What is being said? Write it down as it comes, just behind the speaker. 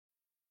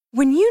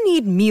When you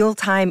need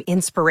mealtime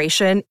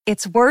inspiration,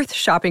 it's worth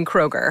shopping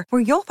Kroger,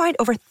 where you'll find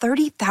over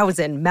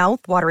 30,000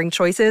 mouth-watering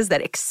choices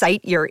that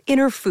excite your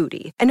inner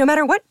foodie. And no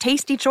matter what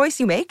tasty choice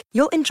you make,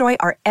 you'll enjoy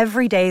our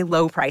everyday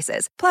low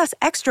prices, plus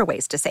extra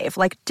ways to save,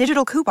 like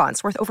digital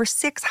coupons worth over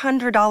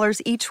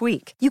 $600 each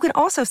week. You can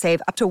also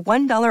save up to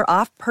 $1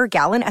 off per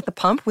gallon at the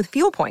pump with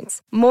fuel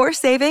points. More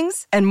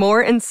savings and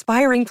more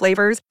inspiring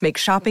flavors make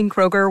shopping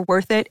Kroger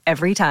worth it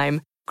every time.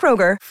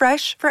 Kroger,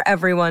 fresh for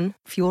everyone.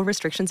 Fuel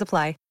restrictions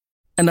apply.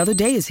 Another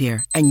day is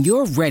here, and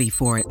you're ready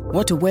for it.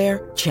 What to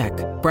wear? Check.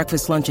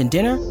 Breakfast, lunch, and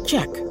dinner?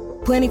 Check.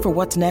 Planning for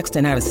what's next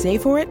and how to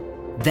save for it?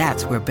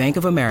 That's where Bank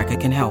of America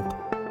can help.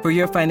 For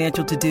your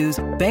financial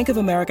to-dos, Bank of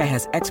America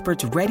has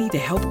experts ready to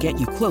help get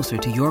you closer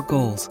to your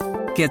goals.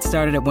 Get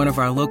started at one of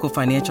our local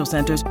financial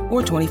centers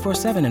or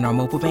 24/7 in our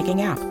mobile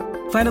banking app.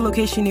 Find a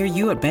location near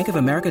you at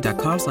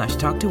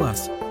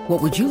bankofamerica.com/talktous.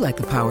 What would you like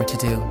the power to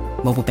do?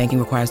 Mobile banking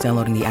requires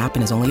downloading the app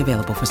and is only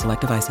available for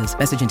select devices.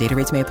 Message and data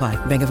rates may apply.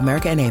 Bank of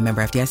America N.A.,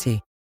 member FDIC.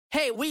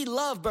 Hey, we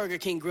love Burger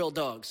King grilled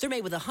dogs. They're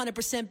made with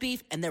 100%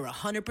 beef, and they're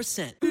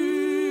 100%.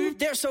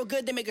 They're so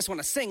good, they make us want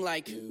to sing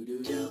like...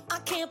 I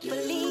can't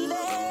believe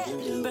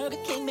it. Burger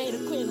King made a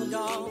grilled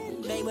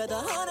dog. Made with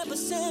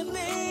 100%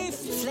 beef.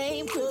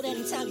 Flame grilled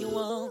anytime you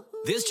want.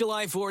 This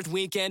July 4th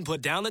weekend,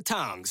 put down the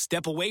tongs,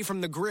 step away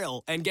from the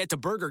grill, and get to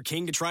Burger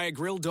King to try a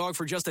grilled dog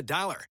for just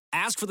 $1.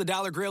 Ask for the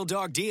 $1 grilled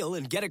dog deal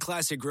and get a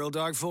classic grilled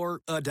dog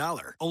for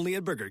 $1. Only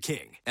at Burger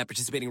King. At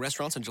participating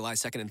restaurants on July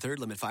 2nd and 3rd,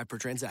 limit 5 per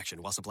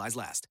transaction while supplies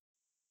last.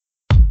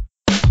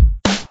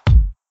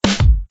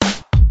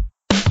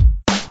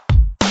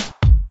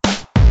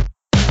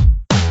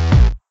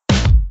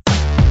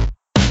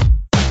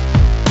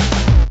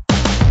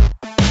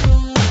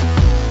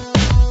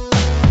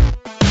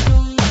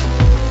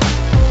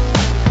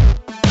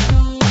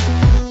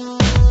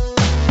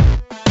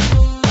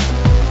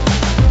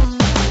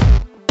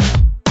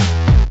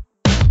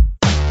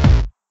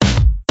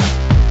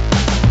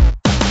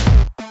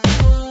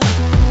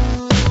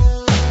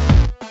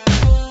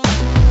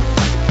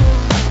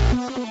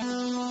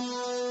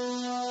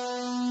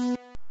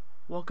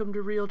 Welcome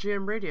to Real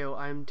Jam Radio.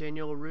 I'm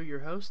Daniel Rue,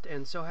 your host,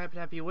 and so happy to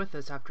have you with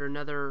us after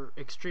another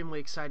extremely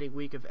exciting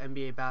week of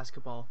NBA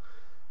basketball.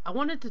 I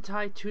wanted to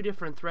tie two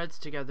different threads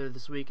together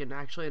this week and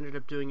actually ended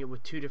up doing it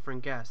with two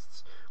different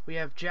guests. We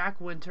have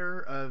Jack Winter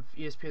of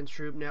ESPN's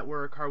Troop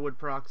Network, Hardwood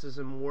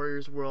Paroxysm,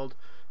 Warriors World,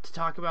 to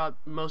talk about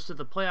most of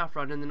the playoff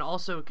run, and then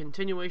also a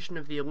continuation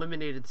of the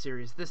Eliminated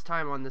Series, this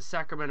time on the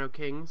Sacramento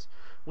Kings,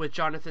 with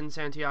Jonathan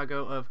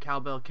Santiago of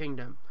Cowbell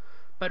Kingdom.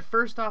 But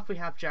first off, we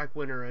have Jack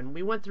Winter, and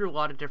we went through a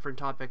lot of different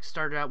topics.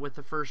 Started out with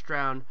the first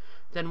round,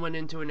 then went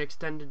into an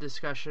extended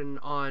discussion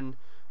on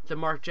the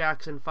Mark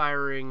Jackson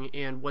firing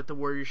and what the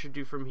Warriors should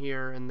do from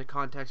here and the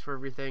context for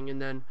everything,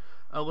 and then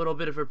a little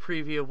bit of a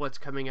preview of what's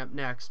coming up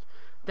next.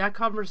 That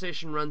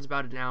conversation runs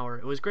about an hour.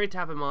 It was great to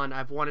have him on.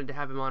 I've wanted to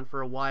have him on for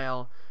a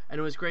while, and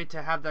it was great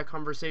to have that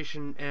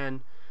conversation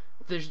and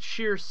the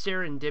sheer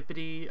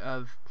serendipity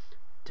of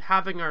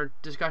having our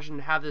discussion,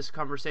 have this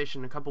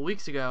conversation a couple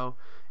weeks ago,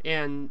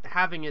 and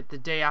having it the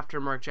day after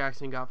Mark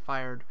Jackson got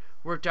fired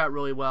worked out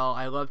really well.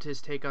 I loved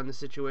his take on the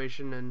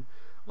situation, and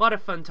a lot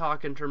of fun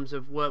talk in terms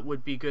of what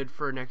would be good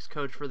for a next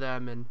coach for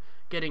them and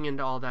getting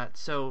into all that.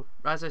 So,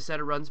 as I said,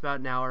 it runs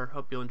about an hour.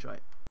 Hope you'll enjoy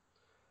it.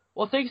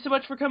 Well, thanks so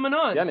much for coming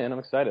on. Yeah, man, I'm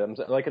excited.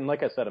 Like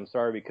I said, I'm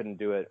sorry we couldn't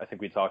do it. I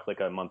think we talked like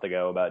a month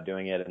ago about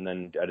doing it, and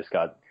then I just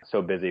got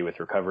so busy with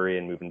recovery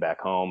and moving back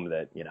home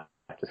that,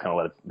 I just kind of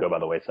let it go by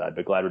the wayside.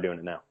 But glad we're doing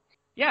it now.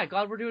 Yeah,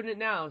 glad we're doing it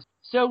now.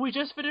 So we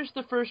just finished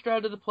the first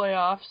round of the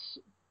playoffs.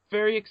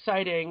 Very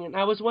exciting. And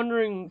I was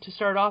wondering, to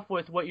start off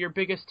with, what your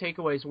biggest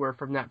takeaways were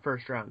from that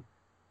first round.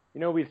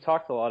 We've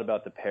talked a lot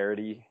about the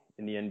parity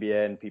in the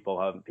NBA, and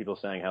people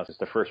saying how just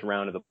the first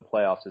round of the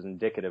playoffs is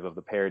indicative of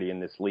the parity in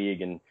this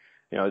league. And,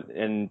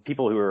 and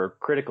people who are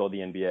critical of the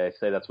NBA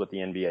say that's what the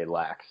NBA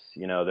lacks.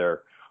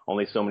 There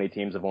only so many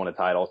teams have won a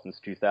title since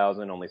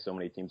 2000. Only so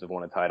many teams have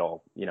won a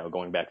title,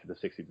 going back to the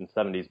 60s and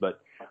 70s. But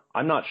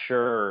I'm not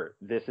sure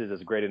this is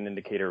as great an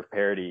indicator of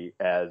parity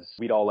as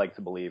we'd all like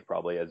to believe,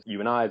 probably, as you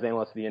and I, as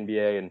analysts of the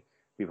NBA, and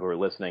people who are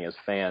listening as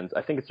fans.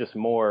 I think it's just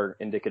more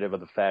indicative of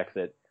the fact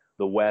that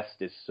the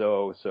West is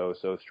so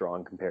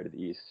strong compared to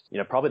the East.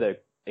 Probably the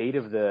 8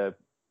 of the,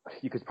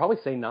 you could probably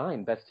say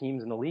 9 best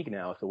teams in the league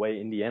now, with the way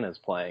Indiana's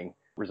playing,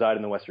 reside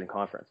in the Western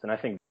Conference. And I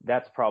think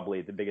that's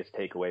probably the biggest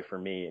takeaway for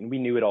me. And we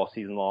knew it all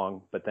season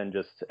long, but then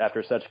just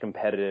after such a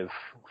competitive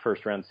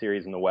first round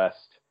series in the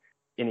West,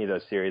 any of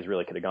those series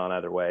really could have gone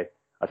either way.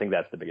 I think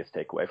that's the biggest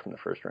takeaway from the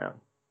first round.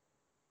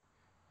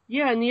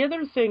 Yeah, and the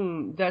other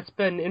thing that's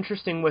been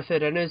interesting with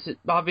it, and is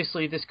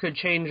obviously this could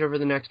change over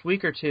the next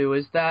week or two,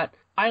 is that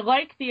I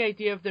like the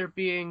idea of there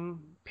being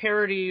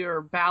parity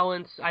or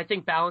balance. I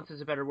think balance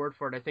is a better word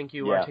for it. I think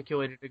you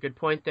articulated a good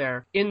point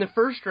there in the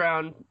first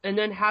round, and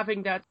then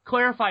having that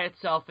clarify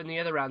itself in the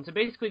other round. So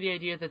basically the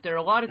idea that there are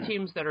a lot of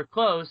teams that are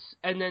close,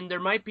 and then there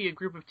might be a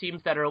group of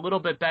teams that are a little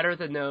bit better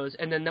than those,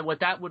 and then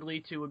what that would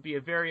lead to would be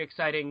a very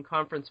exciting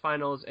conference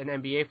finals and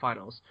NBA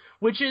finals,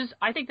 which is,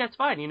 I think that's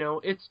fine.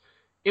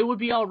 it would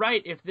be all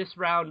right if this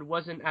round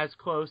wasn't as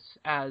close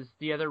as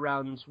the other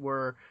rounds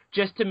were,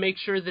 just to make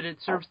sure that it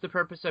serves the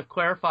purpose of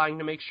clarifying,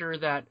 to make sure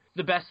that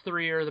the best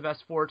 3 or the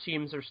best 4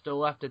 teams are still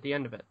left at the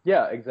end of it.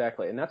 Yeah,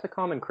 exactly. And that's a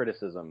common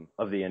criticism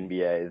of the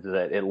NBA, is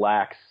that it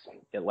lacks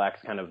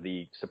kind of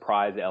the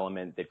surprise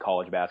element that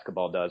college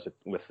basketball does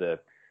with the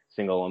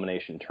single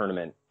elimination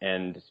tournament.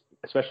 And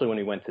especially when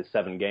we went to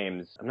 7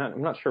 games,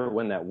 I'm not sure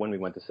when we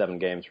went to 7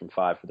 games from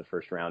 5 for the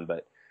first round,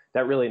 but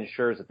that really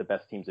ensures that the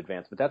best teams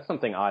advance. But that's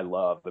something I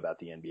love about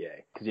the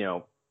NBA, because, you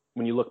know,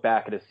 when you look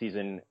back at a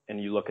season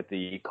and you look at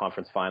the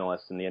conference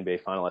finalists and the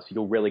NBA finalists,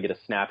 you'll really get a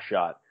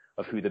snapshot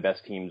of who the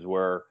best teams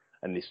were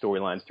and the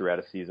storylines throughout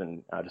a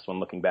season, just when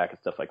looking back at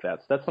stuff like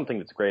that. So that's something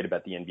that's great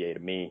about the NBA to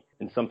me,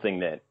 and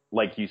something that,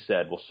 like you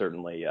said, we'll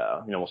certainly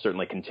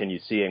continue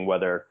seeing,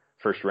 whether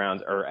first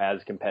rounds are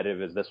as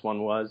competitive as this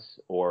one was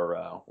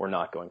or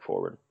not going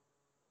forward.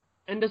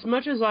 And as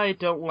much as I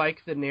don't like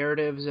the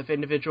narratives of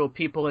individual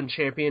people and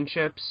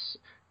championships,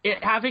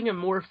 having a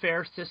more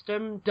fair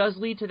system does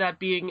lead to that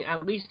being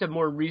at least a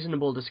more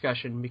reasonable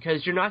discussion,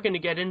 because you're not going to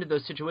get into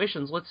those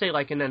situations, let's say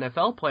like in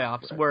NFL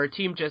playoffs, right, where a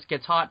team just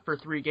gets hot for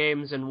 3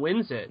 games and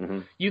wins it. Mm-hmm.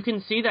 You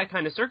can see that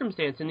kind of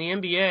circumstance. In the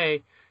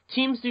NBA,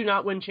 teams do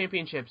not win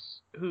championships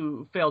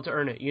who fail to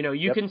earn it. You know,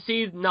 you can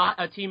see not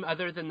a team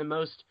other than the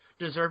most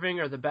deserving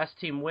or the best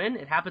team win.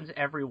 It happens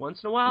every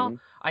once in a while. Mm-hmm.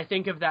 I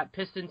think of that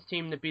Pistons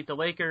team that beat the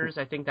Lakers.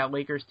 I think that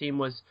Lakers team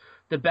was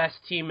the best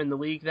team in the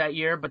league that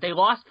year, but they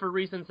lost for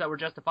reasons that were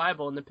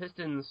justifiable, and the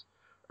Pistons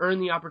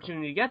earned the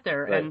opportunity to get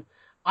there. Right. And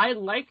I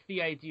like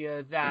the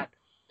idea that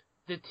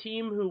the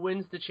team who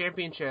wins the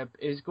championship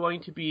is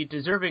going to be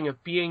deserving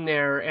of being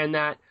there, and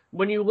that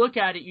when you look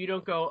at it, you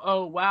don't go,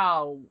 oh,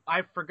 wow,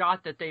 I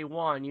forgot that they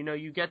won. You know,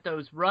 you get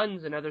those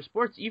runs in other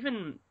sports,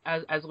 even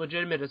as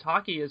legitimate as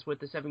hockey is with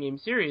the 7-game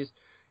series,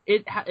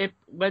 it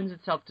lends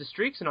itself to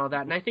streaks and all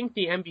that. And I think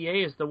the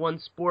NBA is the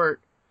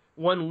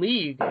one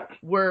league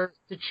where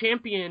the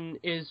champion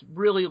is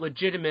really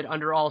legitimate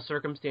under all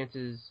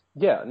circumstances.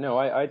 Yeah, no,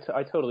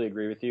 I totally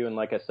agree with you. And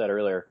like I said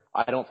earlier,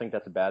 I don't think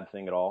that's a bad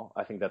thing at all.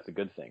 I think that's a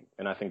good thing.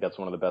 And I think that's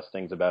one of the best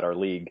things about our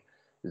league,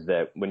 is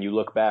that when you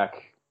look back,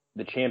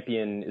 the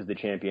champion is the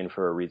champion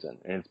for a reason.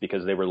 And it's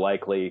because they were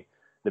likely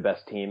the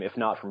best team. If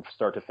not from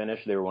start to finish,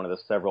 they were one of the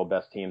several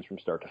best teams from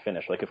start to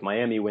finish. Like if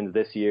Miami wins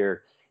this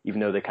year, even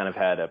though they kind of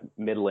had a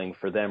middling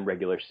for them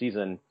regular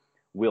season,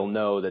 we'll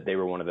know that they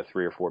were one of the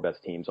 3 or 4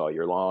 best teams all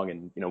year long.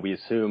 And, you know, we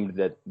assumed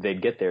that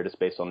they'd get there just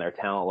based on their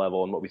talent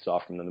level and what we saw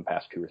from them the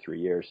past 2 or 3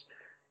 years.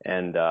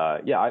 And,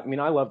 I mean,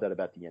 I love that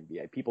about the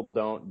NBA. People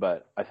don't,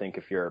 but I think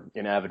if you're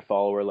an avid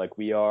follower like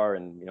we are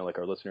and, you know, like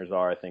our listeners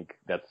are, I think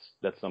that's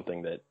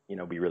something that, you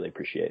know, we really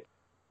appreciate.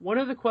 One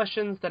of the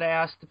questions that I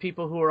asked the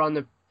people who were on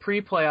the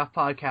pre-playoff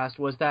podcast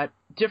was that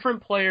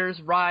different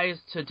players rise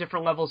to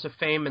different levels of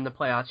fame in the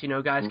playoffs. You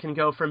know, guys can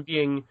go from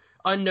being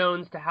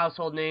unknowns to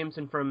household names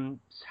and from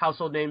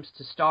household names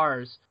to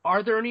stars.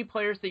 Are there any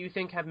players that you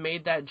think have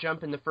made that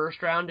jump in the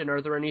first round, and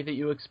are there any that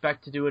you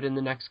expect to do it in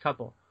the next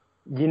couple?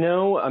 You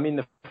know, I mean,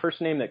 the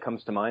first name that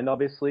comes to mind,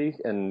 obviously,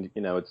 and,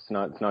 you know, it's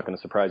not going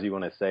to surprise you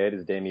when I say it,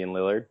 is Damian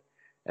Lillard.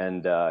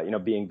 And, you know,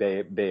 being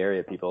Bay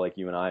Area people like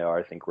you and I are,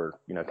 I think we're,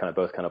 you know,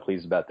 both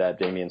pleased about that.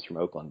 Damian's from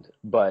Oakland.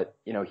 But,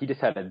 you know, he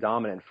just had a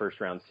dominant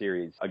first-round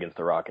series against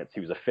the Rockets. He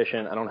was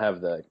efficient. I don't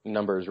have the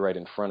numbers right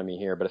in front of me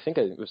here, but I think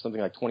it was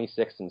something like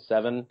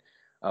 26-7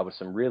 with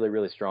some really,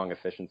 really strong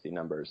efficiency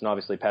numbers. And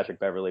obviously Patrick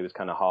Beverley was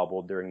kind of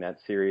hobbled during that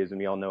series, and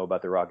we all know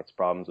about the Rockets'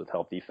 problems with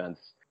help defense.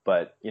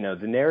 But, you know,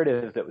 the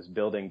narrative that was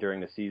building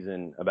during the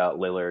season about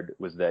Lillard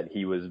was that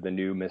he was the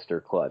new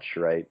Mr. Clutch,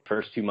 right?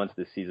 First 2 months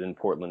of the season,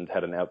 Portland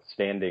had an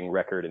outstanding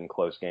record in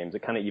close games.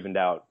 It kind of evened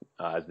out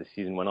as the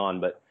season went on,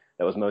 but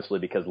that was mostly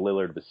because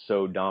Lillard was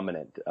so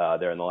dominant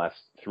there in the last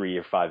 3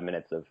 or 5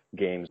 minutes of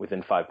games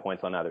within 5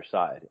 points on either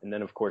side. And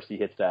then, of course, he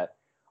hits that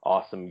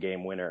awesome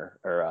game winner,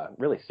 or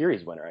really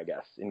series winner, I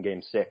guess, in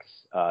Game 6,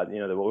 you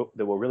know,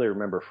 that we'll really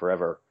remember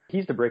forever.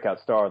 He's the breakout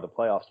star of the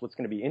playoffs. What's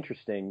going to be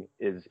interesting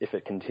is if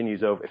it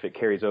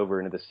carries over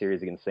into the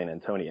series against San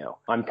Antonio.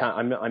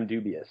 I'm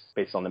dubious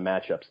based on the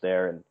matchups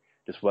there and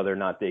just whether or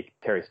not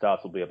Terry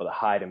Stotts will be able to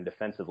hide him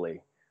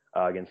defensively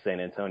against San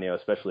Antonio,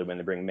 especially when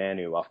they bring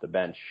Manu off the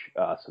bench.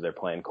 So they're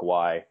playing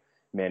Kawhi,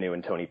 Manu,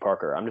 and Tony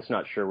Parker. I'm just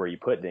not sure where you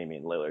put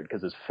Damian Lillard,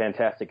 because as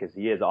fantastic as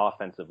he is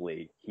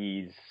offensively,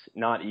 he's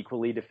not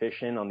equally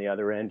deficient on the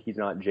other end. He's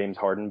not James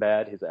Harden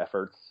bad. His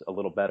effort's a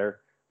little better,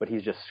 but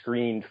he's just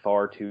screened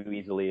far too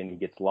easily, and he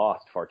gets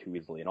lost far too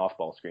easily in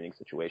off-ball screening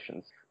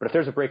situations. But if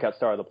there's a breakout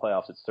star of the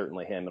playoffs, it's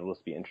certainly him. It'll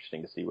just be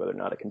interesting to see whether or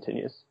not it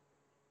continues.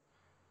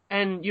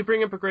 And you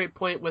bring up a great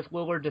point with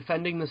Lillard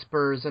defending the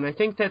Spurs, and I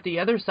think that the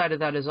other side of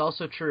that is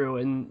also true,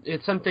 and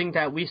it's something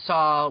that we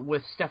saw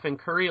with Stephen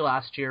Curry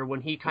last year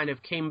when he kind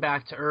of came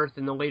back to earth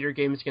in the later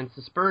games against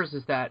the Spurs,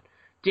 is that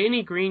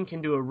Danny Green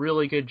can do a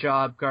really good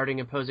job guarding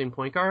opposing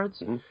point guards.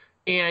 Mm-hmm.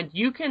 And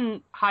you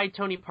can hide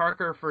Tony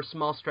Parker for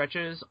small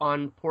stretches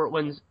on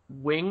Portland's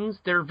wings.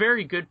 They're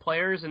very good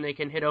players, and they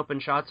can hit open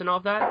shots and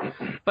all that,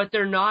 but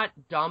they're not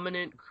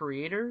dominant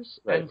creators.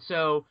 Right. And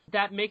so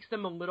that makes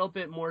them a little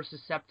bit more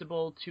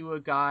susceptible to a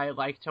guy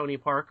like Tony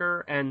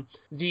Parker. And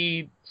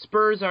the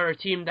Spurs are a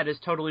team that is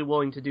totally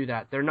willing to do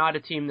that. They're not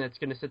a team that's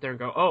going to sit there and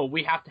go, oh,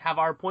 we have to have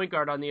our point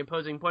guard on the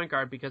opposing point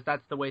guard because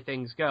that's the way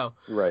things go.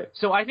 Right.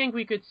 So I think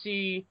we could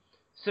see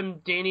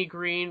some Danny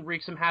Green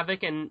wreak some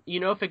havoc, and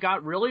if it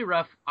got really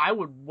rough,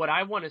 what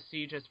I want to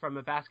see just from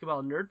a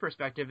basketball nerd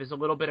perspective is a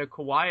little bit of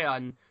Kawhi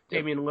on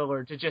Damian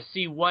Lillard to just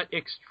see what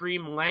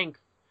extreme length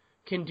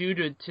can do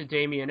to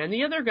Damian. And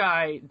the other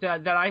guy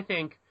that I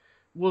think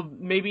will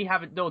maybe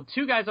have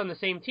two guys on the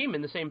same team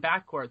in the same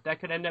backcourt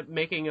that could end up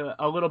making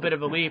a little bit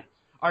of a leap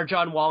are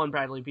John Wall and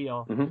Bradley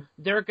Beal. Mm-hmm.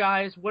 They're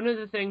guys, one of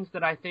the things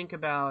that I think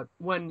about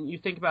when you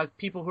think about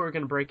people who are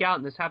going to break out,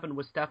 and this happened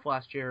with Steph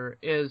last year,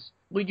 is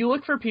when you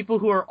look for people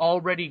who are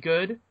already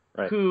good,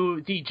 right,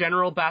 who the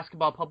general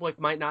basketball public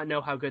might not know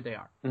how good they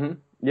are. Mm-hmm.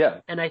 Yeah.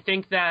 And I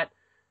think that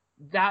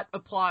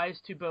applies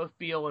to both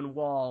Beal and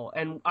Wall.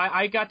 And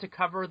I got to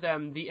cover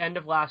them the end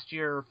of last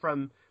year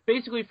from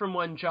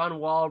when John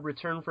Wall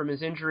returned from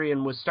his injury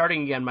and was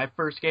starting again. My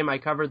first game I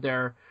covered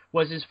there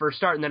was his first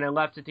start, and then I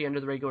left at the end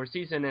of the regular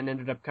season and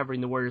ended up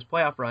covering the Warriors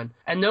playoff run.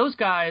 And those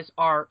guys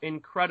are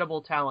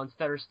incredible talents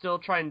that are still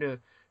trying to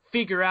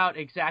figure out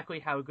exactly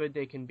how good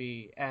they can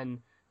be. And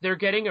they're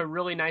getting a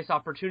really nice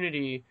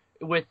opportunity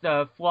with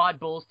the flawed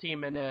Bulls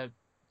team and a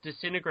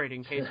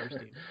disintegrating Pacers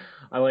team.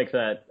 I like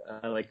that.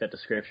 I like that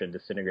description.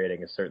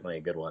 Disintegrating is certainly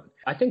a good one.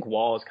 I think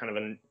Wall is kind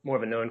of more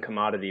of a known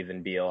commodity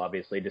than Beal,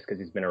 obviously, just because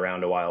he's been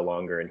around a while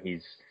longer, and he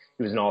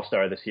was an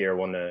all-star this year,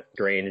 won the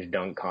strange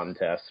dunk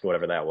contest,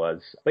 whatever that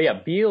was. But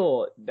yeah,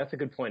 Beal, that's a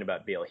good point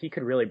about Beal. He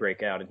could really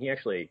break out, and he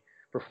actually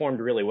performed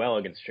really well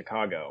against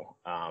Chicago.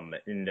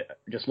 And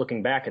just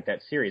looking back at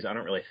that series, I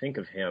don't really think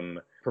of him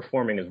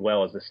performing as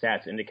well as the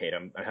stats indicate.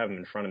 I have him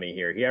in front of me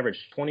here. He averaged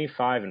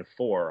 25 and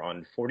 4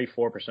 on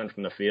 44%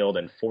 from the field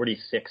and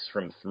 46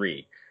 from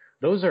 3.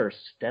 Those are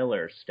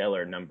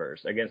stellar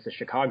numbers against the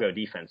Chicago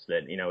defense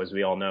that, as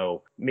we all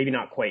know, maybe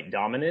not quite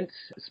dominant,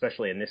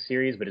 especially in this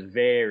series, but is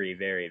very,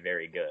 very,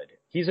 very good.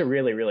 He's a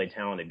really, really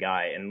talented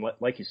guy. And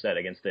like you said,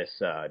 against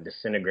this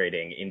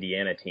disintegrating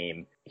Indiana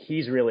team,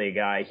 he's really a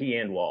guy, he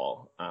and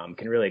Wall,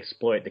 can really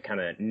exploit the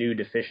kind of new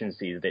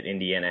deficiencies that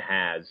Indiana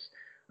has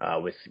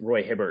with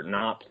Roy Hibbert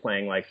not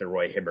playing like the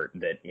Roy Hibbert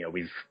that,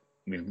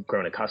 we've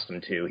grown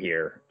accustomed to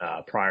here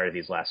prior to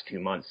these last 2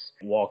 months.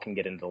 Wall can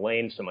get into the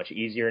lane so much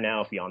easier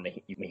now. If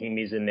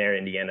Mahimi's in there,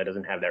 Indiana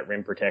doesn't have that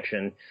rim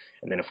protection.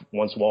 And then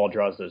once Wall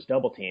draws those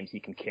double teams, he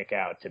can kick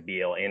out to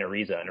Beal and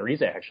Ariza. And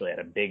Ariza actually had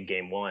a big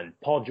game one.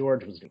 Paul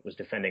George was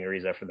defending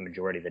Ariza for the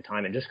majority of the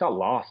time and just got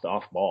lost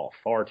off ball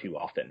far too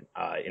often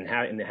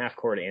in the half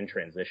court and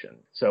transition.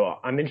 So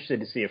I'm interested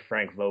to see if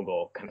Frank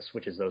Vogel kind of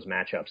switches those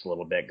matchups a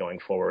little bit going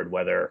forward,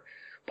 whether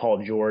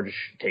Paul George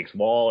takes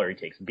Wall or he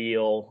takes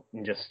Beal,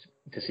 and just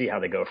to see how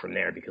they go from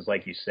there. Because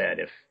like you said,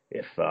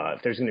 if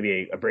there's going to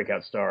be a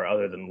breakout star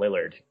other than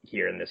Lillard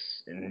here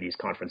in these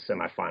conference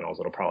semifinals,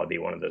 it'll probably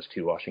be one of those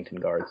two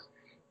Washington guards.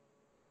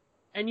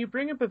 And you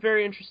bring up a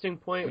very interesting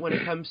point when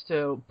it comes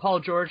to Paul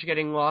George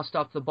getting lost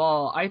off the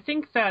ball. I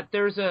think that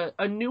there's a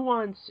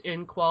nuance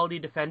in quality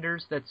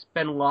defenders that's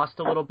been lost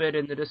a little bit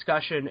in the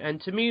discussion.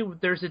 And to me,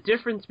 there's a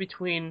difference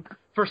between,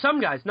 for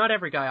some guys, not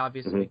every guy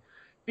obviously,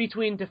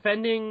 between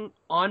defending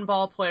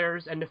on-ball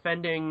players and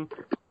defending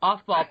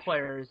off-ball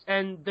players.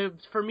 And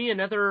for me,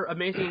 another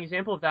amazing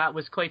example of that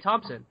was Klay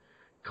Thompson.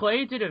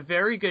 Klay did a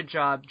very good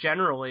job,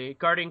 generally,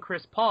 guarding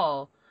Chris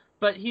Paul,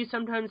 but he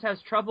sometimes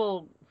has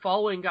trouble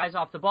following guys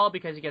off the ball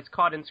because he gets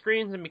caught in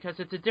screens and because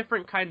it's a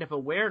different kind of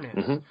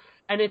awareness.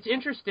 And it's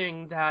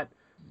interesting that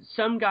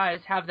some guys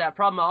have that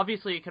problem.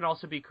 Obviously, it can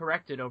also be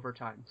corrected over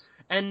time.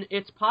 And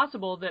it's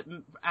possible that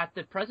at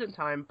the present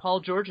time, Paul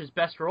George's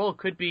best role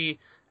could be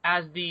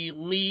as the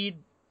lead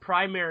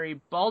primary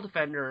ball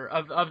defender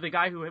of the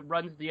guy who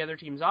runs the other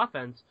team's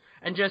offense,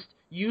 and just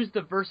use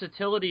the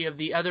versatility of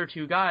the other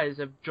two guys,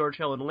 of George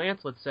Hill and Lance,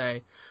 let's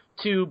say,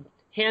 to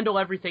handle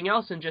everything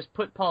else and just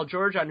put Paul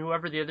George on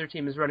whoever the other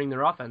team is running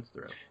their offense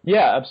through.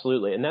 Yeah,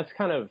 absolutely. And that's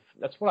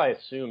what I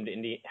assumed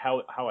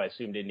how I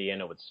assumed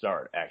Indiana would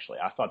start, actually.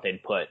 I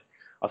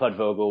thought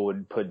Vogel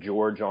would put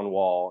George on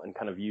Wall and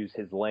kind of use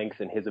his length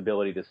and his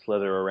ability to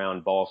slither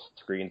around ball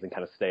screens and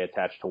kind of stay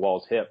attached to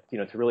Wall's hip,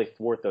 to really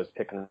thwart those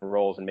pick and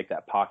rolls and make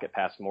that pocket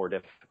pass more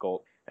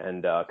difficult.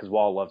 And because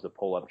Wall loves a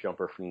pull-up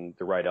jumper from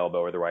the right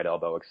elbow or the right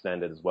elbow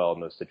extended as well in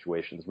those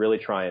situations, really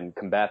try and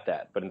combat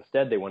that. But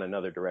instead they went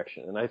another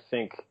direction. And I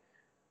think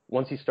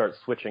once you start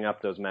switching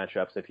up those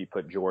matchups, if you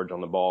put George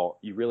on the ball,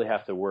 you really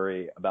have to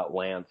worry about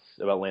Lance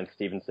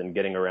Stevenson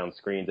getting around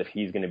screens if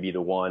he's going to be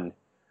the one.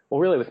 Well,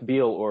 really with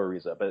Beal or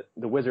Ariza, but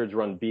the Wizards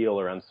run Beal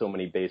around so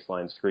many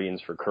baseline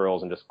screens for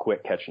curls and just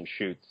quick catch and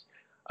shoots.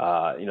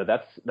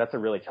 That's a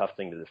really tough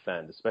thing to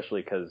defend,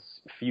 especially because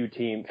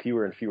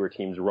fewer and fewer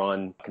teams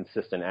run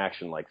consistent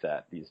action like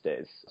that these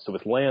days. So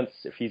with Lance,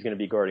 if he's going to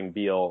be guarding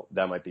Beal,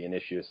 that might be an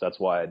issue. So that's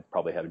why I'd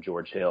probably have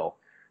George Hill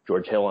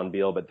George Hill on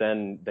Beal, but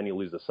then you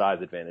lose the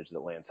size advantage that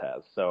Lance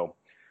has. So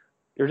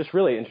they're just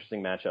really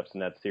interesting matchups in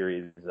that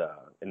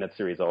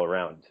series all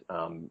around.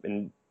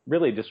 And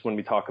really just when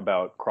we talk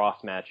about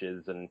cross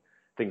matches and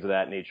things of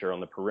that nature on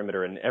the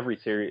perimeter in every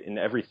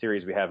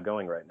series we have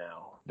going right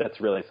now,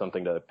 that's really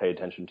something to pay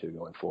attention to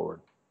going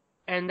forward.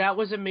 And that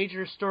was a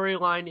major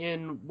storyline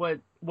in what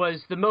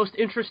was the most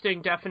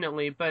interesting,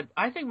 definitely, but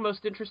I think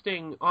most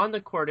interesting on the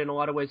court in a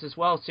lot of ways as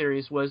well,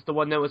 series was the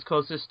one that was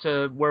closest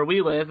to where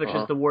we live, which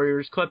is the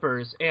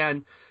Warriors-Clippers.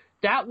 And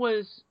that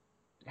was,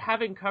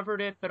 having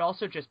covered it, but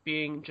also just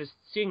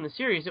seeing the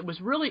series, it was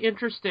really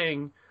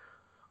interesting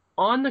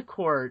on the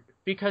court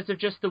because of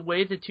just the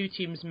way the two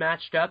teams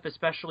matched up,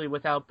 especially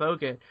without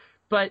Bogut.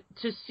 But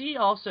to see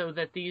also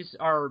that these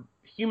are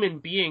human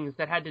beings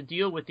that had to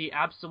deal with the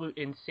absolute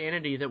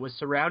insanity that was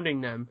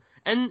surrounding them,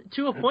 and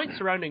to a point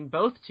surrounding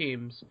both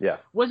teams,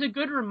 was a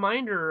good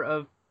reminder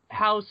of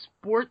how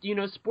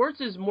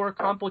sports is more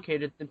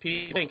complicated than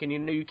people think. And,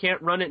 you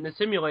can't run it in a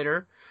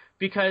simulator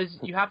because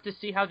you have to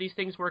see how these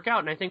things work out.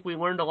 And I think we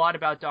learned a lot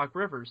about Doc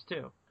Rivers,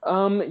 too.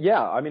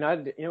 Yeah, I mean,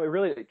 it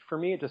really, for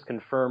me, it just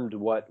confirmed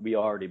what we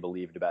already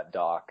believed about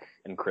Doc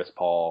and Chris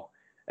Paul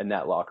and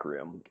that locker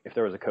room. If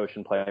there was a coach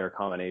and player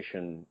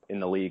combination in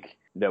the league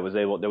that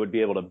would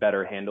be able to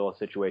better handle a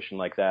situation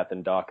like that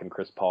than Doc and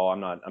Chris Paul,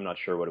 I'm not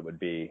sure what it would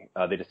be.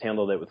 They just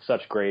handled it with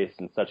such grace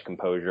and such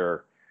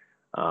composure.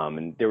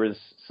 And there was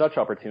such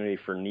opportunity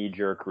for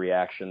knee-jerk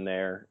reaction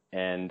there,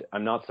 and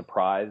I'm not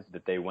surprised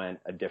that they went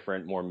a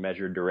different, more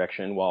measured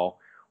direction while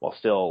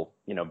still,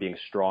 being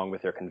strong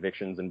with their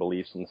convictions and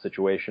beliefs in the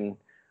situation.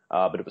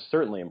 But it was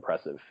certainly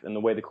impressive, and the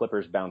way the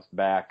Clippers bounced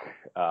back,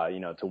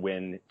 to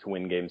win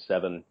Game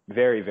 7,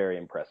 very, very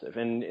impressive,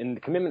 and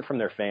the commitment from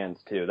their fans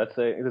too. That's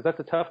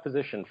a tough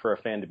position for a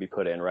fan to be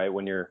put in, right?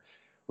 When you're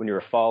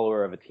a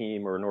follower of a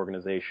team or an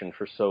organization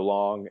for so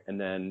long, and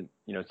then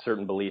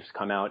certain beliefs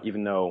come out,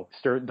 even though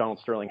Donald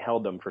Sterling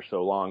held them for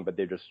so long, but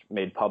they're just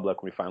made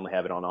public when we finally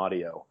have it on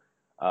audio.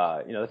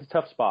 That's a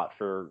tough spot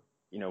for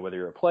whether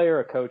you're a player,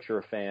 a coach, or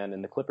a fan,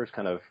 and the Clippers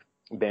kind of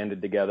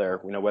banded together.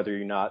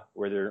 Whether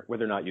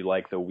or not you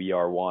like the "We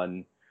Are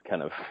One"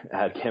 kind of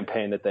ad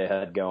campaign that they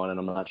had going, and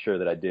I'm not sure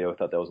that I do. I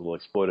thought that was a little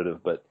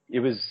exploitative, but it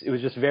was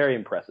just very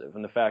impressive.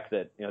 And the fact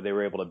that they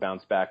were able to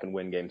bounce back and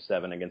win Game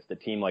 7 against a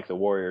team like the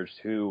Warriors,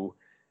 who,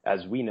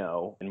 as we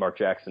know, and Mark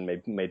Jackson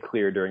made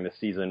clear during the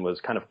season, was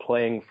kind of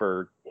playing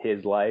for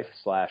his life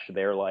 /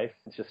 their life.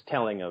 It's just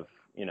telling of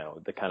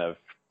the kind of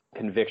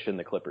conviction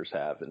the Clippers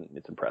have, and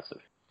it's impressive.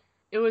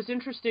 It was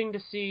interesting to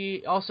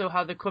see also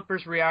how the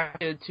Clippers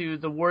reacted to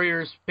the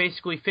Warriors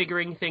basically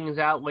figuring things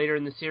out later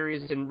in the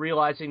series and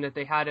realizing that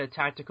they had a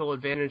tactical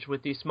advantage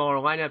with these smaller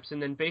lineups.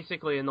 And then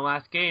basically in the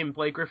last game,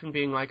 Blake Griffin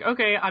being like,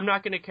 okay, I'm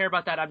not going to care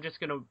about that. I'm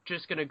just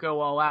going to go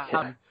all out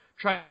and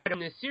try to win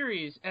this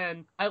series.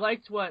 And I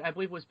liked what I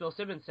believe was Bill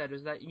Simmons said,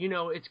 is that,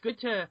 it's good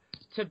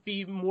to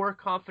be more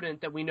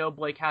confident that we know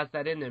Blake has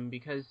that in him,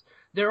 because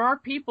there are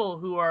people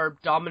who are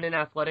dominant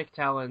athletic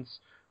talents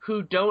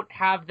who don't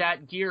have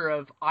that gear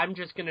of, I'm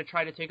just going to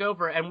try to take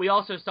over. And we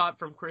also saw it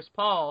from Chris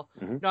Paul,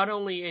 not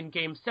only in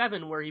Game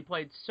 7, where he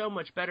played so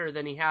much better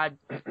than he had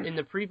in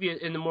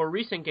the more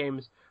recent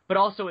games, but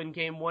also in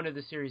Game 1 of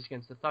the series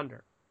against the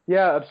Thunder.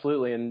 Yeah,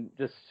 absolutely. And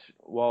just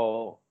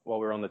while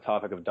we're on the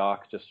topic of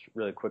Doc, just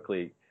really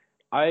quickly,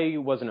 I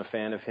wasn't a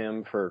fan of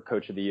him for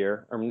Coach of the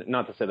Year. Or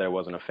not to say that I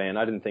wasn't a fan.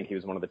 I didn't think he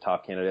was one of the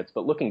top candidates.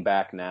 But looking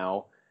back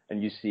now,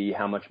 and you see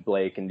how much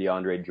Blake and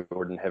DeAndre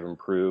Jordan have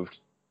improved,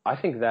 I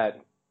think that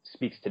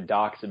speaks to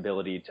Doc's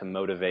ability to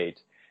motivate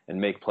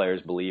and make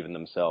players believe in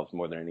themselves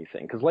more than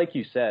anything. Because like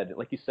you said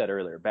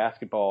earlier,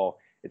 basketball,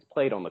 it's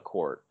played on the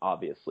court,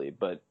 obviously,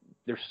 but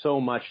there's so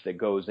much that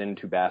goes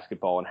into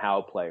basketball and how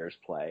players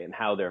play and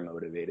how they're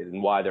motivated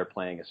and why they're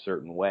playing a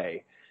certain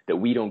way that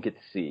we don't get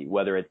to see,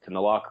 whether it's in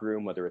the locker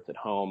room, whether it's at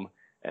home,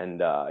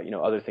 and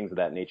other things of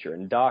that nature.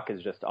 And Doc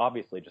is just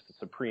obviously just a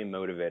supreme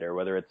motivator,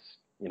 whether it's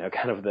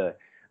kind of the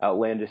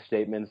outlandish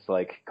statements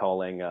like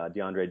calling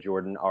DeAndre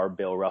Jordan our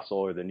Bill Russell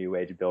or the new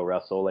age Bill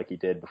Russell like he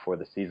did before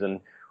the season,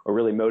 or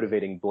really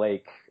motivating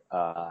Blake,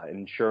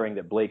 ensuring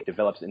that Blake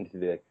develops into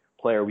the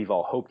player we've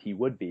all hoped he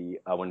would be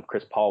when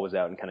Chris Paul was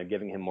out, and kind of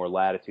giving him more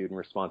latitude and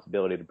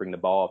responsibility to bring the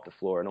ball up the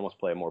floor and almost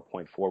play a more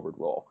point forward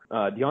role.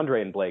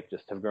 DeAndre and Blake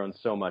just have grown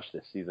so much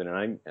this season,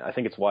 and I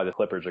think it's why the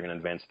Clippers are going to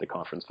advance to the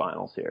conference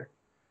finals here.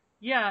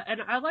 Yeah,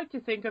 and I like to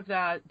think of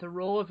that, the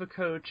role of a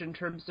coach, in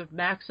terms of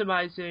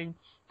maximizing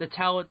the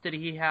talent that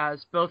he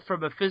has, both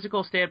from a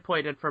physical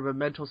standpoint and from a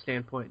mental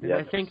standpoint. And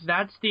yes. I think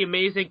that's the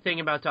amazing thing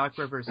about Doc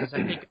Rivers, is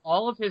I think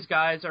all of his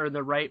guys are in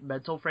the right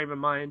mental frame of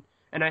mind,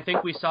 and I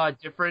think we saw a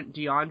different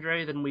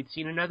DeAndre than we'd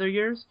seen in other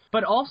years.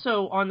 But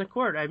also on the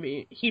court, I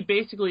mean, he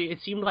basically, it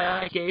seemed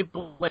like he gave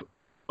Blake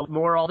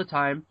more all the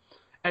time,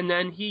 and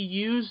then he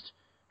used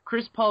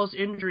Chris Paul's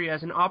injury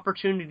as an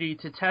opportunity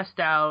to test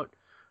out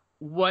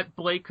what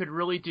Blake could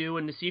really do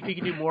and to see if he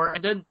could do more.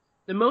 And then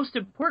the most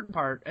important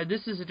part, and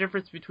this is the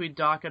difference between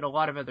Doc and a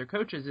lot of other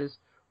coaches, is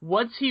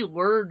once he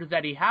learned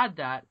that he had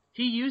that,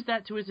 he used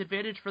that to his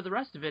advantage for the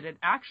rest of it. And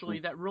actually,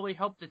 that really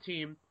helped the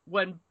team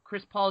when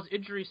Chris Paul's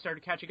injury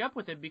started catching up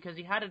with him because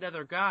he had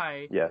another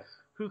guy Yes.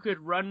 who could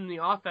run the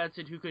offense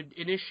and who could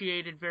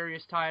initiate at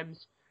various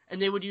times,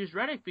 and they would use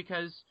Redick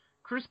because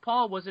Chris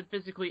Paul wasn't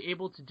physically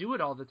able to do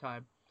it all the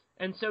time.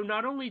 And so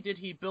not only did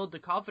he build the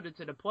confidence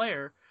in a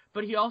player,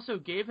 but he also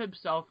gave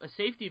himself a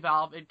safety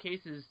valve in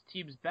case his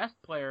team's best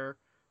player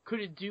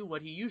couldn't do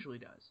what he usually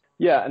does.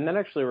 Yeah, and that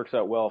actually works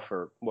out well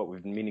for what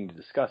we've been meaning to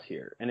discuss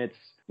here. And it's,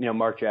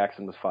 Mark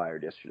Jackson was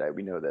fired yesterday.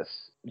 We know this.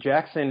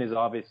 Jackson is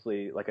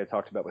obviously, like I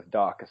talked about with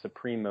Doc, a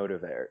supreme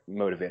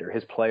motivator.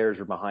 His players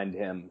are behind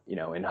him,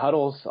 in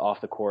huddles,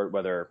 off the court,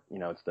 whether,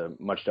 it's the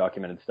much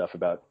documented stuff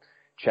about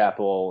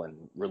chapel and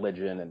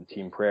religion and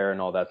team prayer and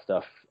all that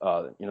stuff.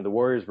 The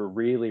Warriors were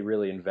really,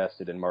 really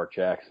invested in Mark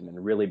Jackson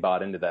and really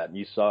bought into that. And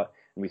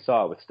we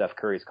saw it with Steph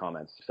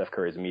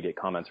Curry's immediate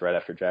comments right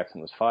after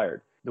Jackson was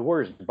fired. The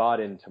Warriors bought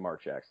into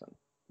Mark Jackson.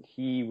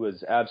 He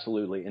was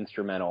absolutely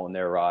instrumental in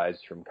their rise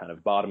from kind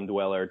of bottom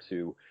dweller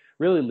to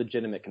really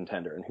legitimate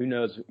contender. And who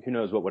knows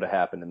what would have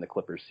happened in the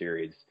Clippers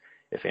series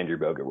if Andrew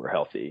Bogut were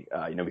healthy.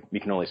 We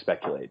can only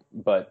speculate.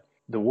 But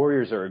the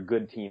Warriors are a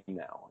good team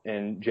now,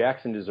 and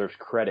Jackson deserves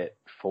credit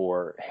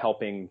for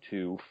helping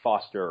to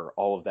foster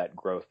all of that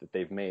growth that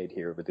they've made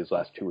here over these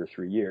last 2 or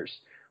 3 years.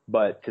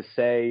 But to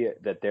say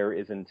that there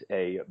isn't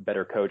a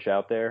better coach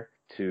out there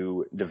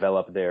to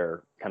develop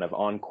their kind of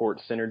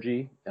on-court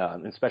synergy,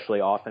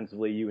 especially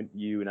offensively,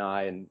 you and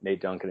I and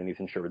Nate Duncan and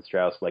Ethan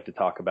Sherwood-Strauss like to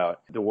talk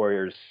about the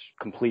Warriors'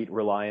 complete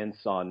reliance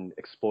on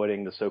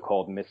exploiting the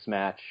so-called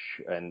mismatch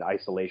and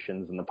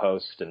isolations in the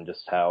post, and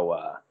just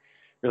how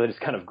really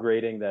just kind of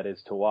grating that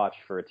is to watch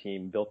for a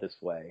team built this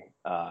way.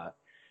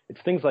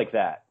 It's things like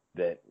that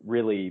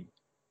really,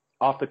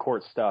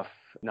 off-the-court stuff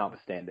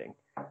notwithstanding,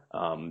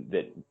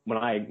 that when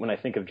I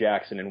think of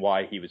Jackson and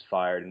why he was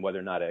fired and whether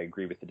or not I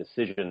agree with the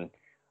decision,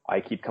 I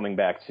keep coming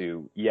back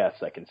to, yes,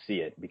 I can see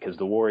it, because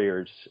the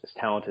Warriors, as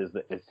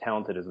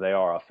talented as they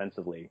are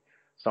offensively,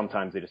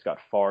 sometimes they just got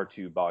far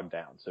too bogged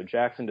down. So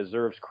Jackson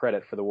deserves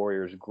credit for the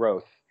Warriors'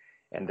 growth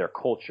and their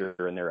culture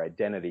and their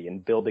identity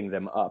and building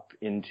them up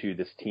into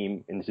this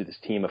team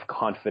of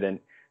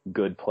confident,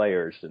 good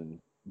players.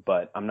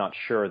 But I'm not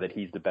sure that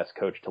he's the best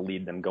coach to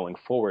lead them going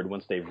forward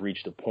once they've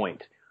reached a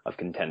point of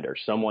contender.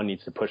 Someone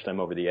needs to push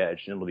them over the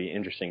edge, and it'll be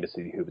interesting to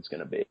see who it's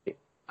going to be.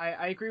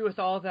 I agree with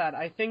all that.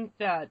 I think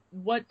that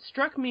what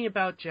struck me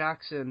about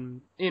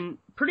Jackson in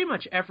pretty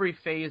much every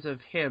phase of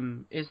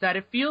him is that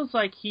it feels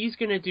like he's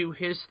going to do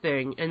his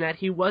thing, and that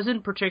he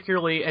wasn't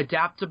particularly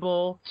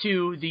adaptable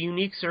to the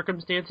unique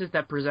circumstances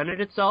that presented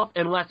itself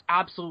unless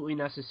absolutely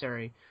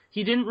necessary.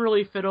 He didn't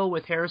really fiddle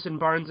with Harrison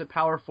Barnes at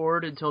power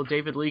forward until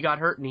David Lee got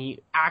hurt, and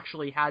he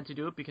actually had to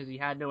do it because he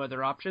had no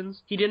other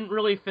options. He didn't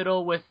really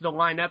fiddle with the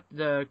lineup,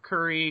 the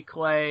Curry,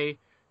 Clay,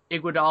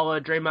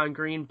 Iguodala, Draymond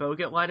Green,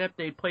 Bogut lineup.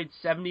 They played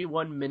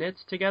 71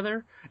 minutes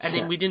together, and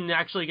then we didn't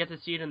actually get to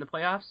see it in the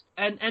playoffs.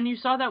 And you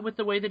saw that with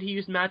the way that he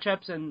used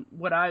matchups, and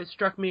what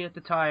struck me at the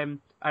time,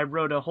 I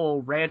wrote a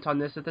whole rant on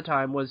this at the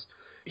time, was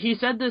he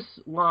said this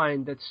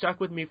line that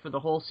stuck with me for the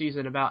whole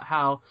season about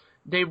how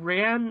they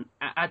ran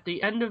at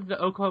the end of the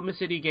Oklahoma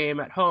City game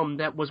at home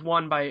that was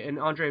won by an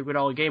Andre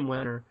Iguodala game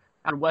winner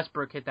after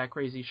Westbrook hit that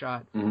crazy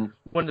shot, one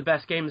of the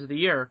best games of the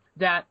year,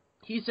 that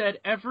he said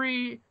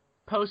every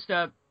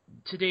post-up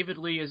to David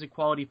Lee is a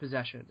quality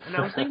possession. And I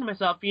was thinking to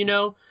myself,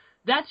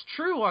 that's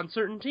true on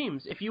certain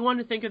teams. If you want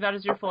to think of that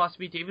as your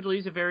philosophy, David Lee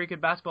is a very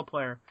good basketball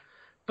player.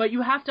 But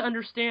you have to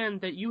understand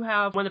that you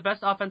have one of the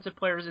best offensive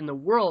players in the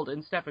world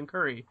in Stephen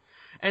Curry.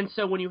 And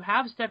so when you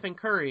have Stephen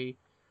Curry,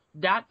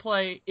 that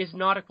play is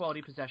not a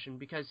quality possession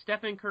because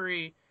Stephen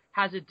Curry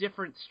has a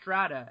different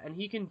strata, and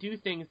he can do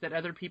things that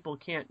other people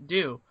can't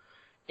do.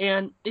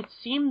 And it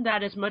seemed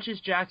that as much as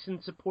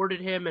Jackson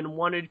supported him and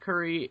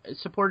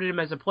supported him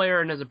as a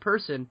player and as a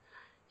person,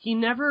 he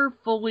never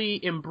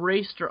fully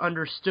embraced or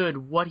understood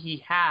what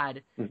he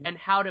had and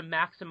how to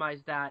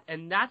maximize that.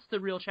 And that's the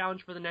real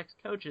challenge for the next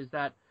coach, is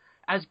that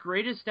as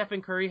great as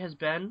Stephen Curry has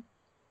been,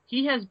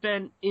 he has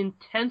been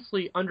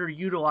intensely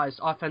underutilized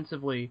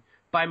offensively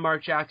by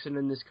Mark Jackson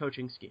in this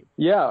coaching scheme.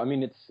 Yeah, I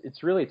mean,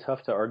 it's really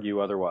tough to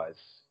argue otherwise.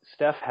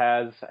 Steph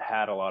has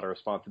had a lot of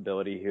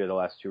responsibility here the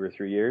last 2 or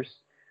 3 years,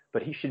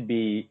 but he should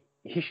be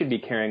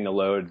carrying the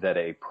load that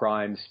a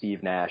prime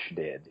Steve Nash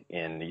did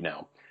in,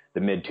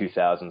 the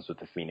mid-2000s with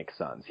the Phoenix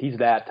Suns. He's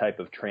that type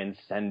of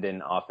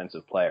transcendent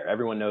offensive player.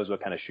 Everyone knows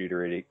what kind of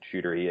shooter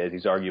he is.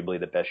 He's arguably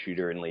the best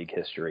shooter in league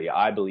history.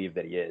 I believe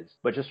that he is.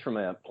 But just from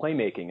a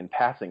playmaking and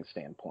passing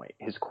standpoint,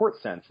 his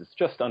court sense is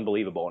just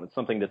unbelievable, and it's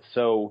something that's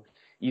so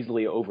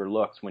easily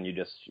overlooked when you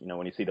just,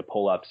 when you see the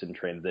pull-ups in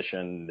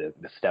transition,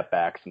 the step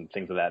backs and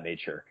things of that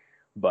nature.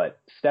 But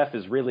Steph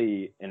is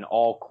really an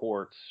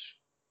all-court,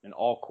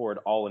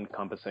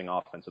 all-encompassing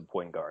offensive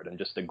point guard, and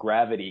just the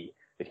gravity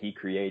that he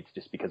creates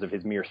just because of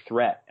his mere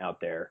threat out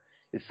there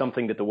is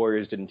something that the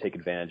Warriors didn't take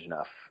advantage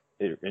enough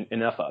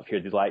of here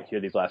these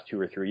last 2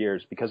 or 3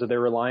 years because of their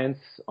reliance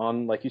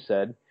on, like you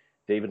said,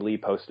 David Lee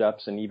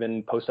post-ups and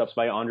even post-ups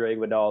by Andre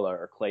Iguodala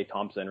or Klay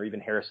Thompson or even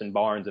Harrison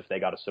Barnes if they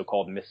got a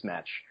so-called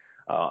mismatch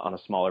on a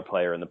smaller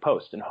player in the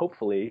post. And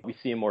hopefully we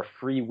see a more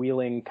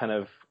freewheeling kind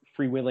of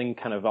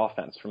freewheeling kind of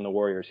offense from the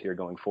Warriors here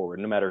going forward,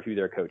 no matter who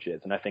their coach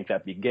is. And I think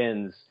that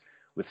begins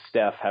with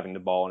Steph having the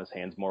ball in his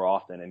hands more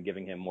often and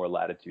giving him more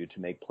latitude to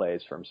make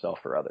plays for himself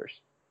or others.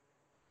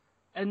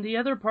 And the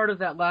other part of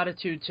that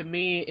latitude to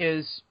me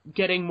is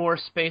getting more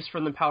space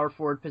from the power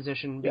forward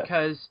position,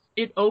 because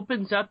it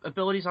opens up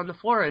abilities on the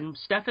floor. And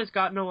Steph has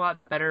gotten a lot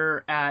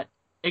better at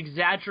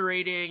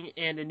exaggerating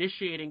and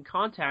initiating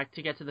contact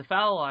to get to the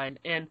foul line.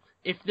 And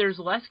if there's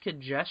less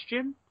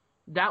congestion,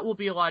 that will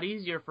be a lot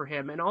easier for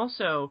him. And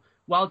also,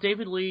 while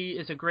David Lee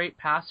is a great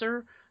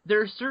passer, there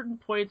are certain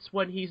points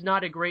when he's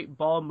not a great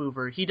ball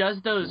mover. He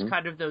does those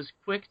kind of those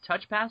quick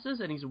touch passes,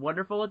 and he's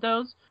wonderful at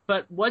those.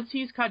 But once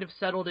he's kind of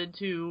settled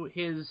into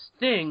his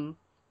thing,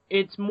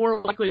 it's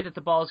more likely that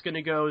the ball is going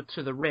to go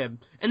to the rim.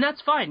 And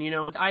that's fine.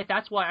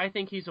 That's why I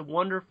think he's a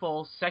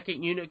wonderful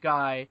second unit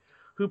guy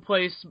who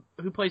plays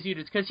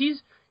units, because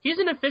he's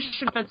an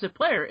efficient offensive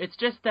player. It's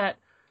just that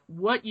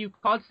what you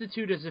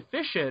constitute as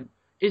efficient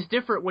is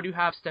different when you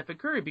have Stephen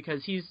Curry,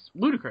 because he's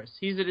ludicrous.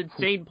 He's an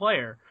insane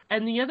player.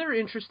 And the other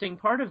interesting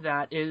part of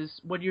that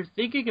is when you're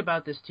thinking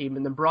about this team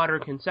in the broader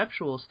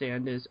conceptual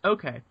stand is,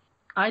 okay,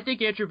 I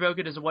think Andrew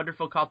Bogut is a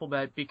wonderful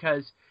compliment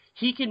because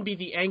he can be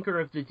the anchor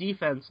of the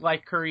defense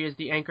like Curry is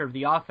the anchor of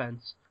the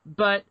offense.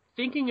 But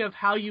thinking of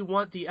how you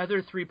want the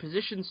other three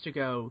positions to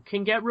go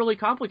can get really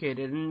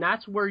complicated, and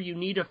that's where you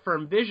need a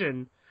firm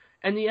vision.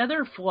 And the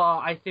other flaw,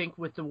 I think,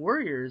 with the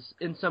Warriors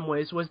in some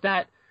ways was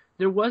that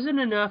there wasn't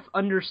enough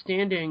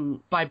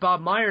understanding by Bob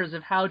Myers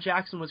of how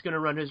Jackson was going to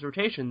run his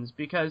rotations,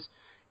 because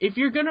if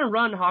you're going to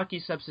run hockey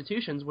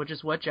substitutions, which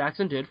is what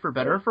Jackson did for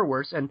better or for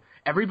worse, and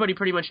everybody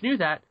pretty much knew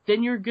that,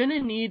 then you're going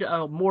to need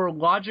a more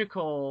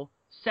logical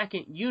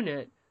second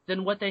unit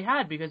than what they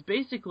had, because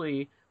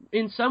basically,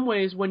 in some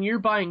ways, when you're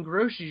buying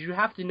groceries, you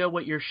have to know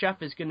what your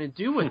chef is going to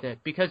do with it,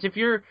 because if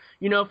you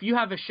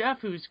have a chef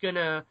who's going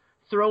to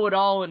throw it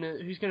all in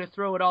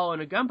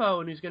a gumbo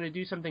and who's going to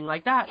do something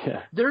like that,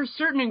 there's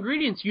certain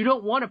ingredients you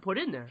don't want to put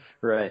in there.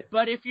 Right.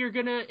 But if you're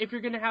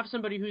gonna have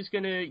somebody who's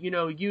gonna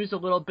use a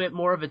little bit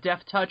more of a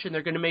deft touch, and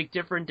they're gonna make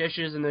different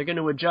dishes and they're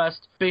gonna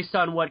adjust based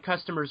on what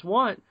customers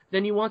want,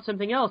 then you want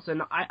something else.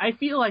 And I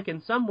feel like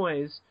in some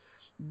ways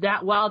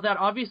that while that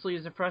obviously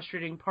is a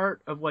frustrating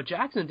part of what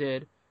Jackson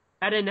did,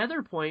 at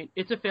another point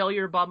it's a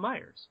failure of Bob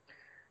Myers.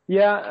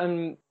 Yeah,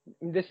 and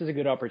this is a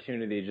good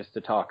opportunity just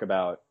to talk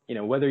about,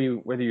 whether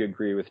you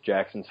agree with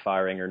Jackson's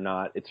firing or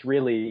not. It's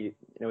really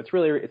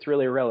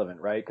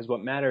irrelevant, right? Because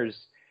what matters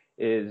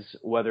is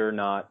whether or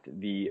not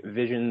the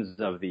visions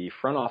of the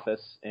front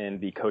office and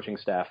the coaching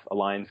staff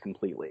aligns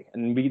completely.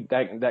 And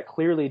that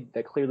clearly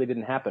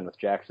didn't happen with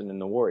Jackson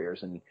and the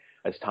Warriors. And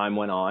as time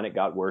went on, it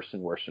got worse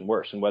and worse and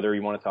worse. And whether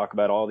you want to talk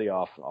about all the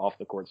off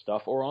the court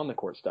stuff or on the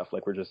court stuff,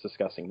 like we're just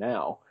discussing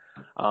now,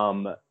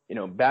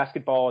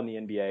 basketball in the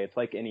NBA, it's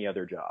like any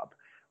other job,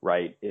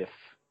 right? If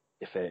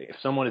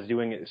someone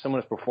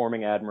is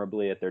performing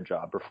admirably at their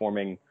job,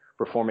 performing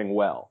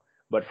well,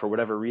 but for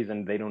whatever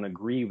reason they don't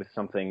agree with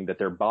something that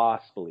their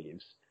boss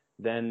believes,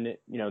 then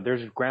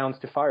there's grounds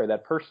to fire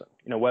that person,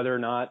 whether or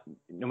not,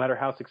 no matter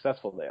how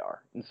successful they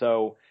are. And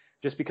so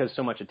just because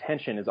so much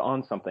attention is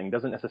on something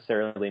doesn't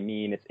necessarily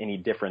mean it's any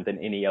different than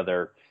any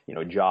other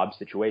job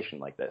situation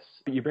like this.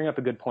 You bring up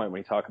a good point when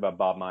you talk about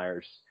Bob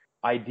Myers.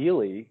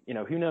 Ideally,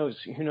 who knows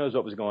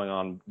what was going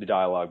on, the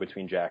dialogue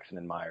between Jackson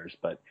and Myers,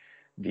 but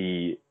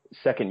the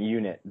second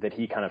unit that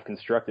he kind of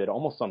constructed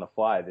almost on the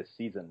fly this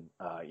season,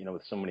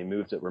 with so many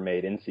moves that were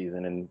made in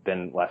season and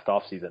then last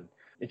off season,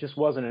 it just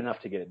wasn't enough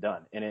to get it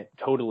done. And it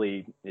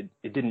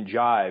didn't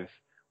jive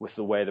with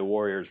the way the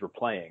Warriors were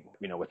playing,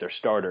 with their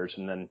starters,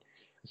 and then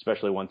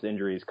especially once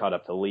injuries caught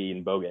up to Lee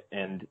and Bogut.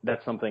 And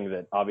that's something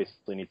that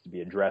obviously needs to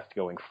be addressed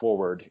going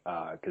forward,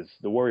 because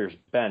the Warriors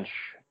bench,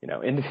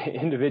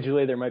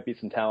 individually there might be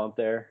some talent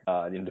there,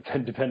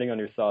 depending on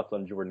your thoughts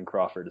on Jordan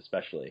Crawford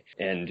especially,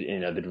 and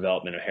the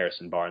development of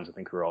Harrison Barnes, I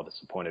think we're all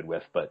disappointed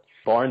with. But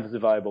Barnes is a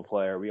valuable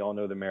player. We all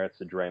know the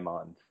merits of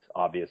Draymond,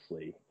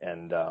 obviously,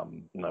 and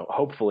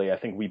hopefully, I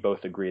think we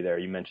both agree there.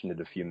 You mentioned it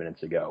a few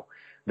minutes ago,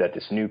 that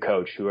this new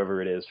coach,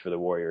 whoever it is for the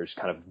Warriors,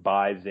 kind of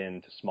buys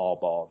into small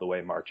ball the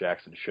way Mark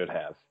Jackson should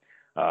have.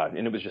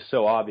 And it was just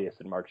so obvious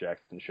that Mark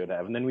Jackson should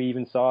have. And then we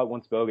even saw it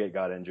once Bogut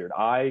got injured.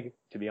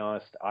 To be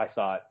honest, I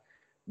thought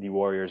the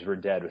Warriors were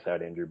dead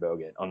without Andrew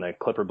Bogut. On the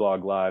Clipper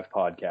Blog Live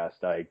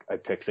podcast, I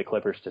picked the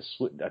Clippers to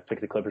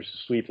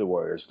sweep the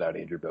Warriors without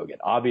Andrew Bogut.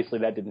 Obviously,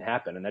 that didn't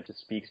happen, and that just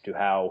speaks to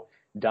how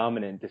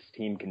dominant this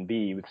team can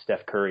be with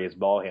Steph Curry as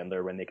ball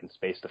handler when they can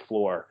space the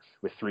floor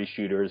with three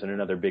shooters and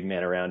another big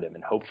man around him.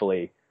 And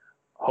hopefully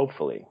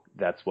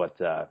that's what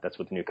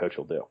the new coach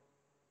will do.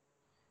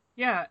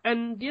 Yeah,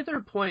 and the other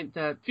point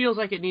that feels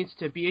like it needs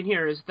to be in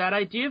here is that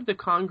idea of the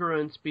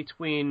congruence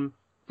between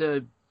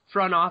the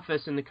front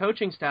office and the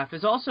coaching staff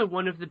is also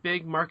one of the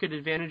big market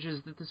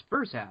advantages that the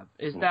Spurs have,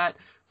 is that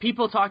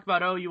people talk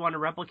about, you want to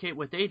replicate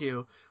what they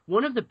do.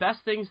 One of the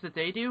best things that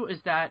they do is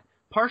that,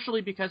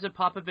 partially because of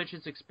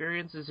Popovich's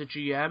experience as a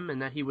GM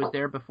and that he was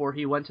there before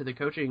he went to the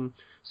coaching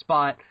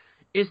spot,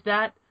 is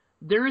that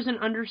there is an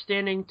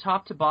understanding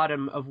top to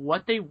bottom of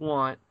what they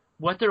want,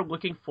 what they're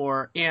looking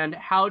for, and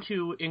how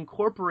to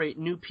incorporate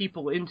new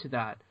people into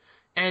that.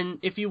 And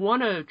if you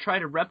want to try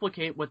to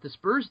replicate what the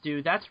Spurs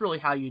do, that's really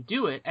how you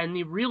do it. And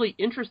the really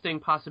interesting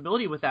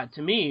possibility with that,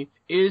 to me,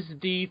 is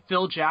the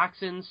Phil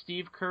Jackson,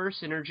 Steve Kerr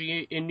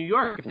synergy in New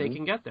York, if they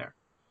can get there.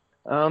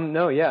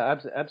 No, yeah,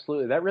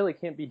 absolutely. That really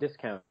can't be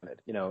discounted.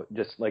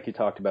 Just like you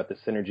talked about, the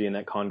synergy and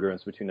that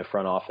congruence between the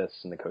front office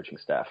and the coaching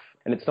staff.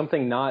 And it's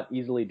something not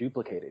easily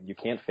duplicated. You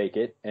can't fake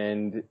it.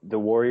 And the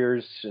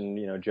Warriors and,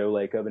 Joe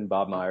Lacob and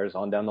Bob Myers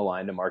on down the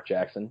line to Mark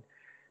Jackson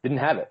didn't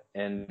have it.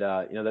 And,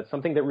 that's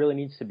something that really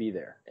needs to be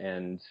there.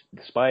 And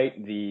despite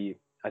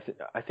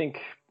I think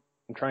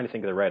I'm trying to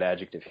think of the right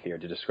adjective here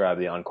to describe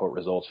the on-court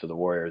results for the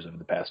Warriors over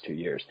the past 2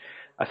 years.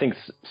 I think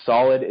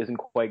solid isn't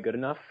quite good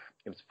enough.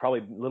 It's probably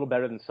a little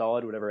better than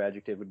solid, whatever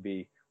adjective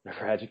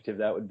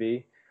that would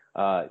be.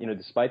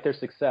 Despite their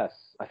success,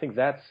 I think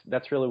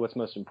that's really what's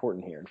most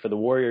important here. And for the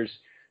Warriors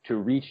to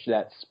reach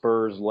that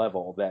Spurs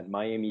level, that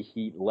Miami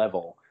Heat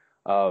level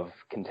of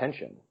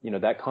contention,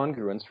 that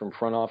congruence from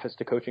front office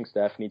to coaching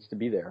staff needs to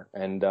be there.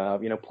 And,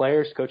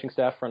 players, coaching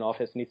staff, front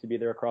office needs to be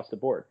there across the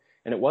board.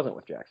 And it wasn't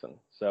with Jackson.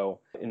 So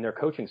in their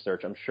coaching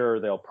search, I'm sure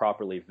they'll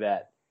properly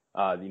vet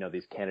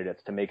these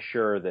candidates to make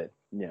sure that,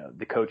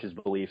 the coach's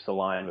beliefs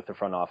align with the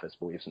front office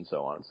beliefs and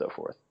so on and so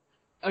forth.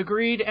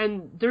 Agreed.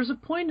 And there's a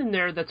point in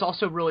there that's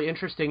also really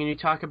interesting, and you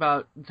talk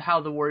about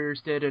how the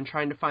Warriors did and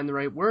trying to find the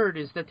right word,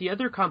 is that the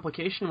other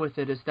complication with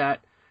it is that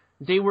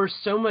they were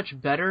so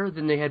much better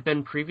than they had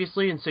been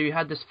previously, and so you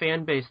had this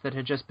fan base that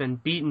had just been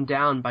beaten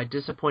down by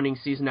disappointing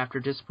season after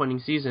disappointing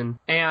season,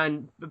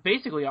 and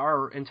basically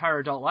our entire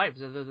adult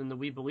lives other than the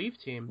We Believe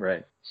team.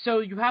 Right. So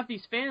you have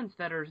these fans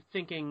that are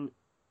thinking,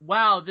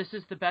 wow, this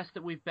is the best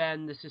that we've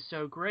been, this is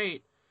so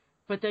great.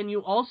 But then you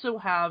also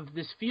have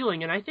this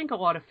feeling, and I think a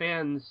lot of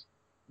fans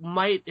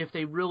might, if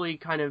they really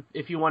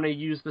if you want to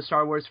use the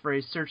Star Wars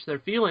phrase, search their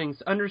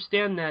feelings,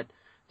 understand that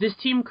this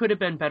team could have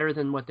been better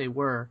than what they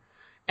were.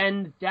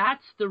 And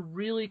that's the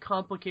really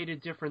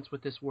complicated difference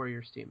with this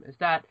Warriors team, is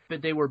that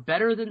they were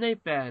better than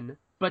they've been,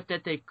 but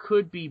that they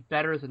could be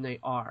better than they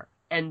are.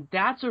 And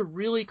that's a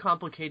really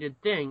complicated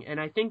thing, and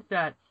I think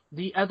that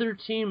the other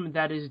team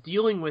that is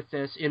dealing with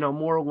this in a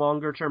more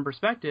longer-term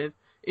perspective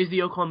is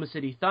the Oklahoma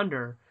City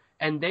Thunder.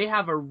 And they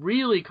have a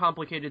really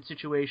complicated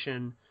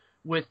situation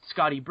with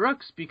Scotty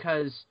Brooks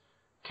because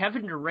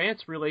Kevin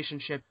Durant's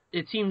relationship,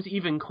 it seems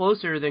even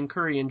closer than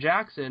Curry and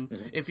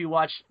Jackson if you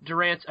watch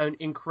Durant's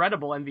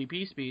incredible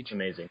MVP speech.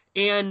 Amazing.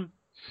 And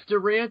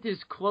Durant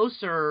is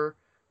closer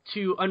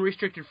to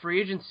unrestricted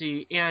free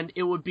agency, and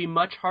it would be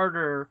much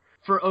harder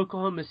for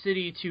Oklahoma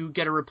City to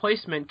get a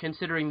replacement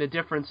considering the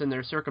difference in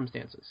their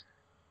circumstances.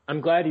 I'm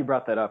glad you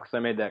brought that up because I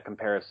made that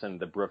comparison,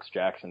 the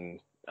Brooks-Jackson,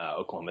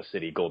 Oklahoma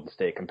City, Golden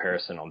State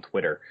comparison on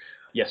Twitter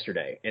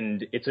yesterday.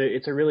 And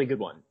it's a really good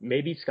one.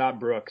 Maybe Scott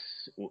Brooks,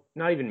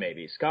 not even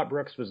maybe, Scott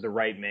Brooks was the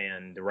right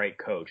man, the right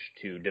coach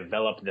to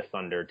develop the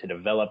Thunder, to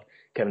develop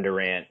Kevin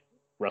Durant,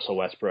 Russell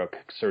Westbrook,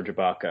 Serge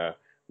Ibaka,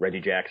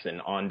 Reggie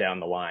Jackson on down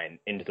the line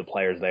into the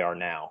players they are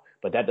now.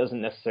 But that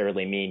doesn't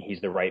necessarily mean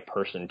he's the right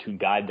person to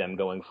guide them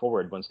going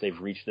forward once they've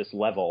reached this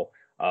level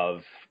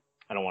of,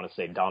 I don't want to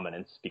say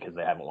dominance because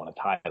they haven't won a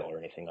title or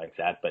anything like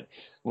that, but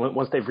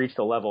once they've reached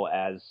a level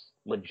as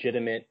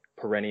legitimate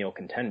perennial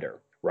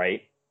contender,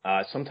 right?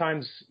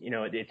 Sometimes,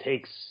 it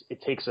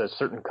takes a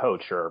certain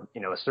coach or,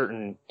 a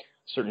certain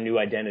new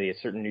identity, a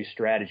certain new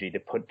strategy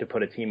to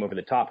put a team over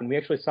the top. And we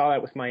actually saw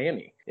that with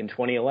Miami in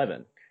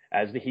 2011.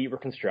 As the Heat were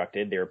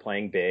constructed, they were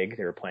playing big,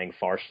 they were playing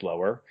far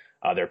slower.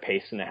 Their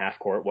pace in the half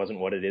court wasn't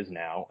what it is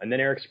now. And then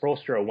Eric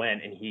Spoelstra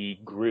went and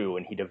he grew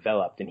and he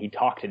developed and he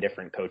talked to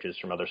different coaches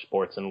from other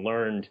sports and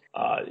learned,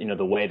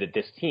 the way that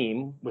this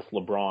team with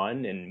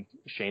LeBron and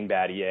Shane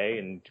Battier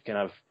and kind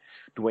of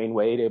Dwayne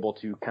Wade able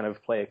to kind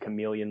of play a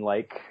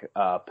chameleon-like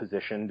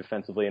position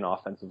defensively and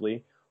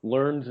offensively,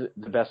 learned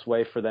the best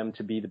way for them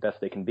to be the best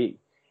they can be.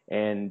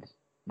 And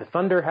the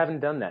Thunder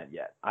haven't done that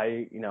yet.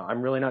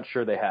 I'm really not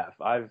sure they have.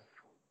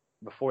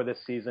 Before the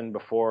series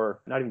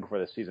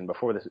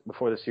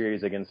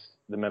against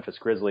the Memphis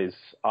Grizzlies,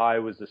 I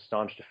was a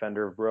staunch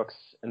defender of Brooks,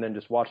 and then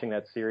just watching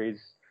that series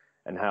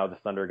and how the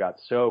Thunder got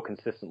so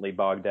consistently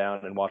bogged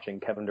down and watching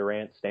Kevin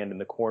Durant stand in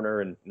the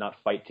corner and not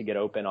fight to get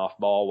open off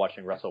ball,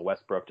 watching Russell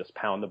Westbrook just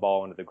pound the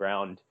ball into the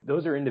ground.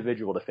 Those are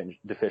individual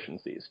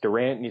deficiencies.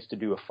 Durant needs to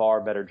do a far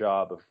better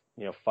job of,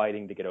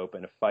 fighting to get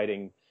open, of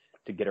fighting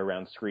to get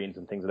around screens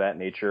and things of that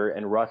nature.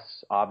 And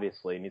Russ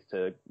obviously needs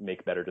to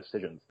make better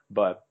decisions.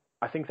 But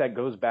I think that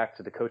goes back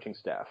to the coaching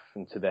staff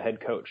and to the head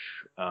coach,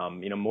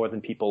 more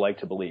than people like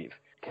to believe.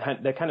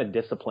 That kind of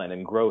discipline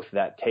and growth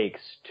that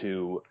takes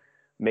to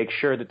make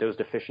sure that those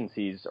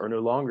deficiencies are no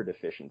longer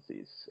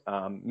deficiencies.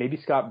 Maybe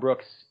Scott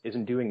Brooks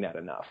isn't doing that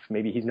enough.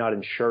 Maybe he's not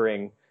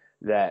ensuring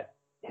that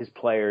his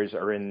players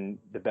are in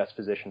the best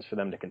positions for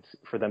them to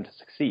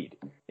succeed.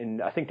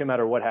 And I think no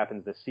matter what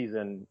happens this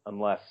season,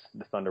 unless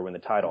the Thunder win the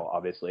title,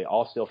 obviously,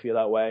 I'll still feel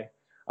that way.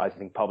 I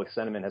think public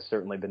sentiment has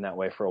certainly been that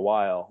way for a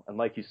while. And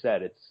like you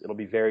said, it'll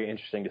be very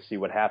interesting to see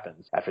what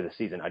happens after the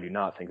season. I do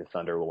not think the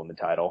Thunder will win the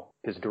title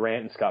because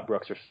Durant and Scott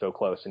Brooks are so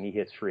close, and he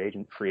hits free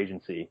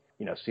agency,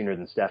 sooner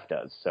than Steph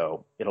does.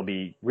 So it'll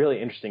be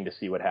really interesting to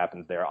see what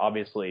happens there.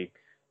 Obviously,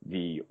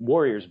 the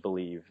Warriors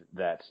believe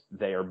that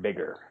they are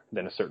bigger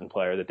than a certain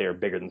player, that they are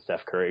bigger than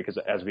Steph Curry, because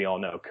as we all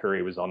know,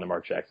 Curry was on the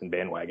Mark Jackson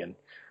bandwagon.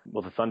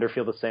 Will the Thunder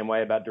feel the same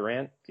way about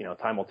Durant?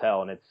 Time will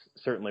tell, and it's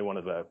certainly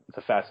it's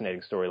a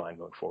fascinating storyline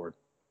going forward.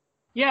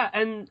 Yeah,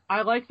 and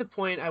I like the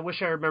point. I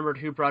wish I remembered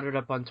who brought it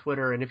up on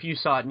Twitter, and if you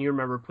saw it and you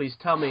remember, please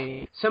tell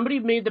me. Somebody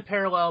made the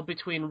parallel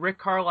between Rick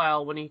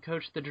Carlisle when he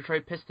coached the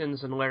Detroit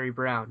Pistons and Larry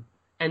Brown.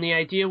 And the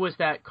idea was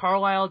that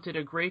Carlisle did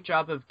a great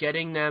job of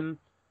getting them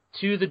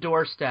to the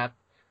doorstep,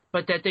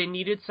 but that they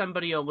needed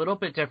somebody a little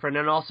bit different,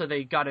 and also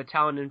they got a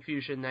talent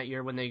infusion that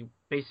year when they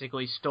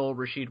basically stole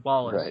Rasheed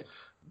Wallace. Right.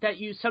 That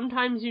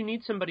sometimes you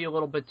need somebody a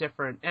little bit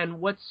different. And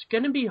what's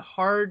going to be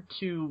hard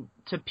to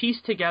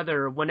piece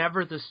together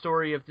whenever the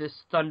story of this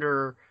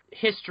Thunder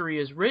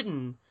history is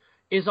written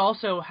is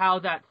also how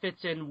that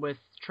fits in with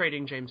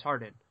trading James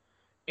Harden.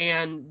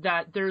 And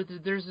that there's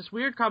this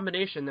weird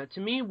combination that,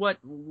 to me, what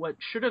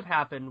should have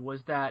happened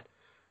was that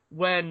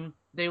when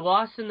they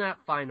lost in that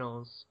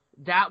finals,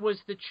 that was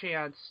the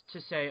chance to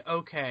say,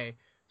 okay,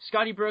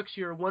 Scotty Brooks,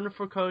 you're a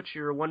wonderful coach,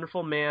 you're a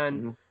wonderful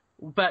man,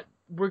 but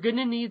we're going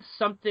to need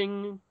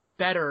something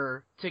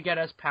better to get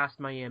us past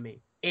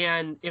Miami.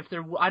 And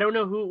I don't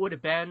know who it would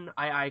have been.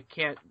 I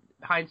can't,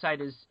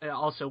 hindsight is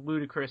also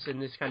ludicrous in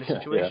this kind of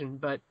situation,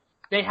 but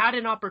they had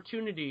an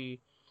opportunity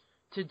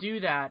to do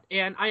that,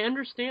 and I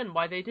understand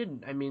why they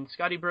didn't. I mean,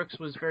 Scotty Brooks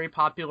was very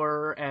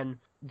popular, and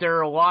there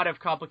are a lot of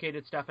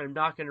complicated stuff, and I'm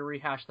not going to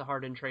rehash the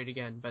Harden trade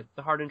again, but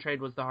the Harden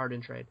trade was the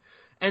Harden trade.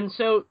 And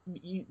so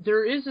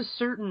there is a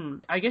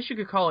certain, I guess you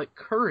could call it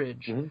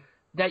courage,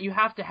 that you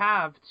have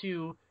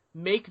to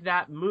make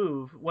that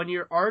move when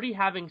you're already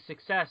having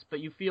success,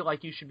 but you feel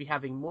like you should be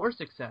having more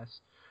success.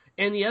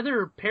 And the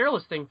other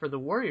perilous thing for the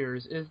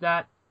Warriors is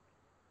that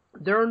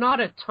there are not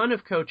a ton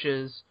of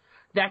coaches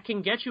that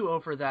can get you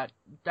over that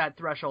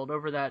threshold,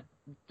 over that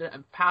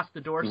past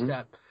the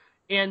doorstep.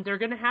 And they're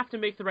going to have to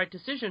make the right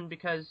decision,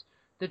 because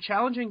the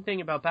challenging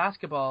thing about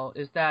basketball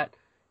is that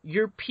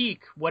your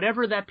peak,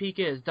 whatever that peak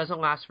is, doesn't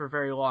last for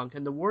very long.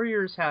 And the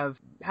Warriors have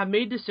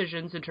made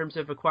decisions in terms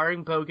of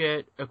acquiring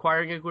Bogut,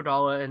 acquiring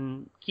Iguodala,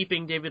 and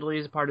keeping David Lee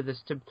as a part of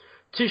this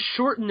to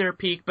shorten their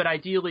peak, but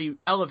ideally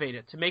elevate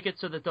it, to make it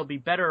so that they'll be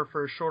better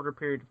for a shorter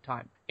period of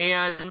time.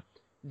 And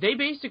they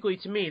basically,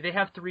 to me, they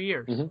have 3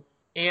 years.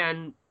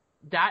 And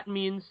that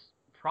means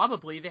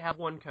probably they have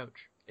one coach,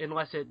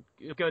 unless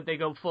they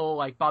go full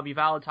like Bobby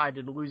Valentine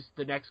and lose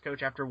the next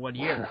coach after 1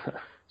 year.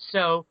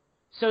 So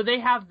they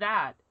have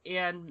that,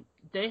 and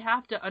they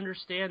have to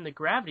understand the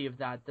gravity of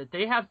that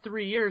they have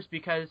 3 years,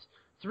 because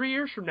 3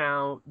 years from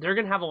now, they're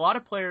going to have a lot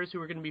of players who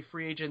are going to be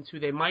free agents who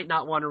they might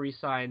not want to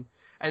re-sign,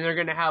 and they're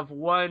going to have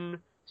one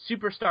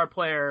superstar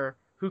player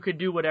who could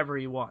do whatever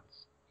he wants.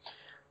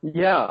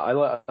 Yeah, I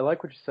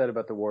like what you said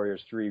about the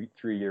Warriors'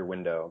 three-year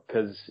window,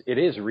 because it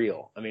is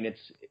real. I mean,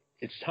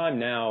 it's time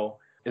now,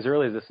 as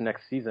early as this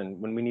next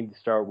season, when we need to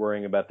start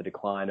worrying about the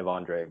decline of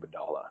Andre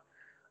Iguodala.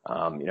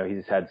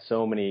 He's got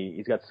so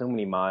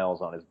many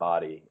miles on his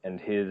body, and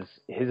his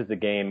is the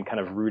game kind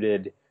of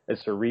rooted as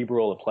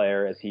cerebral a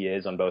player as he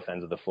is on both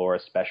ends of the floor,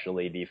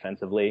 especially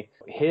defensively.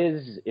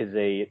 His is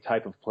a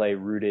type of play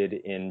rooted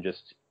in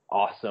just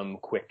awesome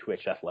quick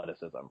twitch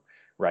athleticism,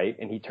 right?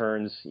 And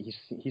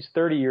he's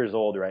 30 years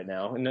old right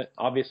now, and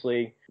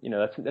obviously,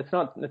 that's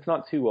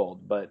not too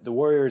old. But the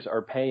Warriors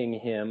are paying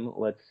him.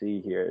 Let's see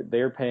here,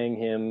 they're paying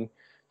him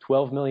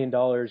 $12 million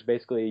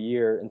basically a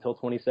year until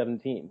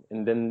 2017,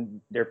 and then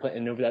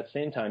and over that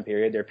same time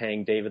period, they're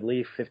paying David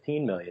Lee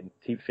 $15 million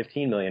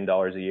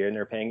a year, and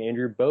they're paying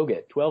Andrew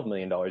Bogut $12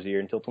 million a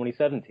year until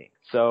 2017.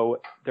 So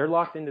they're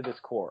locked into this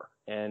core,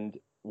 and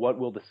what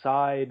will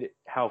decide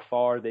how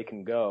far they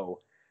can go,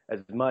 as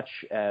much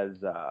as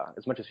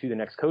who the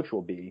next coach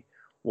will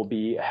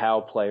be how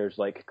players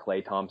like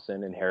Klay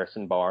Thompson and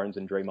Harrison Barnes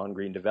and Draymond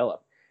Green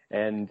develop.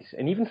 And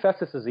even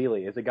Festus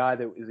Ezeli is a guy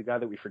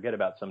that we forget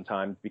about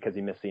sometimes because he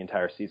missed the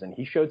entire season.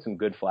 He showed some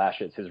good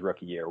flashes his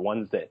rookie year,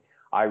 ones that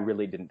I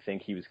really didn't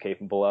think he was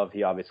capable of.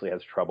 He obviously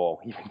has trouble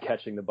even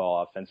catching the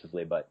ball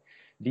offensively, but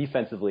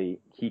defensively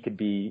he could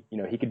be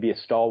a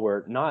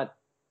stalwart. Not,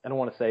 I don't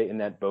want to say in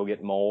that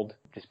Bogut mold,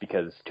 just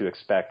because to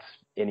expect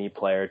any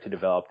player to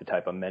develop the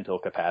type of mental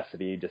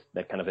capacity, just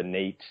that kind of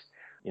innate,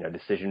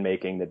 decision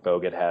making that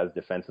Bogut has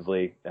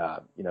defensively.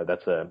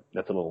 That's a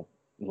little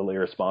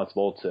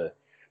irresponsible to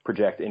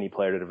project any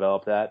player to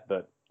develop that.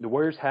 But the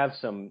Warriors have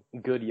some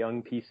good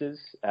young pieces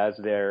as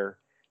their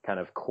kind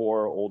of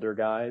core older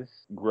guys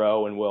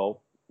grow and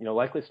will,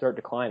 likely start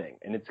declining.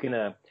 And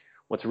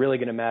what's really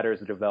going to matter is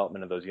the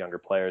development of those younger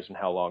players and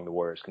how long the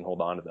Warriors can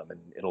hold on to them.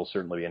 And it'll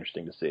certainly be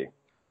interesting to see.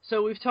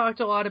 So we've talked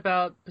a lot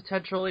about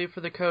potentially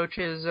for the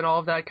coaches and all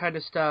of that kind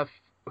of stuff.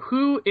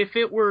 Who, if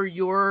it were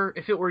your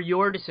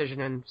decision,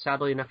 and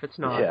sadly enough it's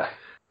not,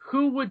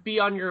 who would be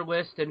on your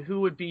list and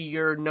who would be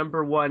your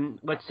number one,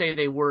 let's say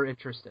they were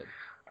interested?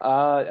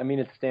 I mean,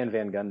 it's Stan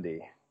Van Gundy,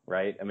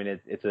 right? I mean,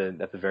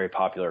 that's a very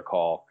popular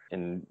call,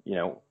 and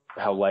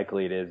how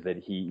likely it is that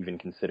he even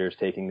considers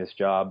taking this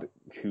job,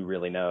 who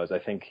really knows? I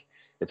think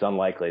it's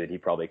unlikely that he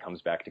probably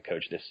comes back to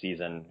coach this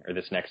season or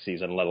this next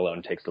season, let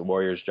alone takes the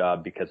Warriors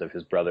job because of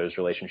his brother's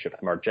relationship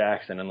with Mark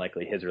Jackson, and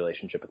likely his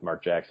relationship with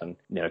Mark Jackson.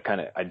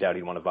 I doubt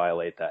he'd want to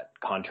violate that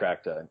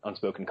contract,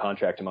 unspoken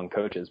contract among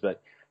coaches,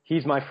 but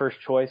he's my first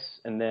choice.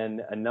 And then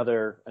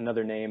another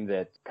name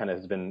that kind of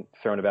has been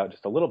thrown about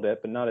just a little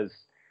bit, but not as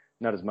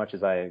much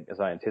as I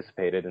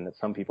anticipated, and that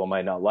some people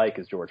might not like,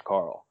 is George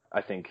Karl.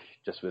 I think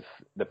just with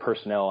the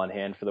personnel on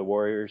hand for the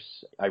Warriors,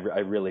 I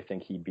really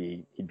think he'd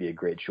be a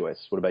great choice.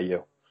 What about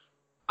you?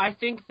 I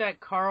think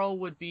that Karl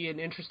would be an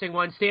interesting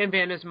one. Stan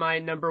Van is my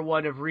number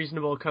one of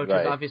reasonable coaches.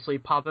 Right. Obviously,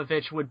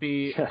 Popovich would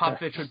be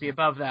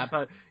above that,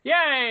 but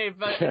yay!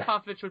 But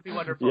Popovich would be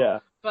wonderful. Yeah.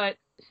 But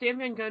Stan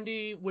Van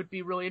Gundy would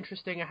be really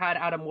interesting. I had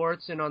Adam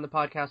Wartson on the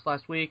podcast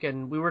last week,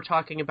 and we were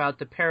talking about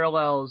the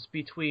parallels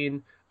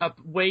between a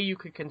way you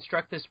could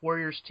construct this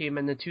Warriors team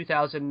and the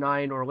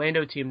 2009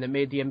 Orlando team that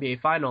made the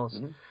NBA Finals.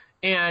 Mm-hmm.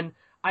 And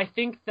I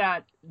think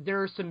that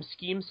there are some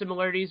scheme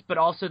similarities, but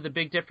also the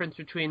big difference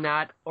between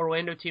that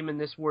Orlando team and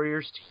this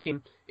Warriors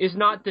team is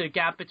not the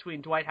gap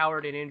between Dwight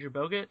Howard and Andrew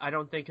Bogut. I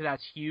don't think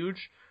that's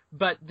huge,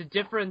 but the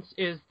difference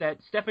is that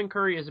Stephen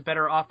Curry is a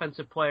better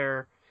offensive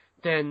player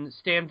than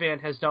Stan Van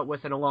has dealt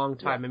with in a long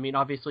time. Yeah. I mean,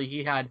 obviously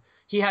he had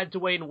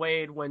Dwayne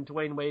Wade when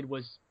Dwayne Wade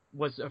was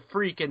a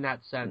freak in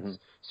that sense. Mm-hmm.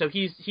 So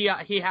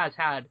he has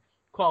had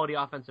quality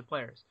offensive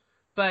players,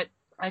 but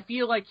I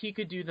feel like he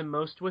could do the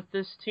most with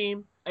this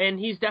team, and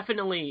he's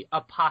definitely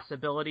a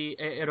possibility.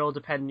 It'll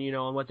depend,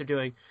 on what they're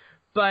doing.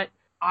 But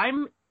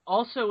I'm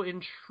also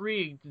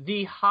intrigued.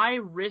 The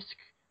high-risk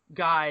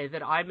guy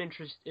that I'm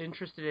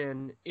interested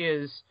in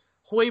is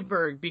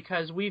Hoiberg,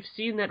 because we've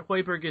seen that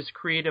Hoiberg is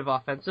creative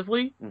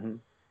offensively, mm-hmm.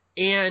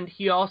 and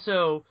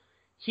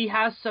he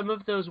has some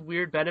of those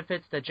weird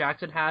benefits that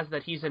Jackson has,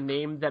 that he's a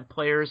name that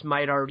players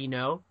might already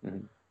know,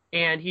 mm-hmm.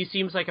 and he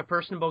seems like a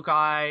personable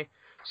guy.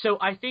 So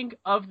I think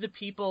of the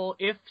people,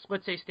 if,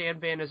 let's say, Stan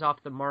Van is off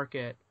the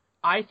market,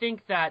 I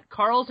think that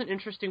Karl's an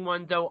interesting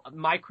one, though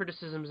my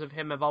criticisms of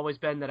him have always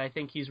been that I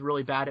think he's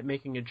really bad at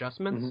making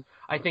adjustments.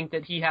 Mm-hmm. I think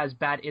that he has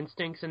bad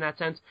instincts in that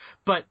sense.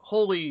 But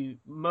holy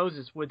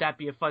Moses, would that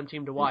be a fun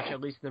team to watch,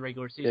 at least in the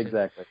regular season.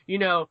 Exactly.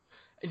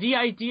 The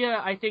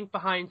idea, I think,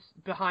 behind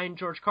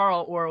George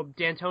Karl or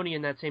D'Antoni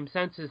in that same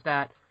sense is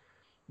that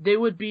they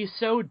would be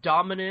so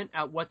dominant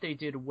at what they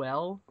did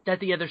well that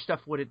the other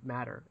stuff wouldn't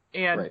matter.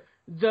 And right.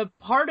 The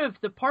part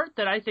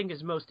that I think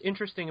is most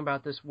interesting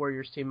about this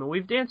Warriors team, and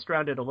we've danced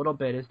around it a little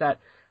bit, is that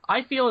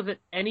I feel that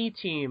any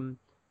team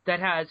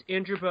that has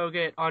Andrew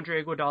Bogut,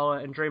 Andre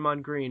Iguodala, and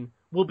Draymond Green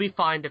will be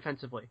fine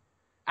defensively.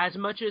 As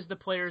much as the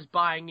players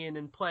buying in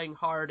and playing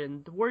hard,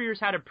 and the Warriors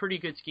had a pretty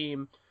good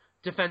scheme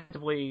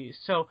defensively,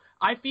 so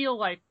I feel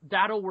like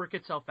that'll work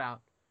itself out.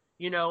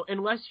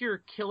 Unless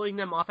you're killing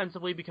them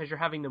offensively because you're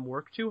having them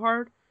work too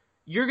hard,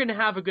 you're going to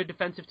have a good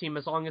defensive team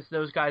as long as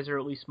those guys are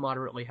at least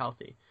moderately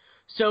healthy.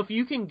 So if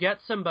you can get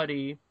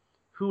somebody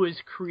who is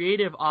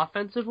creative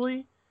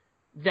offensively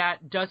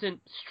that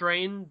doesn't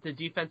strain the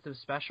defensive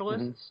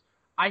specialists,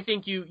 mm-hmm. I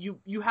think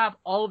you have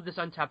all of this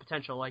untapped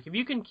potential. Like, if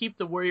you can keep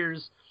the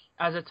Warriors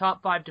as a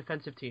top 5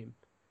 defensive team,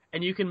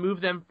 and you can move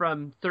them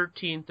from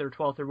 13th or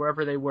 12th or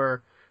wherever they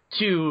were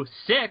to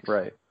 6th,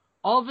 right.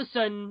 All of a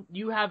sudden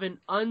you have an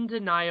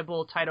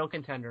undeniable title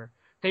contender.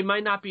 They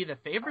might not be the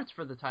favorites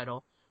for the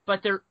title,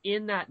 but they're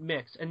in that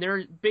mix, and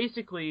they're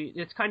basically,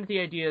 it's kind of the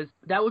idea is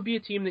that would be a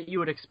team that you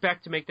would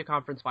expect to make the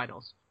conference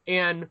finals.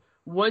 And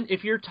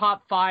if you're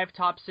top 5,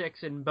 top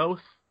 6 in both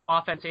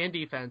offense and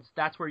defense,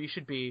 that's where you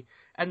should be.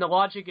 And the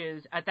logic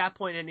is, at that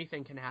point,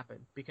 anything can happen,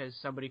 because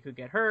somebody could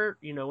get hurt,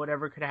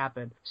 whatever could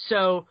happen.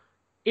 So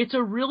it's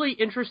a really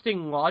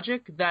interesting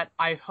logic that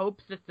I hope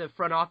that the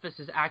front office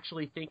is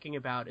actually thinking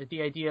about,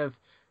 the idea of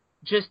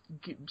just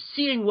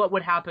seeing what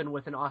would happen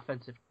with an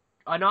offensive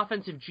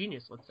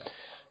genius, let's say.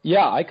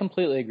 Yeah, I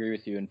completely agree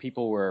with you. And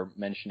people were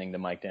mentioning the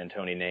Mike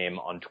D'Antoni name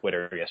on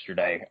Twitter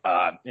yesterday,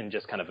 in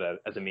just kind of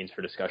as a means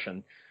for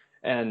discussion.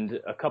 And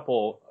a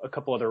couple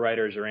other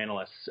writers or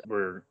analysts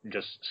were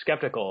just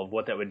skeptical of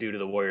what that would do to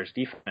the Warriors'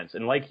 defense.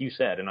 And like you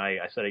said, and I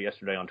said it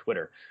yesterday on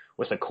Twitter,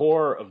 with a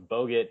core of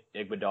Bogut,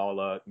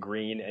 Iguodala,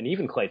 Green, and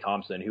even Klay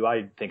Thompson, who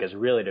I think has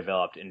really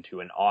developed into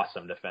an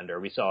awesome defender.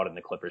 We saw it in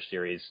the Clippers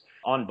series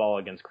on ball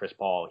against Chris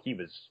Paul. He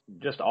was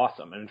just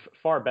awesome and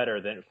far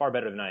better than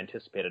I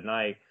anticipated. And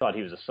I thought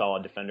he was a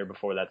solid defender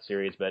before that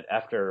series, but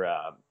after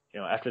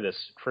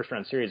this first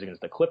round series against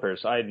the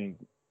Clippers,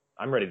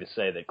 I'm ready to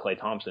say that Klay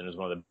Thompson is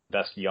one of the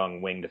best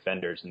young wing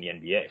defenders in the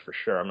NBA, for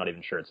sure. I'm not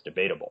even sure it's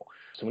debatable.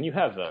 So when you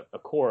have a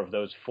core of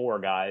those 4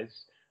 guys,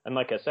 and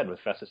like I said,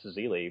 with Festus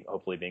Ezeli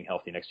hopefully being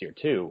healthy next year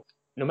too,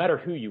 no matter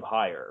who you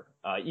hire,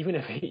 even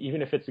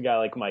if it's a guy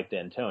like Mike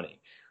D'Antoni,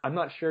 I'm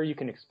not sure you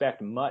can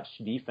expect much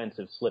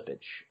defensive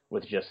slippage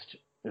with just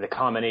the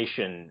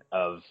combination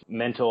of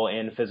mental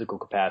and physical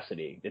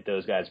capacity that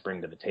those guys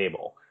bring to the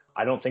table.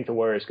 I don't think the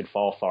Warriors could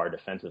fall far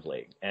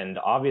defensively. And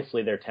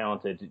obviously they're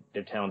talented.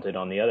 They're talented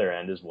on the other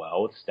end as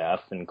well with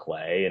Steph and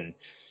Clay and,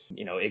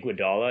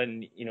 Iguodala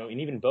and,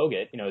 and even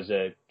Bogut,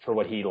 for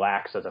what he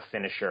lacks as a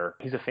finisher,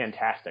 he's a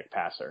fantastic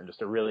passer and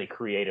just a really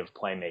creative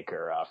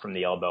playmaker from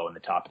the elbow and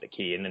the top of the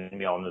key. And then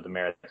we all know the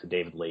merits of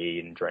David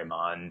Lee and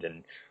Draymond,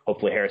 and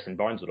hopefully Harrison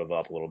Barnes will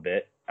develop a little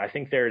bit. I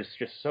think there's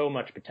just so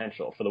much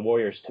potential for the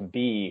Warriors to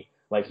be,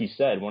 like you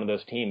said, one of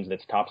those teams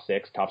that's top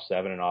 6, top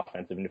 7 in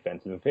offensive and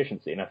defensive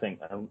efficiency. And I think,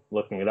 I'm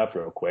looking it up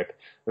real quick,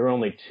 there were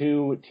only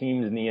 2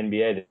 teams in the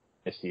NBA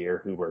this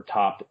year who were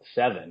top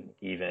 7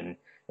 even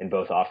in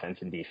both offense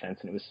and defense,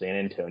 and it was San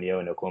Antonio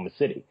and Oklahoma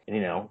City.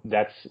 And,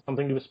 that's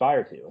something to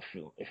aspire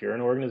to. If you're an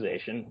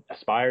organization,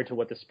 aspire to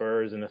what the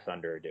Spurs and the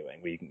Thunder are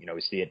doing.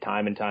 We see it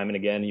time and time and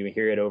again. You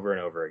hear it over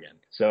and over again.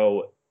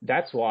 So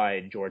that's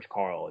why George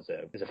Karl is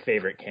a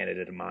favorite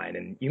candidate of mine.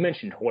 And you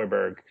mentioned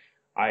Hoiberg.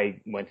 I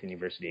went to the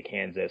University of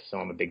Kansas, so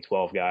I'm a Big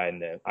 12 guy,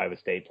 and Iowa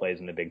State plays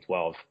in the Big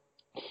 12.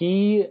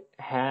 He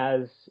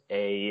has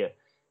a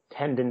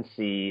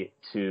tendency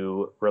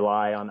to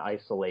rely on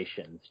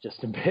isolations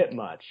just a bit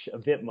much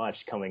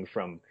coming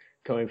from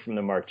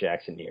the Mark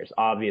Jackson years.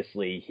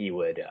 Obviously, he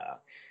would,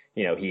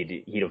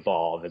 he'd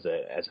evolve as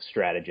a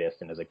strategist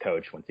and as a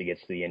coach once he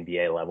gets to the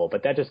NBA level.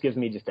 But that just gives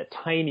me just a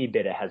tiny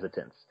bit of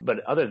hesitance.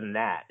 But other than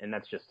that, and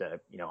that's just a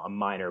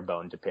minor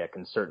bone to pick,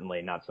 and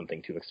certainly not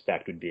something to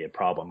expect would be a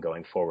problem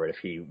going forward if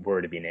he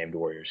were to be named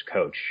Warriors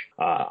coach.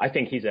 I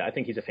think he's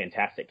a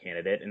fantastic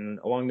candidate. And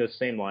along those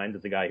same lines,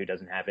 as a guy who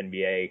doesn't have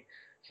NBA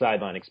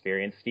sideline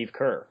experience, Steve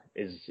Kerr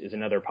is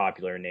another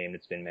popular name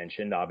that's been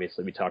mentioned.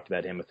 Obviously, we talked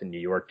about him with the New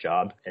York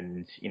job,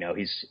 and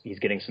he's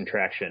getting some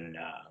traction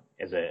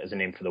as a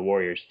name for the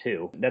Warriors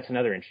too. That's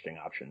another interesting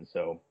option.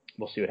 So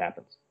we'll see what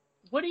happens.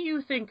 What do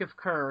you think of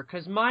Kerr?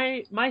 Because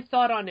my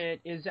thought on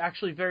it is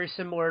actually very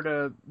similar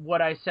to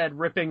what I said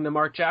ripping the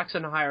Mark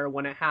Jackson hire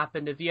when it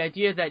happened. Of the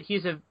idea that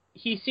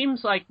he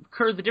seems like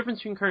Kerr. The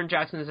difference between Kerr and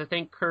Jackson is I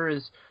think Kerr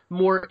is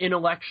more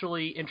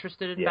intellectually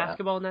interested in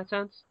basketball in that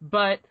sense,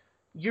 but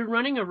you're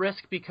running a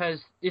risk because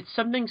it's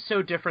something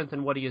so different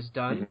than what he has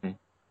done. Mm-hmm.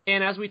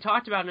 And as we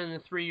talked about in the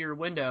 3-year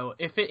window,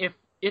 if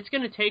it's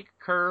going to take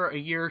Kerr a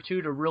year or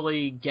two to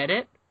really get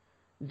it,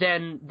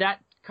 then that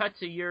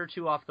cuts a year or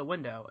two off the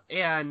window.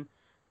 And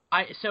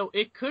so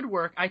it could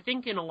work. I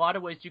think in a lot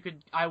of ways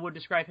I would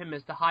describe him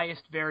as the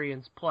highest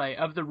variance play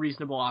of the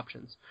reasonable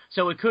options.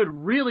 So it could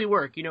really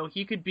work.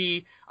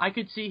 I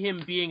could see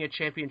him being a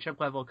championship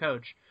level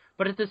coach.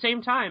 But at the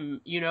same time,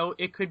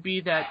 it could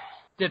be that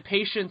the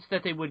patience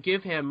that they would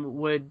give him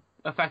would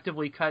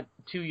effectively cut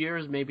 2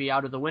 years maybe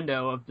out of the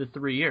window of the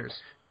 3 years.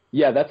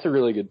 Yeah, that's a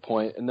really good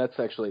point, and that's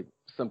actually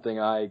something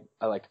I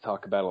like to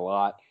talk about a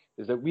lot,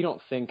 is that we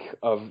don't think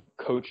of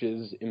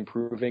coaches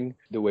improving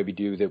the way we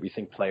do that we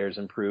think players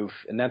improve,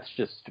 and that's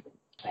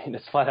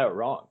it's flat out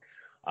wrong.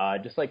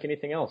 Just like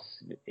anything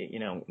else,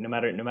 no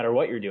matter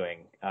what you're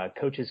doing,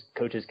 coaches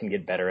can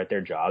get better at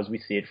their jobs. We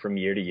see it from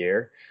year to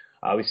year.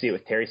 We see it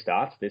with Terry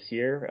Stotts this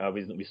year.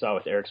 We saw it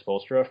with Eric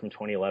Spoelstra from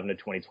 2011 to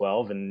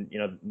 2012, and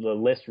the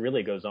list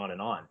really goes on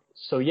and on.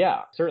 So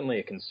yeah, certainly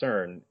a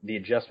concern. The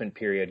adjustment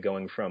period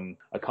going from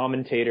a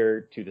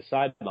commentator to the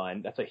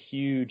sideline, that's a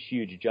huge,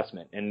 huge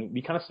adjustment. And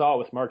we kind of saw it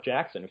with Mark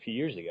Jackson a few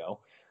years ago.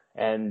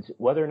 And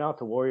whether or not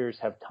the Warriors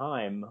have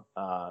time,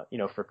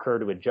 for Kerr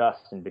to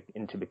adjust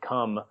and to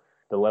become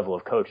the level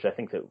of coach I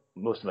think that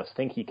most of us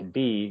think he could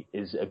be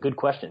is a good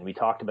question. We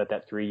talked about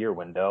that 3-year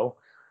window.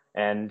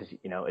 And,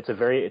 it's a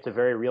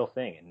very real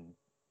thing.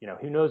 And,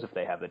 who knows if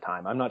they have the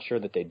time? I'm not sure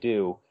that they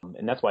do.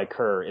 And that's why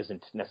Kerr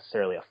isn't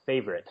necessarily a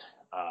favorite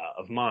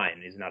of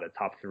mine. He's not a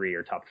top 3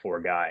 or top 4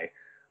 guy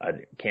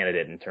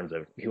candidate in terms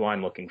of who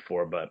I'm looking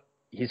for. But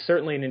he's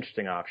certainly an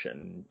interesting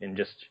option. And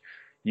just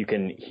you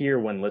can hear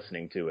when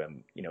listening to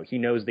him, he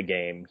knows the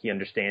game. He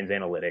understands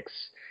analytics.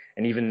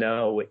 And even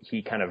though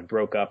he kind of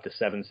broke up the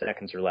 7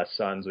 seconds or less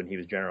Suns when he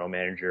was general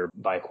manager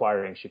by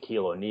acquiring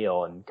Shaquille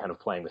O'Neal and kind of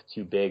playing with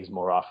 2 bigs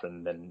more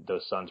often than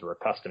those Suns were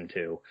accustomed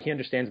to, he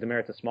understands the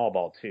merits of small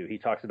ball too. He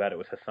talks about it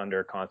with the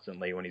Thunder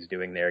constantly when he's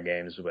doing their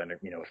games, when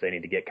if they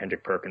need to get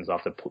Kendrick Perkins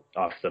off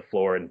the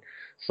floor and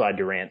slide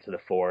Durant to the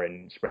 4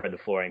 and spread the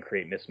floor and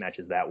create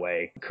mismatches that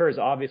way. Kerr is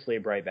obviously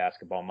a bright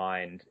basketball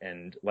mind,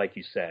 and like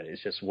you said,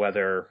 it's just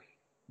whether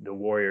the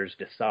Warriors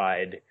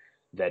decide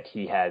that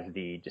he has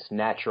the just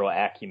natural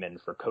acumen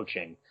for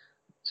coaching,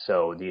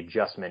 so the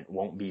adjustment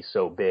won't be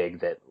so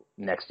big that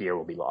next year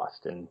will be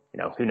lost. And,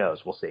 who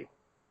knows? We'll see.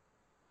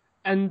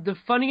 And the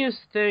funniest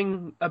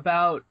thing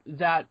about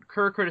that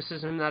Kerr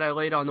criticism that I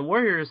laid on the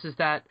Warriors is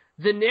that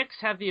the Knicks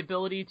have the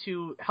ability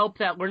to help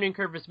that learning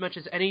curve as much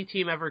as any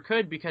team ever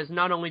could, because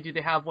not only do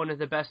they have one of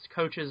the best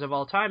coaches of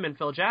all time in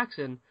Phil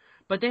Jackson,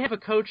 but they have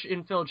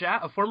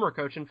a former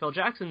coach in Phil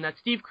Jackson that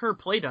Steve Kerr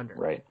played under.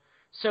 Right.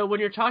 So when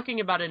you're talking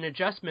about an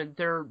adjustment,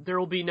 there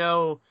will be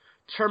no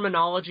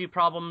terminology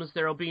problems.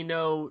 There will be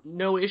no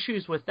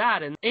issues with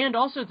that. And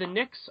also the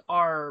Knicks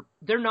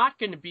they're not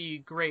going to be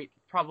great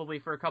probably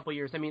for a couple of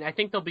years. I mean, I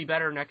think they'll be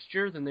better next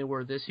year than they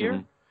were this year.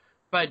 Mm-hmm.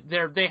 But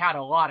they had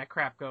a lot of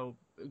crap go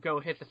go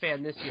hit the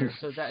fan this year.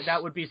 So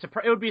that would be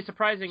it would be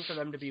surprising for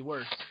them to be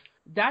worse.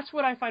 That's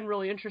what I find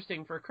really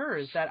interesting for Kerr,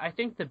 is that I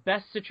think the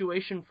best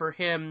situation for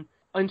him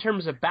in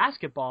terms of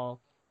basketball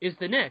is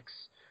the Knicks.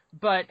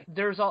 But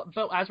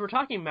as we're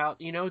talking about,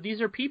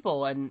 these are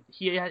people, and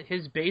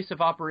his base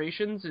of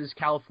operations is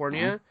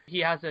California. Mm-hmm. He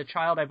has a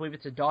child, I believe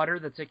it's a daughter,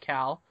 that's at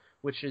Cal,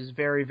 which is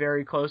very,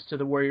 very close to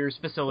the Warriors'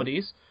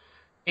 facilities.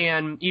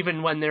 And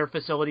even when their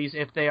facilities,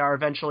 if they are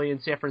eventually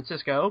in San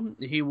Francisco,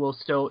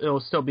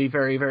 it'll still be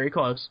very, very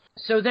close.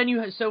 So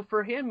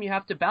for him, you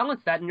have to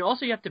balance that, and you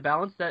have to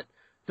balance that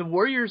the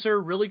Warriors are a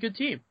really good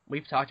team.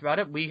 We've talked about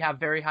it. We have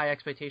very high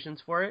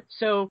expectations for it.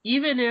 So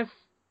even if,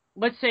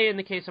 let's say in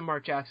the case of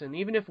Mark Jackson,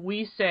 even if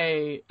we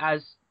say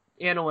as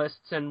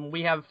analysts, and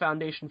we have a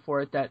foundation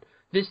for it, that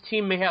this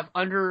team may have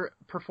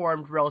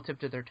underperformed relative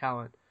to their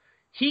talent,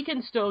 he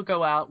can still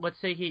go out.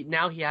 Let's say he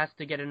has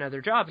to get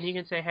another job, and he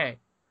can say, hey,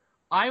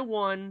 I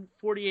won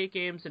 48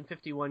 games and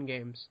 51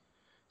 games.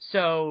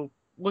 So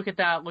look at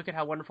that. Look at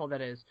how wonderful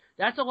that is.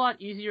 That's a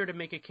lot easier to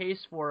make a case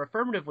for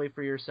affirmatively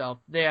for yourself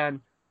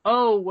than,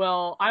 oh,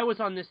 well, I was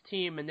on this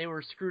team and they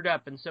were screwed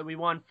up, and so we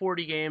won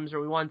 40 games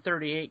or we won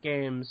 38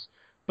 games,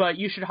 but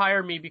you should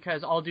hire me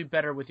because I'll do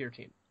better with your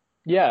team.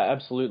 Yeah,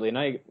 absolutely. And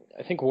I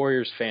think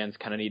Warriors fans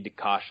kind of need to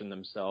caution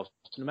themselves,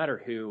 no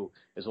matter who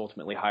is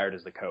ultimately hired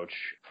as the coach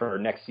for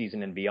next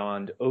season and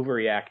beyond,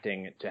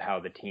 overreacting to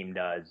how the team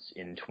does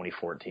in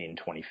 2014,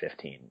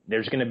 2015.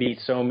 There's going to be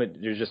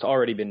there's just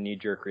already been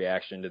knee-jerk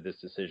reaction to this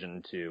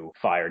decision to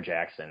fire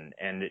Jackson.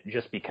 And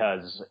just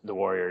because the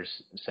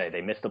Warriors say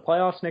they miss the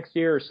playoffs next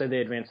year or say they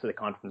advance to the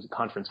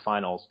conference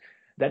finals,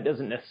 that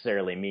doesn't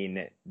necessarily mean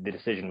that the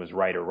decision was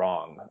right or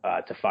wrong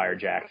to fire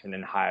Jackson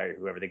and hire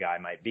whoever the guy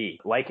might be.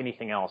 Like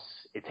anything else,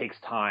 it takes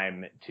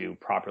time to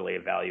properly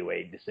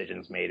evaluate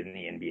decisions made in the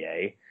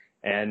NBA.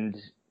 And,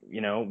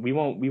 we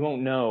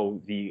won't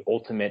know the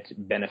ultimate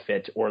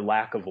benefit or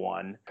lack of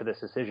one for this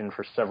decision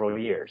for several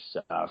years,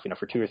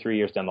 for 2 or 3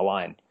 years down the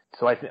line.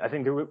 So I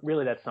think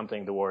really that's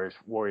something the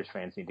Warriors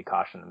fans need to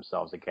caution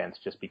themselves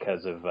against, just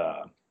because of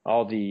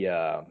all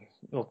the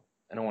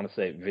I don't want to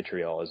say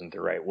vitriol isn't the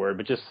right word,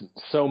 but just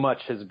so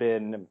much has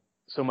been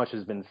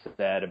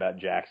said about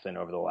Jackson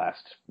over the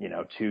last,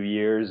 2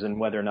 years, and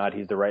whether or not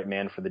he's the right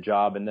man for the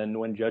job. And then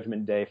when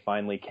Judgment Day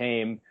finally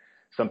came,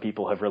 some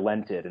people have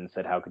relented and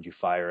said, how could you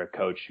fire a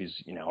coach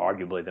who's,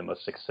 arguably the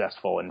most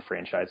successful in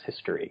franchise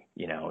history?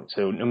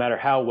 So no matter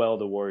how well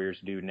the Warriors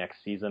do next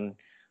season,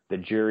 the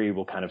jury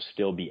will kind of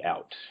still be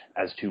out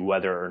as to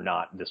whether or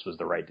not this was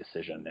the right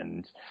decision.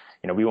 And,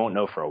 we won't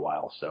know for a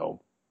while,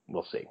 so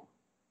we'll see.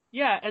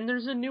 Yeah, and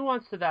there's a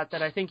nuance to that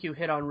I think you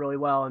hit on really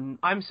well. And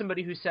I'm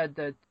somebody who said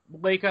that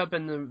Wake Up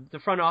and the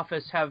front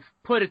office have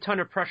put a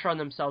ton of pressure on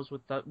themselves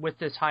with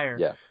this hire.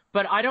 Yeah.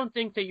 But I don't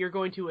think that you're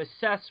going to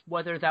assess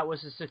whether that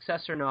was a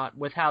success or not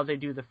with how they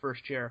do the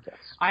first year. Yes.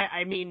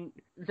 I mean,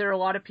 there are a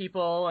lot of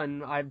people,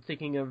 and I'm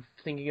thinking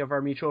of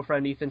our mutual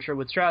friend Ethan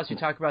Sherwood-Strauss, who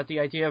talk about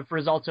the idea of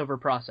results over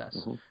process.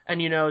 Mm-hmm.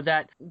 And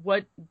that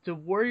what the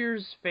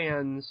Warriors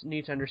fans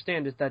need to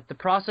understand is that the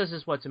process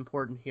is what's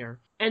important here.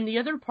 And the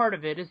other part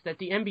of it is that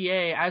the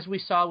NBA, as we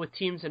saw with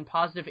teams in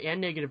positive and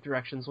negative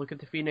directions, look at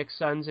the Phoenix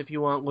Suns if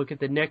you want, look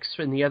at the Knicks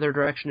in the other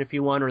direction if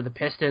you want, or the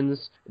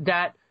Pistons,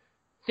 that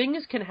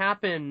things can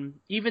happen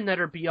even that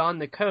are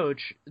beyond the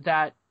coach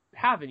that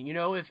happen.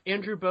 If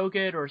Andrew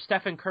Bogut or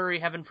Stephen Curry,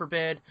 heaven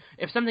forbid,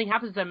 if something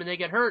happens to them and they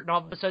get hurt and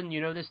all of a sudden,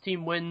 this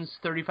team wins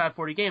 35,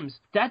 40 games,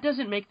 that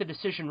doesn't make the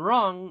decision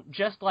wrong,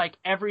 just like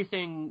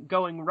everything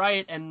going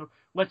right. And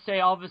let's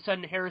say all of a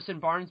sudden Harrison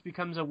Barnes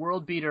becomes a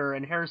world beater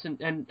and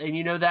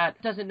that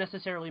doesn't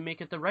necessarily make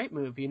it the right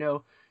move.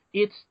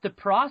 It's the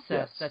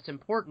process that's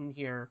important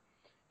here.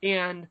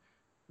 And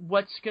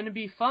what's going to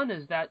be fun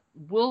is that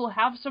we'll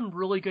have some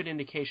really good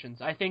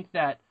indications. I think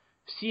that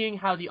seeing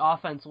how the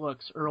offense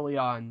looks early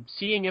on,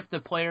 seeing if the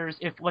players,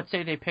 if let's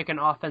say they pick an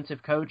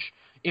offensive coach,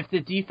 if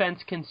the defense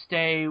can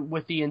stay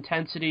with the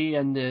intensity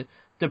and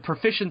the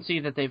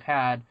proficiency that they've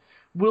had,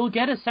 we'll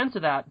get a sense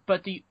of that.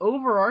 But the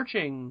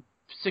overarching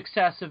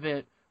success of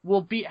it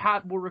will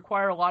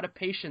require a lot of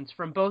patience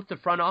from both the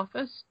front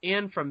office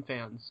and from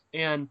fans.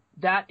 And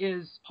that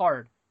is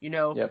hard.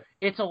 Yep.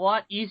 It's a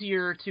lot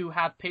easier to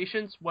have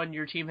patience when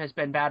your team has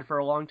been bad for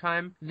a long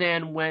time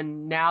than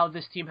when now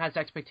this team has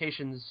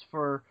expectations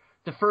for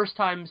the first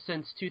time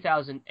since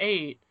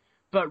 2008,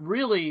 but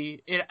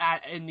really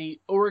in the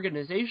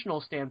organizational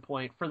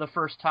standpoint for the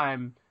first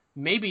time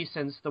maybe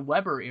since the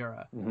Weber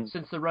era,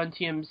 since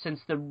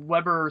the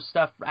Weber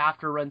stuff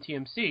after Run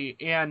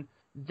TMC. And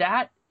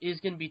that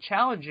is going to be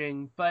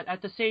challenging, but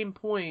at the same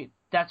point,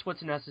 that's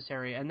what's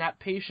necessary, and that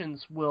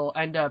patience will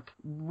end up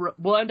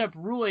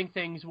ruling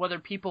things whether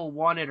people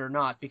want it or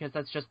not, because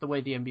that's just the way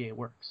the NBA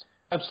works.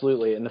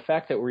 Absolutely, and the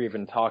fact that we're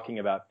even talking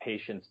about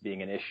patience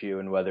being an issue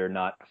and whether or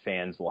not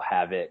fans will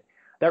have it,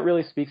 that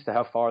really speaks to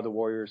how far the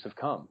Warriors have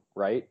come,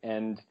 right?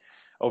 And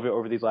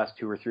over these last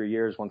 2 or 3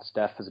 years, once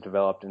Steph has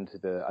developed into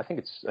I think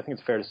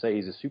it's fair to say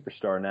he's a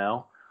superstar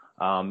now.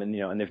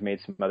 And they've made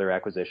some other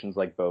acquisitions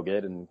like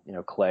Bogut, and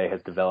Clay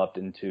has developed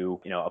into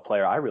a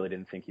player I really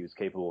didn't think he was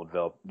capable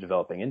of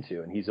developing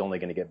into, and he's only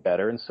going to get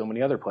better, and so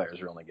many other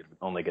players are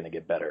only going to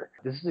get better.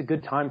 This is a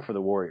good time for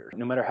the Warriors,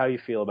 no matter how you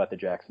feel about the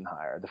Jackson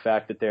hire. The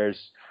fact that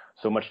there's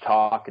so much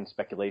talk and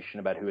speculation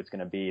about who it's going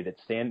to be, that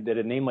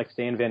a name like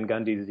Stan Van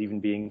Gundy is even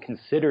being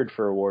considered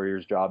for a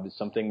Warriors job is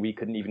something we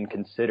couldn't even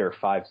consider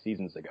 5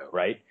 seasons ago,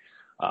 right?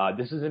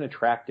 This is an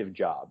attractive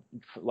job,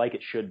 like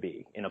it should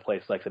be in a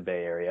place like the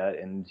Bay Area,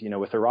 and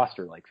with a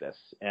roster like this,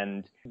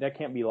 and that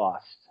can't be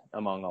lost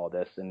among all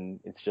this. And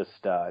it's just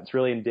it's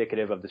really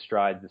indicative of the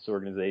strides this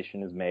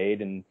organization has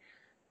made, and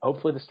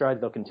hopefully the strides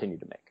they'll continue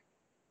to make.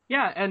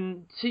 Yeah,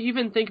 and to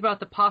even think about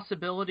the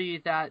possibility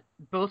that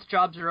both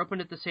jobs are open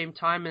at the same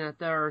time and that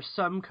there are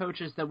some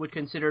coaches that would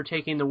consider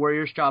taking the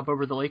Warriors job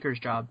over the Lakers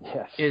job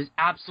is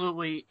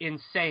absolutely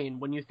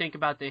insane when you think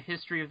about the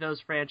history of those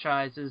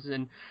franchises.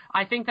 And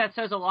I think that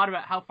says a lot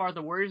about how far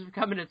the Warriors have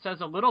come, and it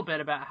says a little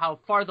bit about how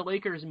far the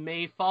Lakers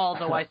may fall,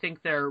 though I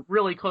think they're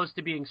really close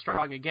to being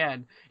strong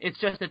again. It's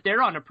just that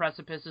they're on a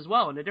precipice as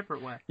well in a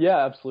different way.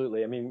 Yeah,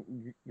 absolutely. I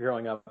mean,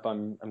 growing up,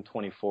 I'm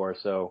 24,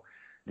 so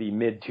the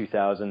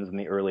mid-2000s and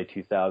the early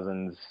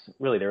 2000s,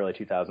 really the early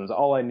 2000s,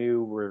 all I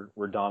knew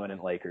were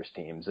dominant Lakers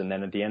teams. And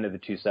then at the end of the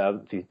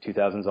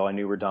 2000s, all I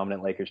knew were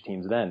dominant Lakers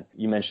teams then.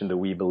 You mentioned the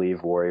We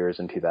Believe Warriors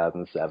in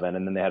 2007,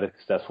 and then they had a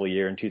successful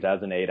year in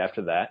 2008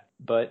 after that.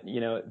 But,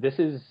 this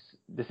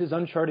is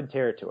uncharted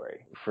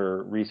territory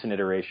for recent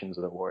iterations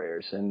of the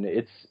Warriors, and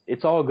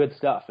it's all good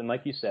stuff. And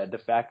like you said, the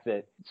fact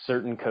that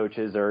certain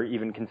coaches are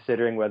even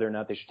considering whether or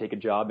not they should take a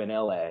job in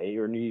LA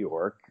or New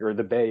York or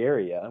the Bay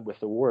Area with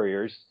the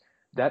Warriors,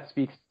 that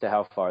speaks to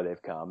how far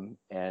they've come,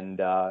 and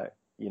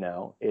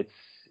it's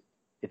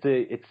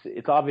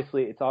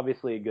obviously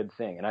a good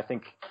thing. And I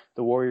think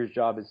the Warriors'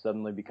 job has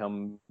suddenly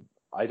become,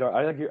 I'd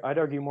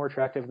argue more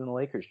attractive than the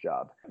Lakers'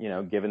 job.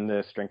 Given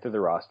the strength of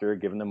the roster,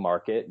 given the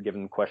market,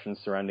 given questions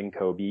surrounding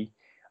Kobe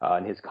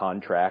and his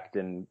contract,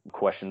 and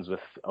questions with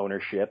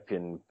ownership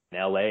in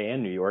LA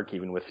and New York,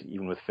 even with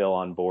Phil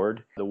on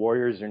board, the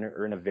Warriors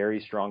are in a very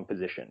strong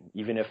position.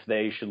 Even if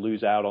they should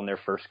lose out on their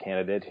first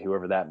candidate,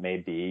 whoever that may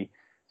be,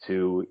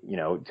 to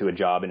a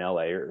job in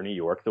LA or New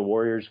York, the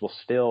Warriors will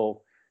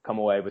still come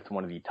away with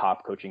one of the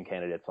top coaching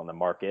candidates on the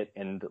market.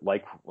 And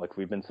like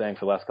we've been saying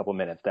for the last couple of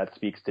minutes, that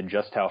speaks to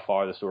just how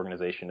far this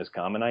organization has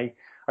come. And I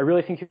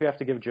really think you have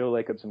to give Joe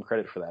Lacob some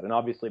credit for that, and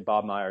obviously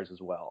Bob Myers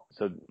as well.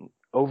 So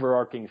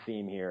overarching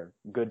theme here,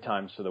 good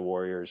times for the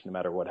Warriors no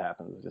matter what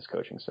happens with this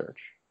coaching search.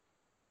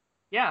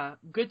 Yeah,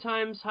 good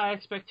times, high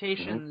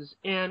expectations,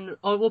 and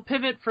we'll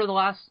pivot for the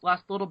last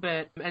little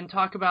bit and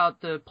talk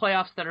about the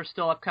playoffs that are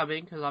still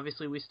upcoming, because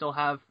obviously we still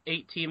have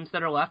 8 teams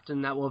that are left,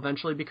 and that will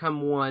eventually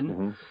become 1.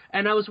 Mm-hmm.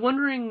 And I was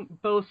wondering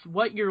both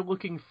what you're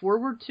looking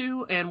forward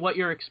to and what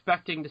you're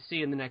expecting to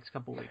see in the next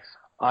couple weeks.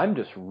 I'm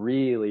just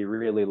really,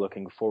 really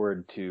looking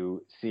forward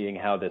to seeing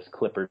how this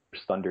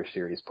Clippers-Thunder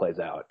series plays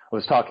out. I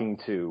was talking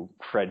to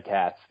Fred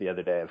Katz the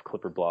other day of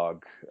Clipper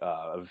Blog,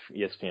 of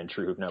ESPN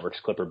True Hoop Network's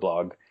Clipper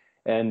Blog,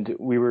 and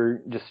we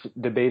were just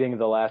debating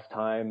the last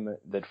time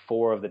that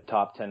 4 of the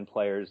top 10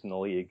 players in the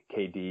league,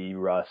 KD,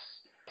 Russ,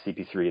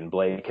 CP3, and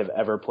Blake, have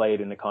ever played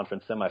in the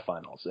conference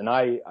semifinals. And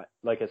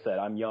like I said,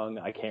 I'm young.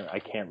 I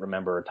can't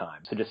remember a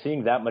time. So just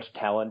seeing that much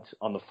talent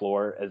on the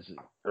floor as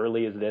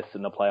early as this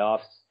in the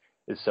playoffs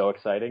is so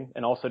exciting.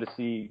 And also to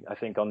see, I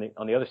think on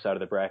the other side of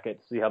the bracket,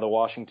 see how the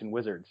Washington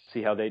Wizards,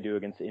 see how they do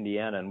against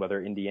Indiana, and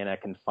whether Indiana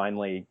can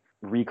finally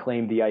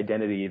reclaim the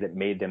identity that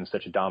made them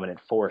such a dominant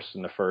force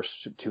in the first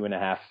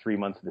 2.5, 3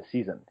 months of the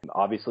season.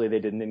 Obviously they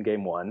didn't in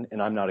game 1, and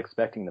I'm not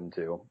expecting them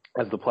to.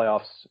 As the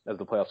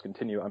playoffs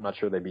continue, I'm not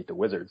sure they beat the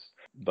Wizards.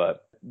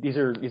 But these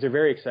are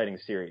very exciting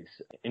series.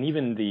 And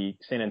even the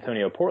San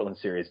Antonio Portland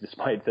series,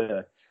 despite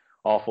the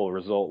awful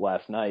result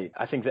last night,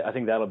 I think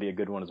that'll be a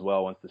good one as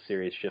well once the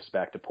series shifts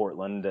back to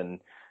Portland. And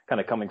kind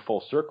of coming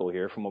full circle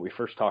here from what we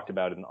first talked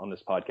about on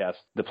this podcast,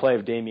 the play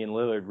of Damian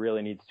Lillard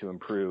really needs to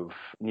improve,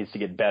 needs to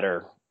get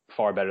better,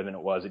 far better than it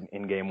was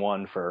in game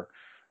 1 for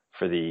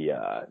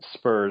the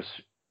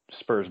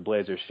Spurs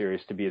Blazers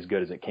series to be as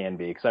good as it can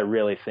be, because I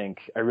really think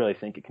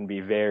it can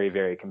be very,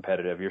 very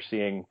competitive. You're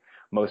seeing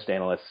most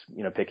analysts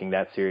picking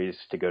that series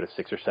to go to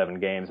 6 or 7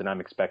 games, and I'm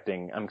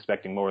expecting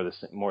more of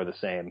the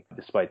same,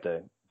 despite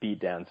the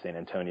beatdown San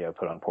Antonio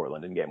put on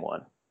Portland in game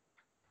 1.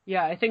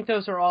 Yeah, I think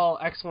those are all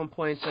excellent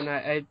points, and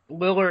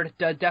Lillard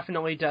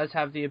definitely does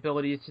have the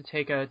ability to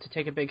take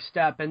a big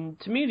step. And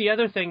to me, the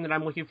other thing that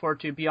I'm looking forward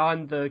to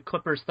beyond the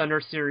Clippers-Thunder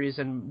series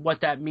and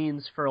what that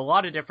means for a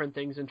lot of different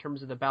things in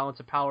terms of the balance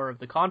of power of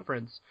the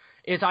conference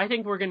is I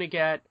think we're going to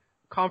get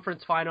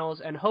conference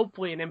finals and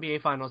hopefully an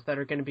NBA finals that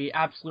are going to be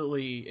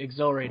absolutely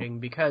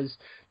exhilarating, because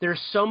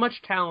there's so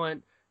much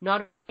talent,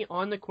 not only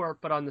on the court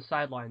but on the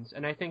sidelines.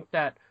 And I think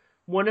that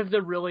one of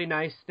the really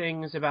nice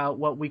things about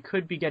what we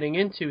could be getting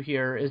into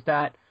here is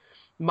that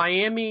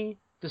Miami,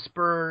 the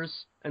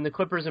Spurs, and the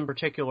Clippers in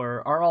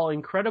particular are all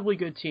incredibly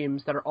good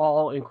teams that are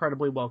all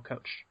incredibly well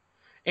coached.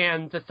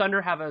 And the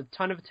Thunder have a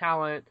ton of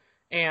talent,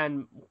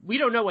 And we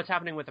don't know what's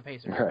happening with the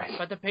Pacers. Right.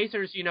 But the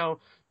Pacers,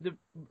 the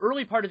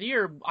early part of the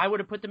year, I would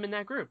have put them in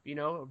that group.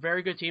 A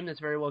very good team that's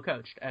very well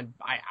coached. And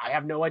I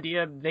have no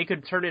idea. They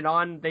could turn it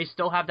on. They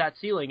still have that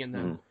ceiling in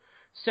them.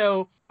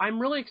 So I'm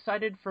really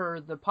excited for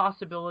the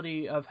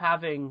possibility of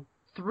having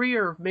 3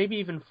 or maybe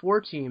even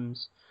 4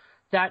 teams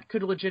that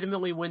could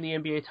legitimately win the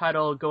NBA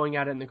title going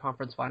at it in the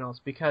conference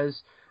finals,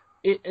 because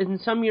in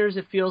some years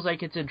it feels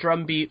like it's a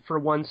drumbeat for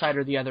one side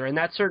or the other, and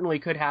that certainly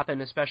could happen,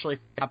 especially if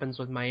it happens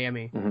with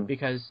Miami,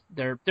 because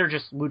they're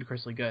just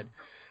ludicrously good.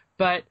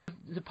 But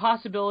the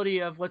possibility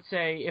of, let's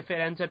say, if it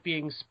ends up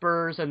being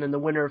Spurs and then the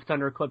winner of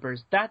Thunder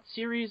Clippers, that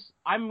series,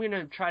 I'm going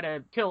to try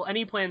to kill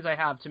any plans I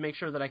have to make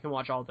sure that I can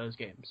watch all those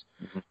games,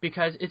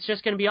 because it's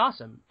just going to be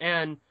awesome.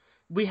 And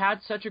we had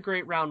such a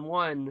great round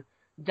one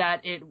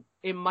that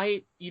it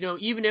might,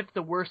 even if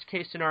the worst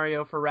case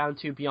scenario for round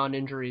 2 beyond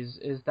injuries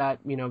is that,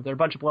 there are a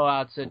bunch of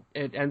blowouts,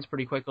 it ends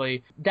pretty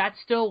quickly, that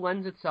still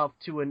lends itself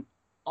to an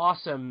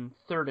awesome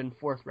 3rd and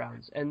 4th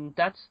rounds. And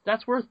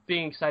that's worth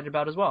being excited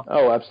about as well.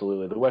 Oh,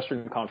 absolutely. The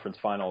Western Conference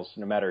Finals,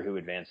 no matter who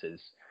advances,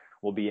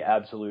 will be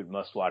absolute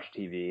must-watch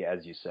TV,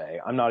 as you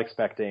say. I'm not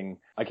expecting,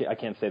 I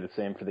can't say the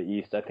same for the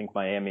East. I think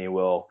Miami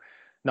will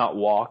not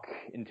walk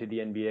into the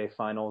NBA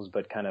Finals,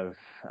 but kind of,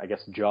 I guess,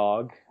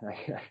 jog,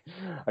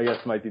 I guess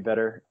might be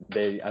better.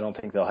 I don't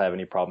think they'll have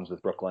any problems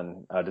with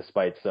Brooklyn,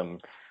 despite some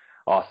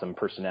awesome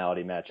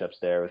personality matchups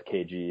there with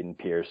KG and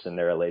Pierce and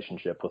their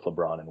relationship with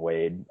LeBron and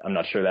Wade. I'm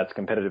not sure that's a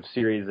competitive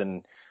series,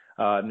 and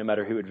no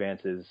matter who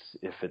advances,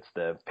 if it's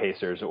the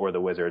Pacers or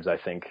the Wizards, I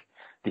think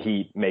the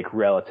Heat make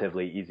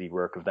relatively easy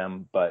work of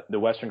them. But the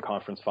Western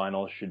Conference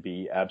Finals should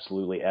be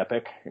absolutely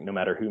epic, no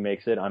matter who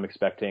makes it. I'm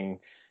expecting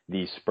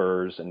the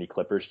Spurs and the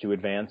Clippers to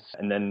advance,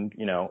 and then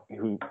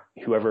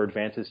whoever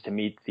advances to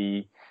meet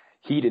the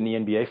Heat in the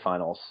NBA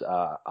Finals.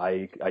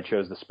 I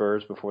chose the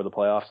Spurs before the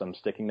playoffs. I'm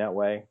sticking that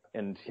way.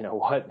 And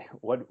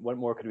what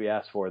more could we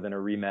ask for than a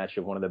rematch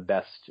of one of the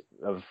best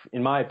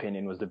in my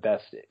opinion, was the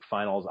best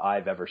finals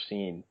I've ever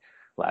seen.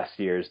 Last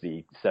year's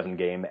the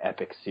 7-game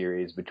epic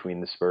series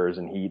between the Spurs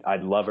and Heat.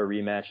 I'd love a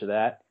rematch of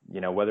that.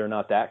 Whether or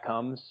not that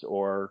comes,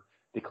 or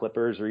the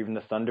Clippers or even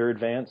the Thunder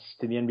advance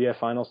to the NBA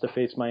Finals to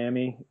face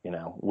Miami,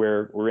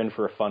 we're in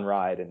for a fun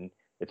ride, and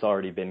it's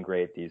already been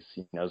great these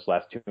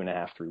last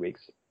 2.5, 3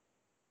 weeks.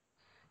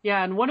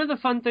 Yeah, and one of the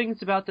fun things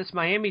about this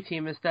Miami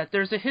team is that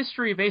there's a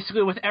history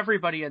basically with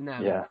everybody in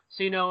them. Yeah.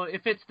 So,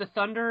 if it's the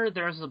Thunder,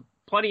 there's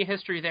plenty of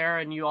history there,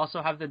 and you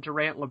also have the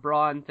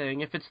Durant-LeBron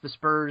thing. If it's the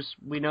Spurs,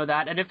 we know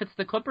that. And if it's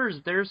the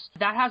Clippers,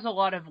 that has a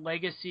lot of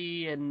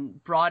legacy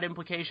and broad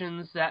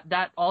implications.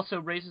 That also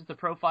raises the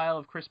profile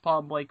of Chris Paul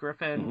and Blake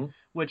Griffin,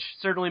 which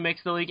certainly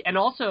makes the league. And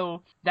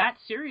also, that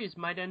series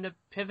might end up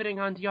pivoting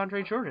on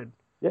DeAndre Jordan.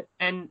 Yeah.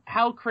 And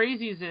how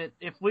crazy is it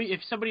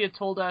if somebody had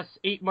told us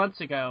 8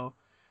 months ago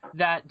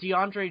that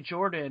DeAndre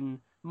Jordan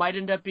might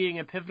end up being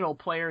a pivotal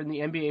player in the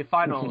NBA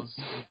Finals?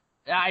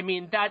 I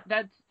mean,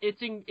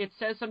 it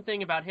says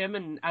something about him,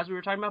 and as we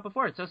were talking about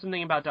before, it says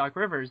something about Doc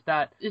Rivers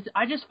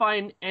I just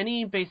find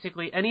any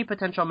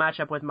potential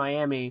matchup with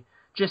Miami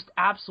just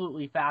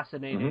absolutely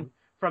fascinating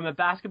from a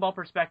basketball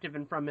perspective,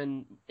 and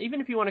from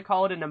even if you want to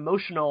call it an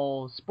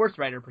emotional sports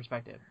writer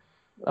perspective.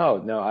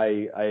 Oh, no,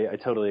 I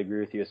totally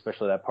agree with you,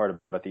 especially that part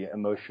about the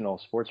emotional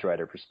sports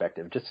writer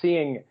perspective. Just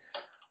seeing,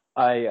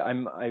 I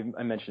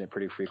mention it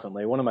pretty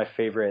frequently. One of my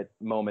favorite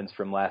moments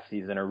from last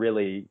season, or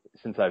really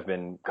since I've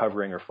been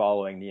covering or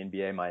following the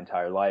NBA my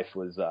entire life,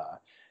 was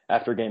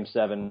after Game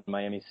 7,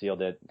 Miami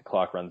sealed it, the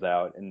clock runs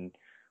out, and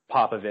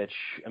Popovich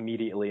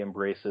immediately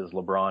embraces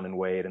LeBron and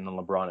Wade, and then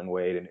LeBron and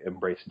Wade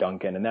embrace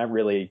Duncan, and that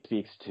really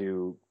speaks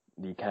to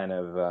the kind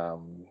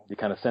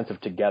of sense of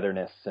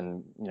togetherness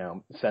and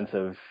sense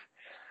of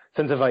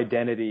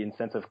identity and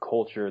sense of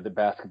culture that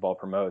basketball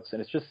promotes.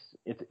 And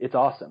it's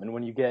awesome. And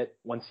once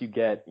you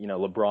get,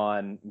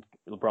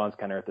 LeBron's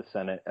kind of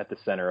at the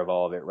center of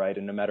all of it, right?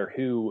 And no matter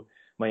who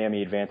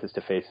Miami advances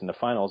to face in the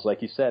finals,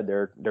 like you said,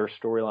 there are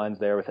storylines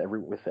there with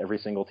every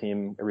single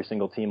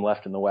team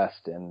left in the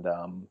West. And,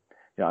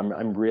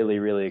 I'm really,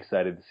 really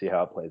excited to see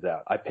how it plays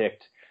out. I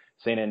picked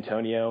San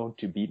Antonio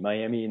to beat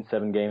Miami in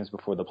 7 games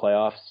before the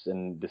playoffs.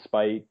 And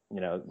despite,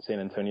 San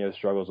Antonio's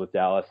struggles with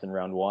Dallas in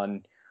round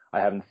 1, I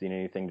haven't seen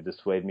anything to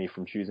dissuade me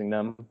from choosing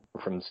them,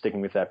 from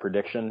sticking with that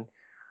prediction.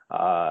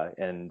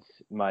 And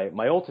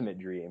my ultimate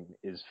dream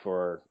is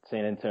for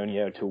San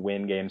Antonio to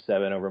win Game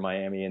 7 over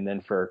Miami, and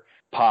then for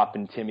Pop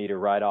and Timmy to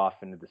ride off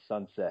into the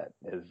sunset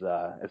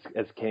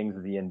as kings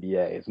of the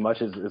NBA. As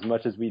much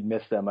as we'd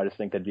miss them, I just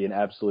think that'd be an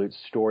absolute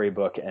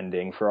storybook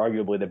ending for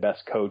arguably the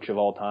best coach of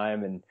all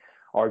time, and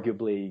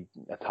arguably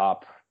a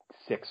top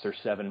 6 or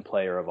 7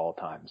 player of all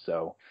time.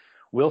 So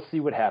we'll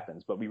see what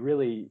happens, but we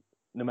really,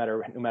 no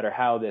matter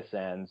how this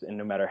ends, and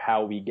no matter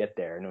how we get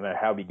there, no matter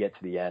how we get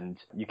to the end,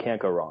 you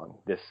can't go wrong.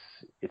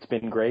 It's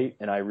been great,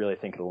 and I really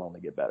think it'll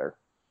only get better.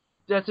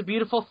 That's a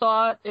beautiful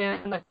thought,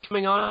 and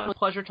coming on, a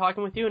pleasure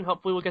talking with you, and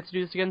hopefully we'll get to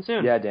do this again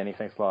soon. Yeah, Danny,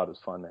 thanks a lot. It was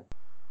fun, man.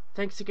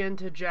 Thanks again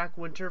to Jack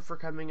Winter for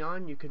coming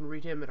on. You can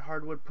read him at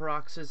Hardwood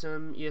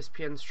Paroxysm,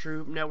 ESPN's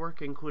True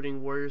Network,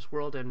 including Warriors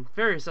World and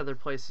various other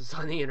places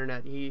on the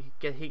internet. He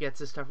gets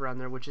his stuff around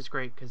there, which is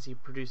great because he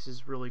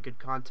produces really good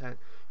content.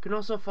 You can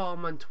also follow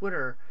him on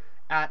Twitter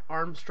at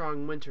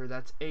Armstrong Winter.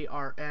 That's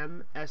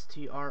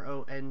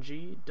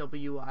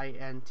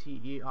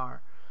ARMSTRONGWINTER.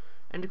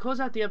 And to close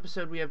out the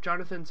episode, we have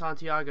Jonathan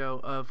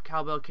Santiago of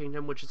Cowbell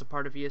Kingdom, which is a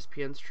part of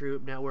ESPN's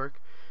True Network.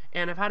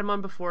 And I've had him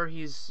on before.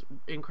 He's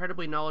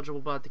incredibly knowledgeable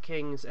about the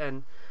Kings,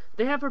 and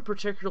they have a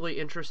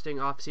particularly interesting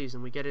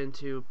offseason. We get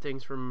into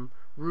things from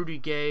Rudy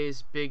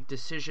Gay's big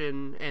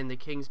decision and the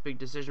Kings' big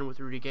decision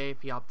with Rudy Gay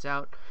if he opts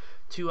out,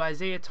 to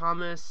Isaiah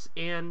Thomas,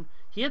 and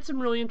he had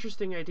some really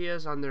interesting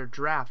ideas on their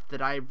draft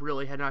that I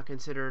really had not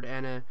considered,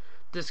 and a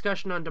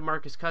discussion on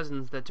DeMarcus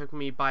Cousins that took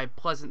me by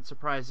pleasant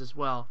surprise as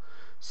well.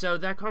 So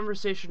that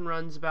conversation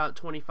runs about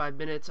 25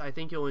 minutes. I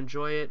think you'll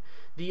enjoy it.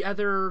 The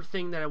other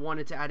thing that I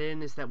wanted to add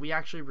in is that we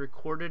actually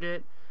recorded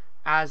it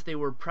as they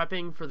were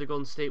prepping for the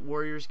Golden State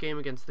Warriors game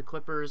against the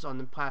Clippers on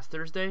the past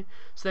Thursday.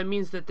 So that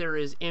means that there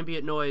is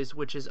ambient noise,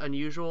 which is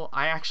unusual.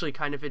 I actually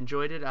kind of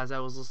enjoyed it as I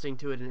was listening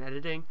to it in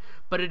editing,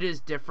 but it is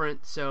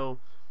different, so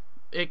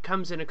it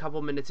comes in a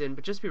couple minutes in,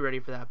 but just be ready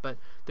for that. But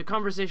the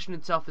conversation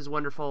itself is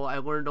wonderful. I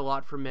learned a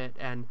lot from it,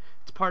 and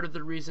it's part of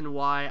the reason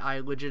why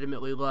I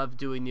legitimately love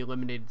doing the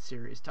Eliminated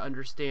Series, to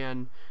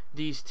understand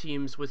these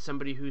teams with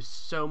somebody who's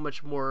so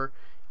much more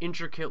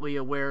intricately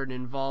aware and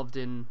involved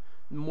in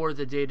more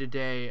the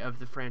day-to-day of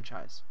the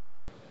franchise.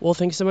 Well,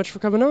 thanks so much for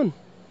coming on.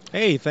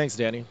 Hey, thanks,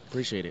 Danny.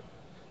 Appreciate it.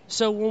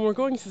 So when we're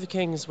going through the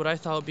Kings, what I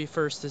thought would be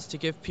first is to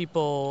give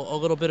people a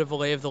little bit of a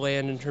lay of the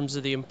land in terms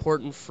of the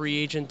important free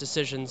agent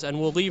decisions, and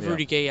we'll leave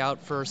Rudy Gay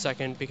out for a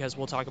second because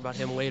we'll talk about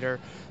him later.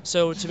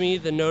 So to me,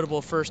 the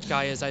notable first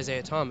guy is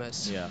Isaiah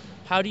Thomas. Yeah.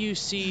 How do you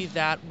see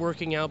that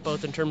working out,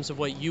 both in terms of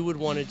what you would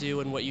want to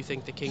do and what you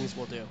think the Kings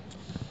will do?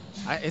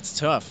 It's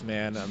tough,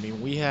 man. I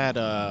mean, we did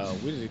a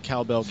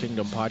Cowbell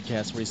Kingdom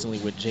podcast recently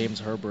with James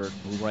Herbert,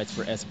 who writes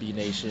for SB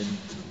Nation,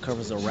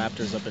 covers the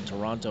Raptors up in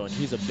Toronto, and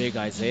he's a big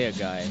Isaiah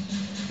guy.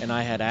 And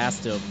I had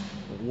asked him,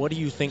 what do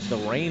you think the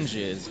range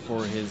is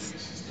for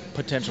his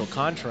potential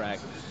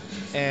contract?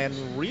 And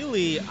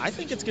really, I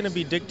think it's going to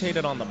be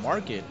dictated on the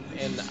market.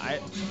 And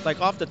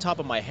off the top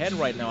of my head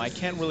right now, I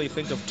can't really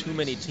think of too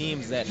many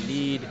teams that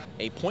need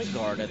a point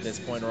guard at this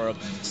point, or a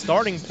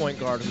starting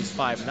point guard who's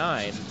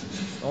 5'9".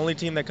 The only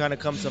team that kind of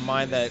comes to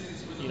mind that,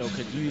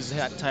 could use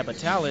that type of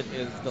talent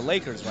is the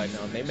Lakers right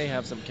now. They may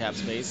have some cap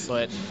space,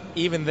 but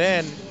even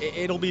then,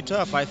 it'll be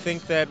tough. I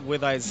think that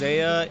with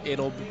Isaiah,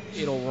 it'll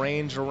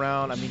range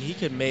around. I mean, he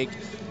could make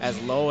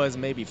as low as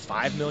maybe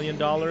 $5 million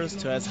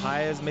to as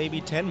high as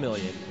maybe $10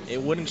 million.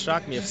 It wouldn't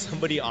shock me if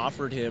somebody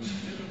offered him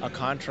a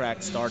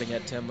contract starting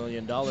at $10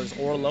 million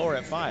or lower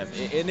at $5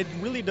 million. And it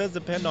really does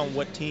depend on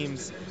what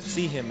teams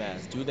see him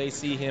as. Do they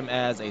see him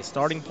as a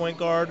starting point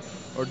guard,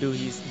 or do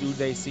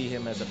they see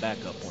him as a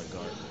backup point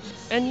guard?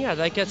 And yeah,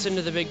 that gets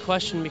into the big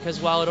question,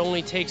 because while it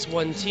only takes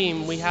one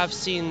team, we have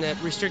seen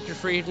that restricted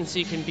free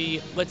agency can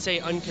be, let's say,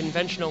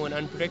 unconventional and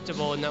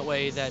unpredictable in that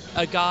way, that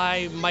a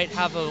guy might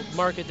have a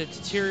market that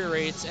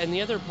deteriorates, and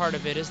the other part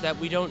of it is that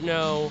we don't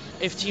know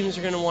if teams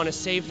are going to want to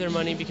save their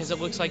money because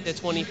it looks like the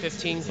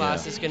 2015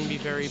 class is going to be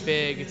very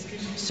big.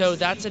 So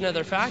that's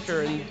another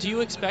factor. And do you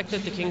expect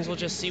that the Kings will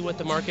just see what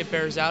the market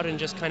bears out and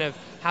just kind of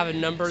have a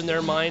number in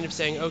their mind of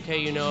saying,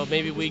 okay,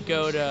 maybe we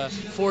go to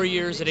 4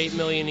 years at $8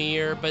 million a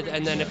year,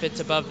 and then if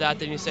it's above that,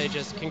 then you say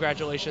just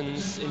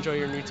congratulations, enjoy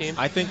your new team?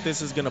 I think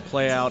this is going to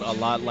play out a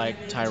lot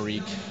like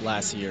Tyreek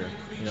last year.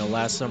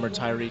 Last summer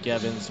Tyreek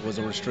Evans was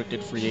a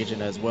restricted free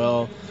agent as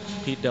well.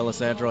 Pete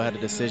D'Alessandro had a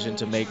decision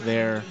to make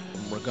there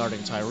regarding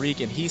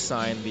Tyreek, and he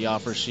signed the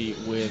offer sheet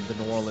with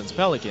the New Orleans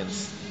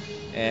Pelicans.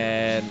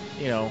 And,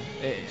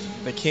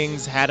 the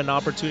Kings had an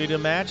opportunity to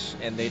match,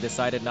 and they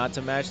decided not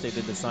to match. They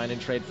did the sign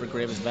and trade for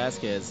Gravis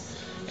Vasquez.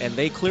 And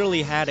they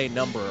clearly had a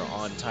number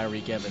on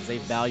Tyreek Evans. They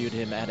valued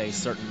him at a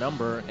certain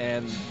number,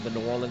 and the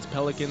New Orleans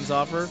Pelicans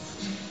offer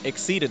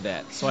exceeded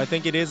that. So I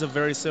think it is a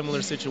very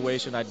similar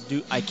situation.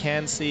 I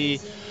can see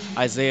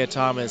Isaiah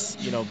Thomas,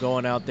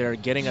 going out there,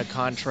 getting a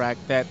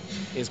contract that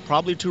is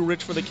probably too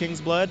rich for the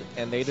Kings' blood,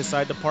 and they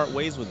decide to part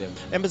ways with him.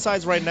 And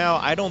besides, right now,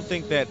 I don't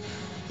think that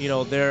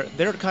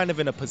they're kind of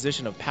in a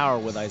position of power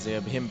with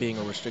Isaiah, him being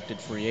a restricted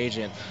free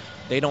agent.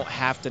 They don't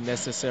have to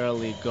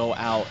necessarily go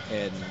out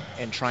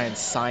and try and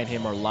sign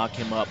him or lock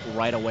him up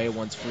right away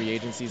once free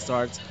agency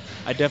starts.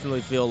 I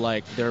definitely feel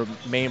like their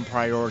main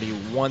priority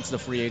once the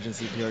free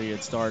agency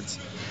period starts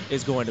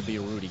is going to be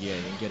Rudy Gay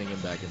and getting him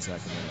back in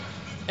Sacramento.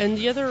 And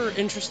the other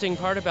interesting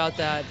part about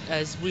that,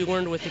 as we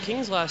learned with the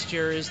Kings last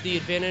year, is the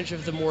advantage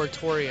of the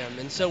moratorium.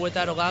 And so what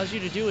that allows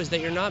you to do is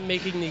that you're not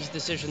making these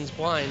decisions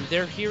blind.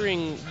 They're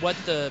hearing what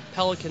the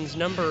Pelicans'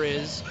 number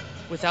is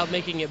without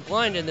making it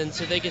blind, and then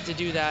so they get to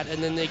do that,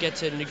 and then they get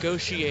to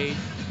negotiate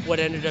what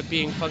ended up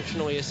being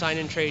functionally a sign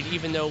and trade,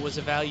 even though it was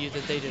a value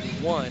that they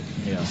didn't want.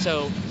 Yeah.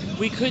 So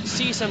we could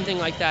see something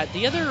like that.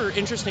 The other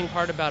interesting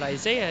part about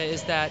Isaiah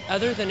is that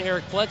other than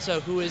Eric Bledsoe,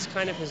 who is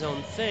kind of his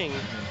own thing,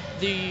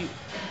 the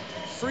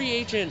free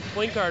agent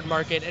point guard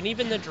market and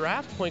even the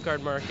draft point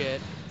guard market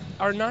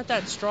are not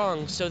that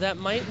strong, so that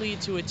might lead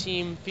to a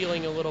team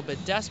feeling a little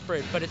bit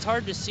desperate, but it's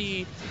hard to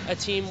see a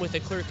team with a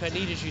clear-cut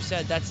need, as you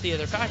said. That's the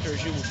other factor,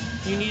 is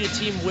you need a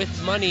team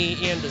with money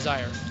and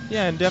desire.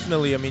 Yeah, and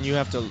definitely, I mean, you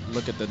have to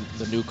look at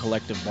the new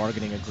collective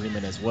bargaining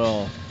agreement as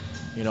well.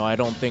 You know, I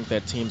don't think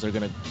that teams are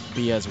going to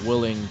be as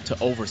willing to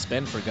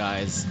overspend for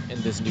guys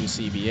in this new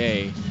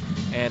CBA.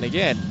 And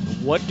again,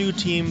 what do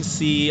teams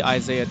see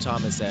Isaiah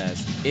Thomas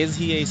as? Is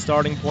he a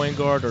starting point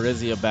guard or is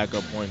he a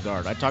backup point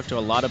guard? I talked to a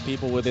lot of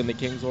people within the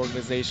Kings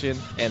organization,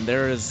 and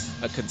there is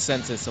a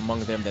consensus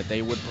among them that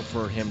they would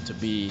prefer him to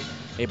be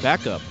a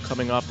backup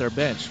coming off their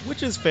bench,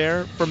 which is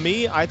fair. For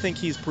me, I think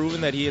he's proven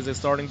that he is a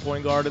starting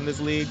point guard in this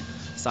league.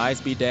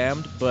 Size be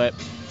damned, but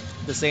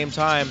at the same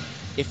time,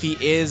 if he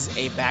is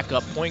a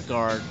backup point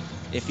guard,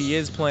 if he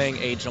is playing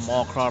a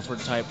Jamal Crawford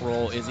type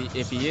role,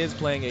 if he is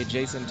playing a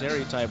Jason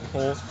Terry type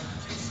role,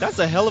 that's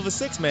a hell of a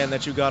six-man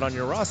that you got on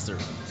your roster.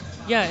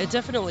 Yeah, it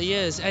definitely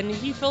is. And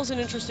he fills an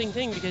interesting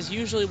thing because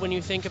usually when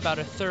you think about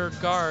a third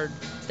guard,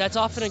 that's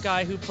often a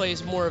guy who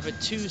plays more of a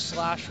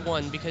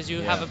 2/1 because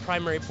you have a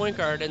primary point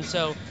guard. And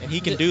so he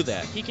can do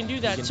that. He can do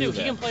that too.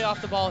 He can play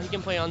off the ball. He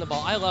can play on the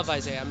ball. I love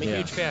Isaiah. I'm a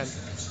huge fan.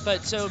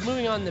 But so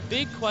moving on, the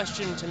big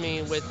question to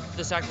me with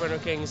the Sacramento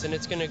Kings, and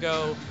it's going to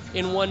go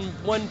in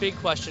one big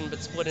question but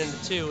split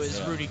into two,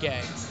 is Rudy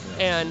Gay.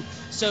 And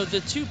so the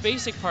two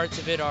basic parts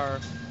of it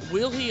are,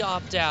 will he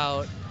opt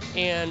out,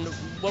 and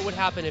what would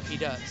happen if he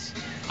does?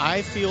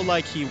 I feel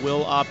like he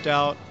will opt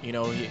out. You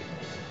know,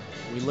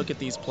 we look at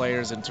these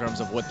players in terms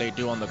of what they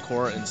do on the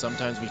court, and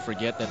sometimes we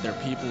forget that they're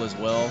people as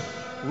well.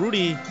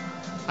 Rudy,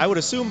 I would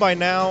assume by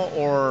now,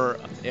 or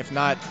if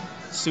not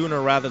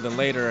sooner rather than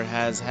later,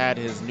 has had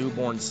his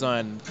newborn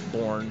son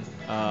born.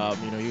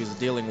 You know, he was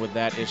dealing with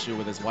that issue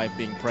with his wife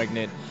being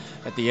pregnant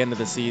at the end of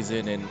the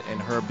season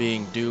and her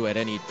being due at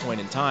any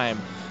point in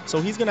time. So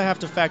he's going to have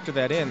to factor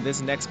that in.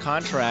 This next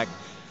contract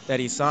that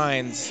he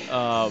signs,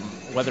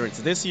 whether it's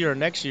this year or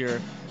next year,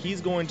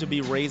 he's going to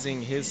be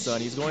raising his son.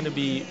 He's going to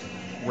be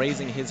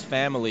raising his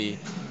family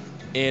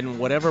in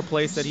whatever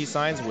place that he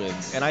signs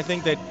with. And I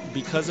think that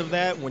because of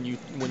that, when you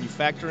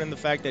factor in the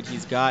fact that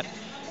he's got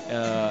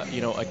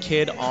you know, a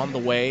kid on the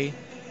way,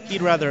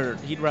 he'd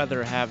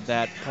rather have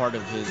that part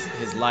of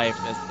his life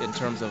in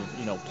terms of,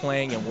 you know,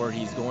 playing and where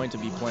he's going to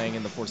be playing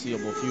in the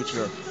foreseeable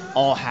future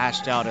all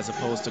hashed out, as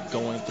opposed to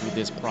going through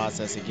this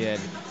process again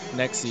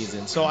next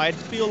season. So I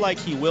feel like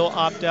he will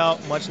opt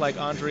out, much like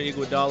Andre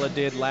Iguodala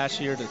did last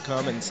year to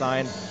come and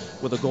sign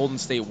with the Golden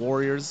State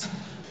Warriors.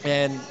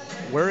 And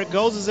where it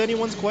goes is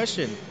anyone's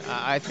question.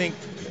 I think,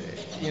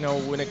 you know,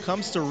 when it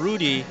comes to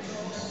Rudy,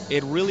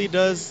 it really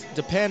does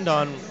depend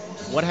on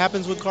what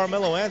happens with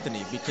Carmelo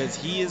Anthony, because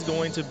he is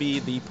going to be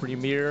the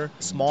premier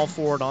small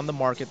forward on the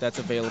market that's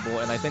available.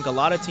 And I think a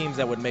lot of teams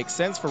that would make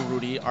sense for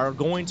Rudy are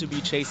going to be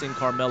chasing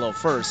Carmelo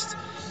first.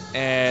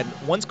 And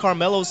once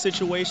Carmelo's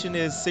situation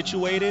is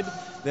situated,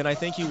 then I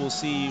think you will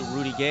see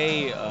Rudy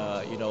Gay,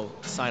 you know,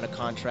 sign a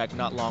contract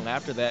not long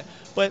after that.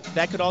 But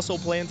that could also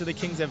play into the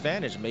Kings'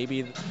 advantage.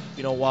 Maybe,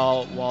 you know,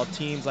 while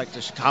teams like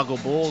the Chicago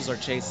Bulls are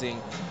chasing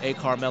a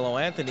Carmelo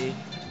Anthony,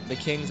 the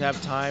Kings have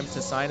time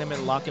to sign him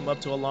and lock him up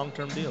to a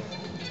long-term deal.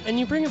 And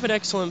you bring up an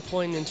excellent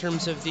point in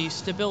terms of the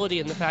stability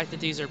and the fact that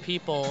these are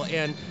people.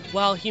 And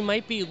while he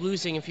might be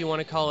losing, if you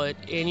want to call it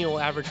annual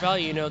average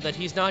value, you know, that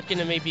he's not going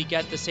to maybe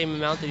get the same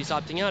amount that he's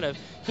opting out of,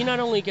 he not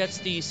only gets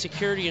the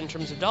security in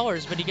terms of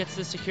dollars, but he gets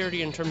the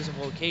security in terms of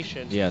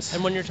location. Yes.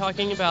 And when you're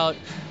talking about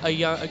a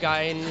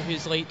guy in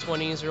his late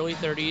 20s, early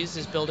 30s,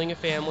 is building a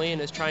family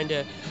and is trying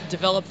to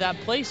develop that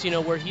place, you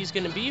know, where he's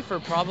going to be for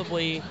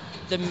probably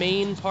the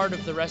main part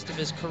of the rest of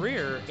his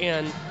career.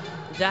 And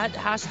that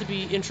has to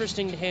be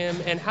interesting to him.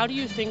 And how do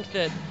you think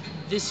that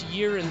this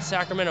year in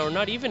Sacramento, or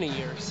not even a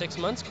year, 6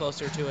 months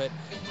closer to it,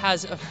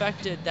 has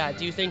affected that?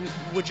 Do you think,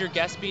 would your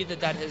guess be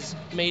that has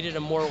made it a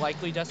more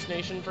likely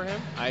destination for him?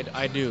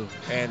 I do.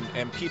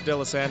 And Pete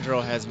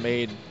D'Alessandro has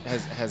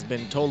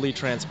been totally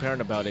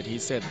transparent about it. He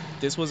said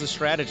this was a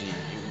strategy.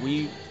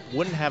 We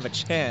wouldn't have a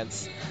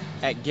chance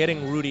at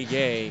getting Rudy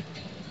Gay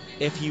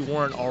if he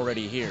weren't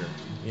already here.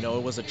 You know,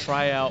 it was a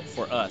tryout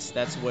for us.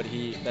 That's what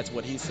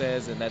he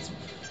says, and that's,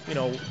 you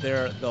know,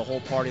 the whole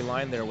party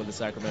line there with the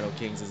Sacramento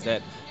Kings is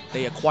that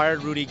they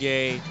acquired Rudy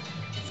Gay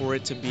for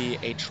it to be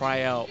a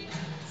tryout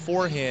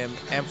for him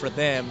and for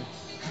them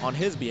on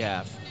his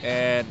behalf.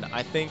 And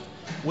I think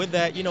with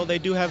that, you know, they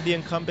do have the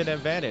incumbent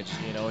advantage.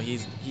 You know,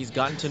 he's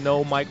gotten to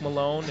know Mike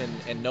Malone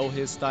and know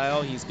his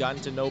style. He's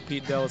gotten to know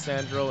Pete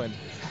D'Alessandro and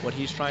what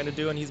he's trying to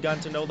do, and he's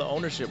gotten to know the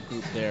ownership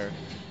group there.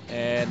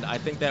 And I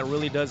think that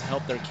really does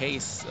help their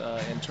case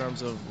in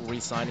terms of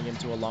re-signing him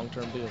to a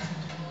long-term deal.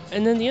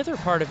 And then the other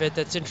part of it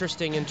that's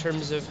interesting in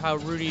terms of how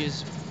Rudy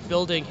is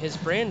building his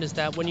brand is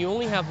that when you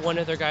only have one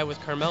other guy with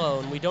Carmelo,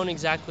 and we don't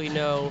exactly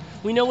know,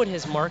 we know what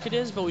his market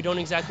is, but we don't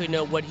exactly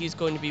know what he's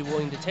going to be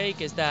willing to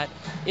take, is that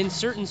in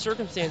certain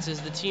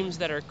circumstances, the teams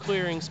that are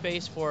clearing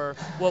space for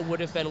what would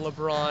have been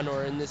LeBron,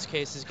 or in this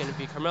case is going to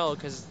be Carmelo,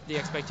 because the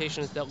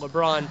expectation is that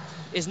LeBron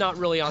is not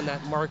really on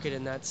that market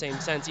in that same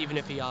sense, even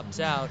if he opts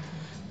out.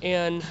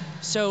 And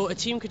so a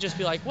team could just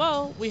be like,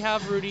 well, we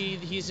have Rudy,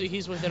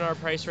 he's within our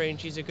price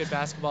range, he's a good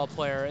basketball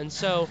player. And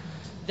so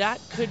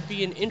that could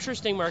be an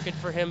interesting market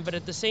for him, but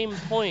at the same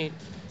point,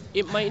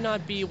 it might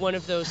not be one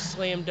of those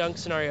slam dunk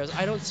scenarios.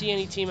 I don't see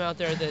any team out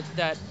there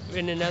that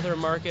in another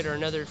market or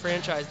another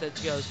franchise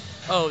that goes,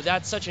 oh,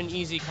 that's such an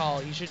easy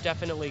call, you should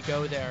definitely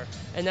go there.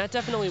 And that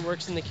definitely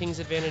works in the Kings'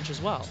 advantage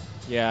as well.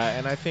 Yeah,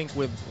 and I think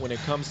when it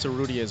comes to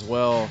Rudy as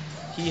well,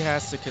 he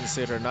has to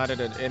consider not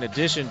in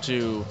addition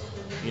to,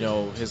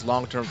 his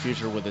long-term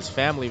future with his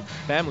family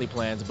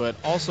plans, but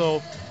also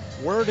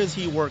where does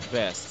he work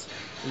best?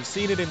 We've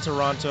seen it in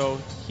Toronto.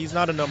 He's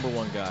not a number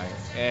one guy,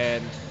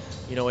 and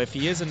if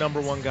he is a number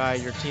one guy,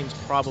 your team's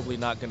probably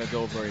not going to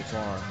go very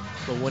far.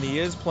 But when he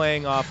is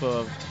playing off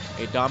of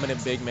a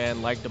dominant big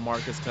man like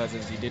DeMarcus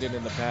Cousins, he did it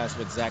in the past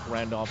with Zach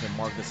Randolph and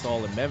Marc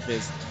Gasol in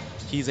Memphis.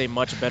 He's a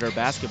much better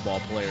basketball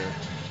player.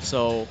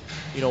 So,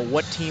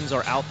 what teams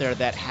are out there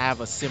that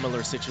have a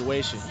similar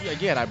situation?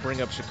 Again, I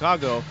bring up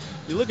Chicago.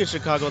 You look at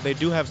Chicago, they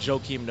do have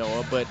Joakim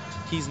Noah, but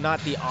he's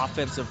not the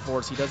offensive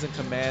force. He doesn't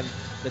command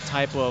the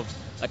type of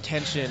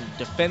attention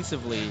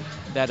defensively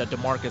that a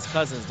DeMarcus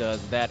Cousins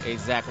does, that a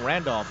Zach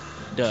Randolph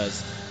does.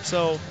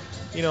 So,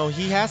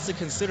 he has to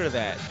consider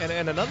that.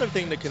 And another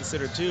thing to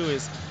consider, too,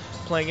 is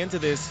playing into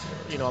this,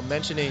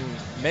 mentioning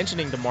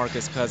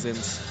DeMarcus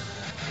Cousins,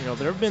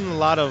 there have been a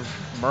lot of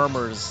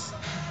murmurs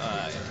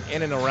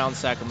in and around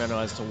Sacramento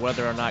as to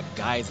whether or not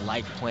guys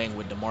like playing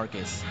with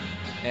DeMarcus.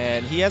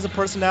 And he has a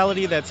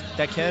personality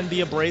that can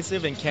be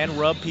abrasive and can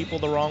rub people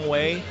the wrong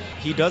way.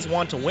 He does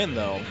want to win,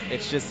 though.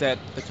 It's just that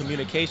the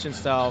communication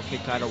style can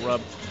kind of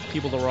rub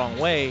people the wrong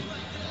way.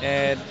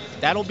 And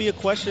that'll be a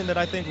question that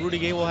I think Rudy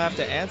Gay will have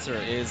to answer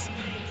is,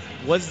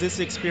 was this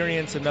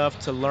experience enough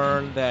to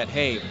learn that,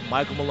 hey,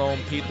 Michael Malone,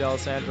 Pete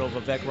D'Alessandro,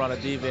 Vivek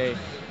Ranadive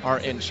are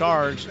in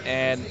charge,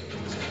 and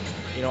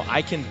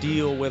I can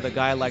deal with a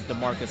guy like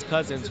DeMarcus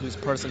Cousins whose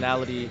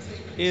personality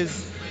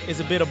is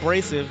a bit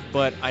abrasive,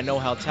 but I know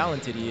how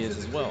talented he is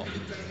as well.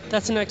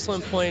 That's an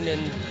excellent point,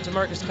 and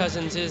DeMarcus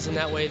Cousins is in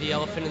that way the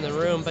elephant in the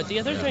room. But the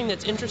other thing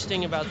that's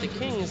interesting about the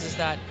Kings is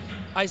that,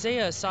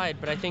 Isaiah aside,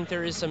 but I think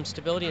there is some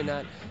stability in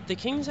that, the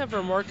Kings have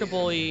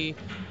remarkably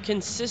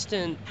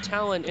consistent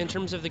talent in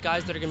terms of the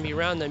guys that are going to be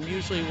around them.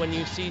 Usually when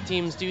you see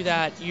teams do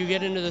that, you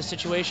get into those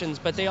situations,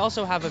 but they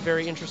also have a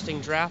very interesting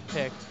draft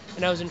pick.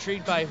 And I was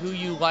intrigued by who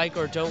you like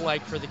or don't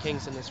like for the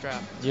Kings in this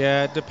draft.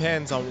 Yeah, it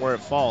depends on where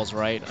it falls,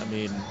 right? I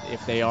mean,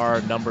 if they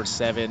are number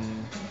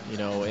 7,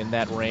 in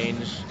that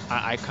range,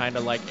 I kind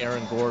of like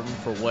Aaron Gordon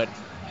for what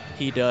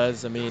he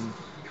does. I mean,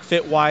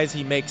 fit-wise,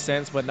 he makes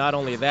sense, but not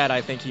only that,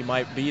 I think he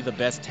might be the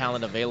best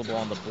talent available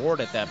on the board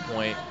at that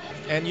point.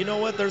 And you know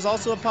what? There's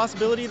also a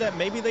possibility that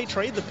maybe they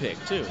trade the pick,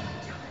 too.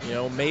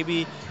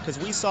 Maybe because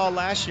we saw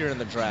last year in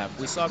the draft,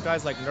 we saw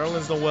guys like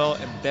Nerlens Noel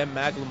and Ben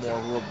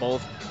McLemore, who were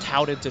both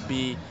touted to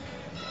be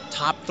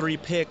top 3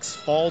 picks,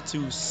 fall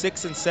to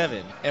 6 and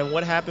 7. And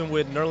what happened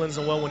with Nerlens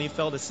Noel when he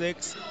fell to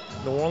 6?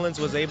 New Orleans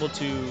was able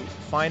to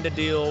find a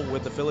deal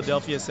with the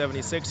Philadelphia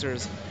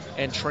 76ers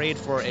and trade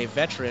for a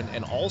veteran,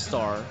 an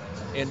all-star,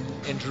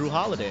 in Drew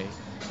Holiday.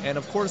 And,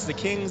 of course, the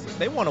Kings,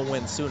 they want to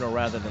win sooner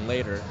rather than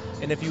later.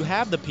 And if you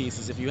have the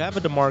pieces, if you have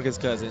a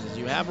DeMarcus Cousins,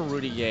 you have a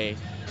Rudy Gay,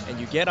 and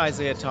you get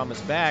Isaiah Thomas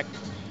back,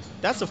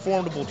 that's a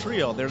formidable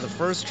trio. They're the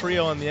first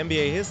trio in the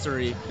NBA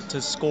history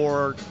to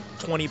score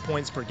 20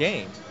 points per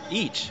game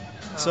each.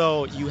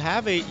 So you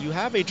have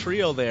a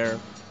trio there.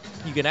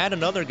 You can add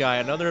another guy,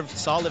 another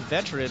solid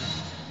veteran,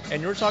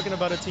 and you're talking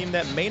about a team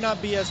that may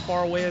not be as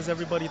far away as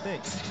everybody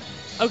thinks.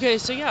 Okay,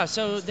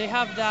 so they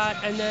have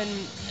that, and then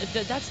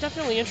that's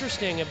definitely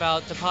interesting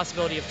about the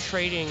possibility of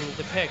trading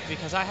the pick,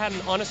 because I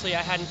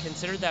hadn't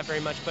considered that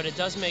very much, but it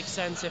does make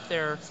sense if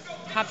they're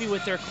happy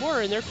with their core,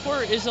 and their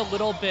core is a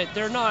little bit,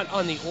 they're not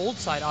on the old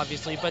side,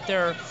 obviously, but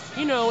they're,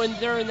 and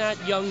they're in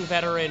that young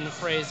veteran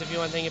phrase, if you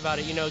want to think about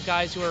it,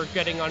 guys who are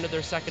getting onto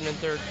their second and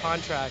third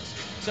contracts.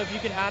 So if you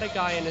could add a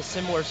guy in a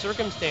similar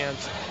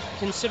circumstance,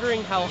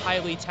 considering how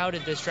highly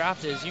touted this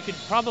draft is, you could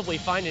probably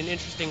find an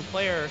interesting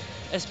player,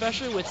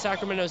 especially with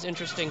Sacramento's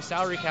interesting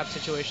salary cap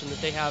situation,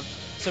 that they have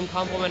some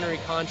complementary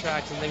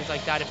contracts and things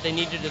like that. If they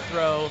needed to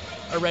throw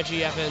a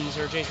Reggie Evans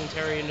or Jason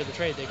Terry into the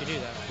trade, they could do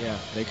that. Yeah,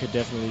 they could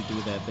definitely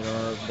do that.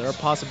 There are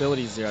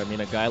possibilities there. I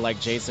mean, a guy like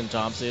Jason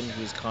Thompson,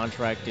 whose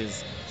contract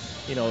is,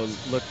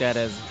 looked at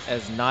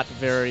as not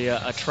very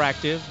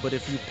attractive, but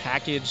if you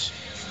package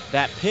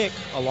that pick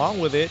along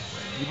with it,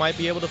 you might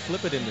be able to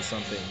flip it into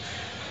something.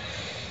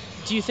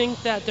 Do you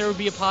think that there would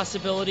be a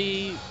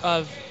possibility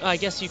of, I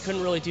guess you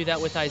couldn't really do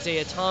that with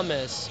Isaiah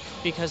Thomas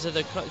because of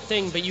the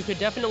thing, but you could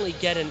definitely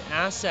get an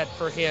asset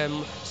for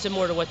him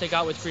similar to what they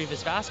got with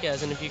Grievous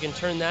Vasquez, and if you can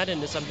turn that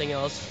into something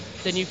else,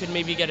 then you could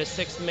maybe get a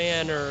 6th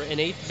man or an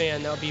 8th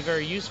man that would be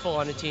very useful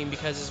on a team,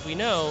 because as we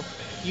know,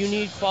 you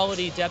need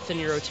quality depth in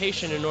your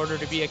rotation in order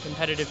to be a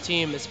competitive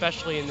team,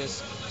 especially in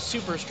this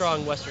super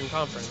strong Western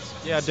Conference.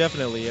 Yeah,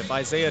 definitely. If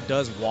Isaiah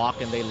does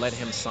walk and they let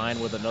him sign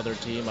with another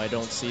team, I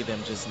don't see them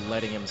just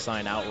letting him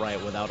sign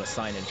outright without a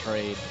sign and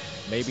trade.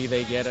 Maybe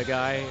they get a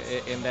guy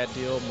in that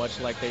deal,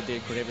 much like they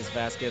did Gravis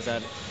Vasquez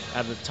out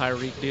of the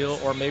Tyreek deal,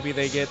 or maybe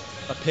they get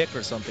a pick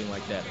or something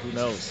like that. Who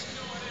knows?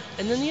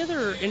 And then the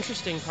other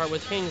interesting part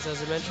with Kings,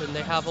 as I mentioned,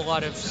 they have a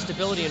lot of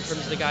stability in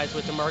terms of the guys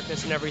with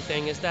DeMarcus and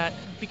everything, is that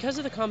because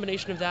of the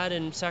combination of that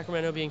and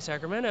Sacramento being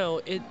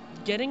Sacramento,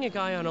 getting a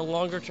guy on a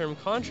longer-term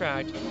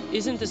contract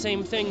isn't the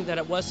same thing that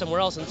it was somewhere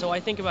else. And so I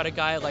think about a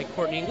guy like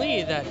Courtney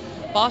Lee, that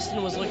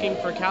Boston was looking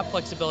for cap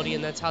flexibility,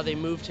 and that's how they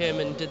moved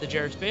him and did the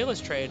Jarrett Bayless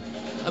trade.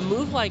 A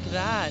move like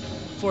that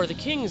for the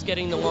Kings,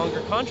 getting the longer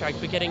contract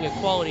but getting a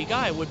quality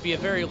guy, would be a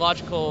very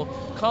logical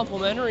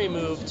complementary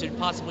move to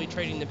possibly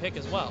trading the pick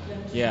as well.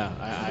 Yeah,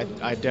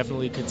 I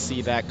definitely could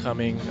see that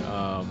coming.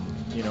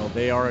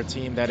 They are a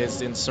team that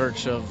is in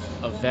search of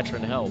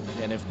veteran help.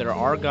 And if there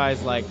are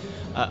guys like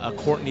a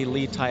Courtney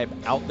Lee type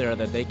out there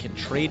that they can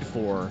trade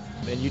for,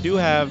 and you do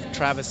have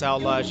Travis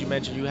Outlaw, as you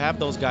mentioned, you have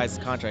those guys'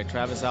 contract,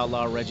 Travis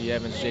Outlaw, Reggie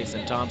Evans,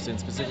 Jason Thompson,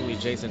 specifically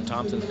Jason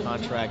Thompson's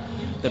contract,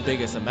 the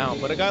biggest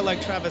amount. But a guy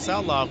like Travis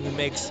Outlaw, who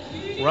makes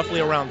roughly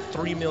around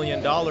 $3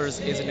 million,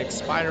 is an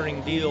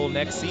expiring deal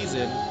next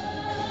season.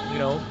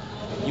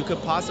 You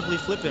could possibly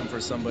flip him for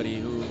somebody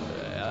who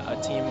a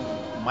team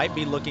might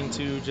be looking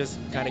to just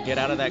kind of get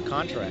out of that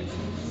contract.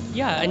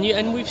 Yeah,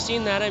 and we've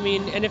seen that. I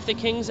mean, and if the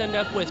Kings end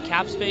up with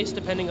cap space,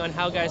 depending on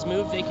how guys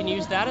move, they can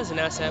use that as an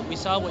asset. We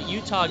saw what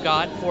Utah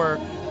got for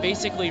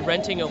basically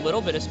renting a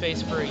little bit of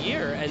space for a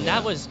year, and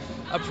that was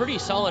a pretty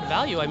solid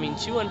value. I mean,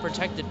 2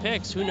 unprotected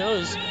picks. Who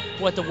knows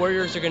what the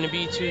Warriors are going to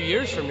be 2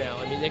 years from now?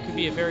 I mean, they could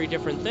be a very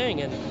different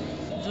thing. And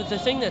the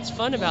thing that's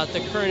fun about the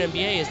current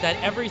NBA is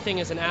that everything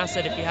is an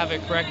asset if you have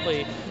it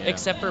correctly,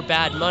 except for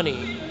bad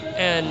money.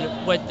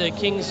 And what the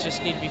Kings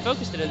just need to be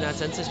focused in that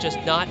sense is just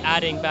not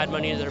adding bad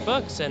money to their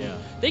books, and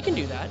they can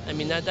do that. I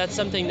mean, that's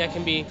something that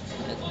can be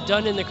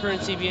done in the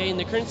current CBA. In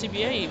the current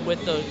CBA,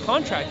 with the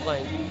contract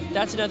length,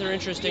 that's another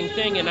interesting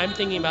thing, and I'm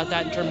thinking about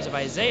that in terms of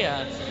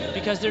Isaiah,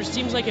 because there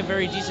seems like a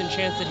very decent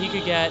chance that he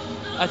could get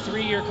a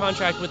 3-year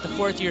contract with the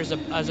 4th year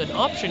as an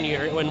option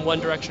year in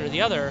one direction or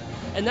the other,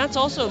 and that's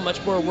also a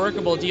much more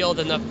workable deal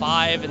than the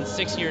 5- and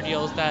 6-year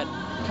deals that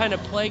kind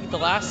of plagued the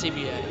last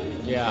CBA.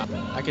 Yeah,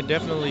 I could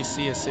definitely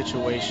see a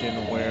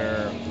situation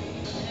where,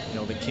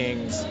 the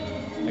Kings,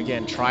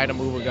 again, try to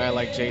move a guy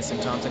like Jason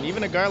Thompson,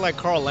 even a guy like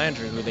Carl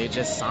Landry, who they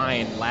just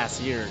signed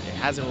last year. It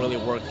hasn't really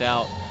worked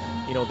out.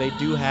 They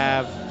do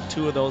have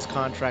 2 of those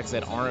contracts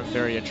that aren't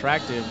very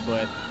attractive,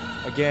 but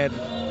again,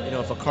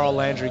 if a Carl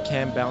Landry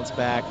can bounce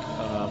back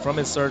from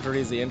his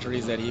surgeries, the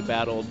injuries that he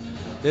battled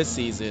this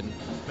season,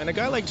 and a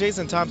guy like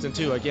Jason Thompson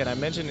too, again, I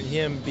mentioned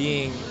him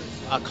being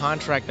a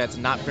contract that's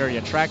not very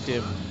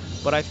attractive,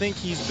 but I think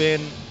he's been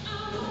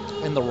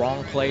in the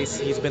wrong place.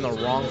 He's been the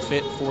wrong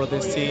fit for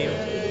this team.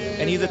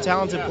 And he's a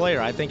talented player.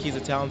 I think he's a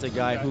talented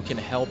guy who can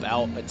help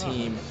out a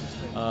team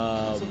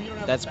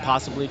that's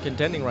possibly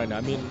contending right now.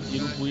 I mean,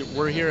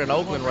 we're here in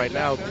Oakland right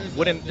now.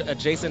 Wouldn't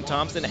Jason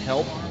Thompson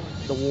help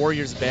the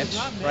Warriors bench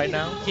right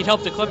now? He'd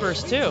help the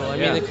Clippers too. I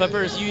mean, the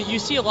Clippers, you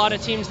see a lot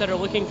of teams that are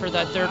looking for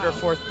that 3rd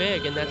or 4th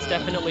big, and that's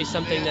definitely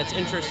something that's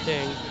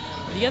interesting.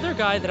 The other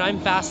guy that I'm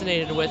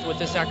fascinated with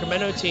the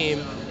Sacramento team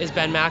is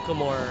Ben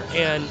McLemore.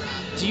 And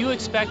do you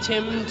expect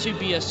him to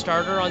be a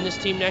starter on this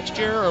team next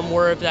year, or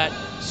more of that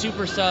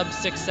super sub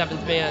 6th,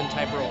 7th man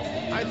type role?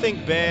 I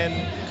think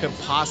Ben could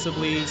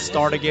possibly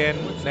start again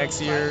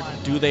next year.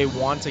 Do they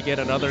want to get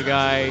another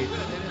guy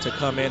to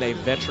come in, a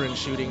veteran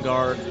shooting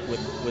guard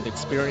with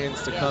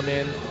experience to come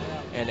in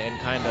and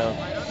kind of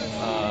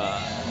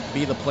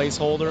be the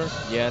placeholder?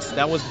 Yes,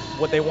 that was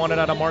what they wanted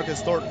out of Marcus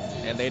Thornton,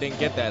 and they didn't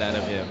get that out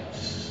of him.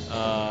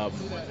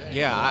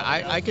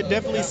 I could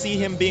definitely see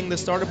him being the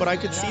starter, but I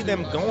could see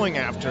them going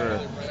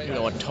after,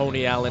 a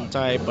Tony Allen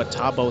type, a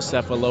Thabo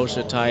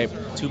Sefolosha type,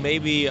 to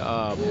maybe,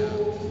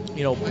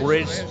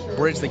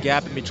 bridge the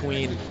gap in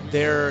between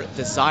their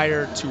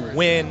desire to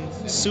win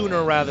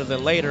sooner rather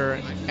than later,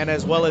 and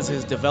as well as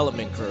his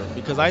development curve,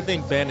 because I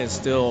think Ben is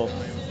still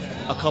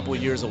a couple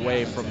years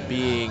away from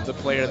being the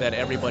player that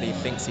everybody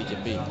thinks he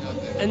can be.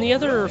 And the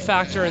other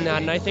factor in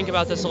that, and I think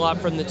about this a lot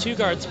from the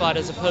 2-guard spot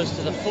as opposed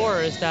to the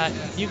 4, is that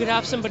you could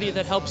have somebody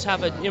that helps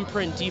have an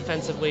imprint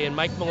defensively, and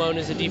Mike Malone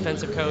is a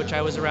defensive coach.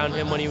 I was around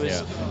him when he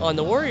was on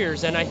the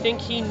Warriors, and I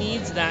think he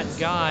needs that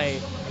guy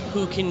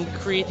who can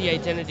create the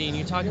identity. And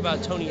you talk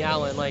about Tony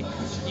Allen,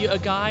 a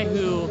guy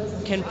who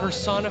can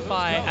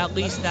personify at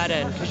least that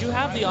end, because you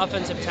have the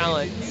offensive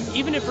talent.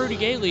 Even if Rudy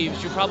Gay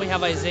leaves, you probably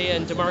have Isaiah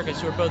and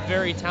DeMarcus, who are both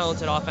very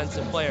talented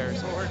offensive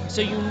players.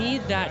 So you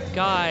need that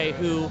guy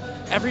who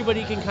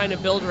everybody can kind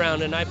of build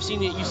around, and I've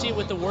seen it. You see it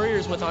with the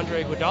Warriors with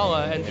Andre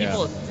Iguodala, and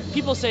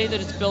people say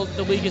that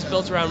the league is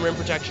built around rim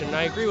protection, and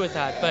I agree with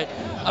that. But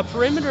a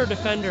perimeter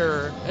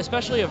defender,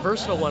 especially a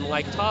versatile one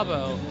like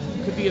Thabo,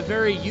 could be a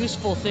very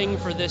useful thing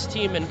for this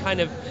team and kind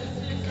of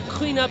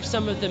clean up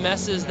some of the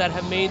messes that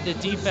have made the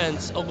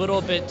defense a little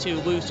bit too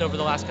loose over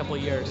the last couple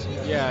of years.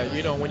 Yeah,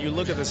 when you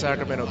look at the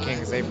Sacramento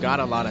Kings, they've got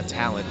a lot of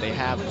talent. They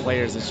have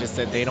players. It's just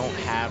that they don't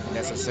have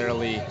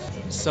necessarily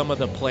some of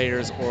the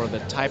players or the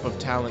type of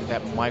talent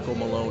that Michael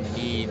Malone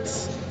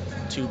needs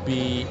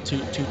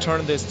to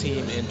turn this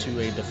team into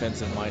a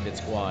defensive-minded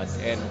squad,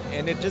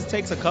 and it just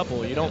takes a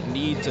couple. You don't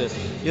need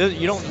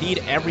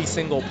every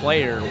single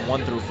player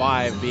 1 through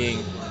 5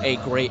 being a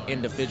great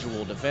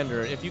individual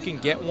defender. If you can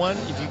get one,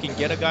 if you can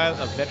get a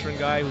veteran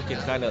guy who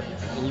can kind of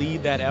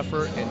lead that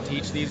effort and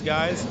teach these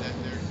guys,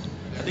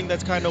 I think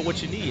that's kind of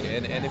what you need.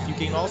 And if you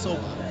can also,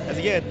 as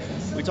again,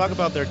 we talk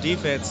about their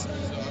defense,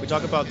 we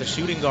talk about the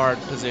shooting guard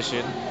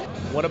position.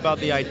 What about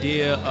the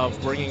idea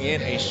of bringing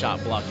in a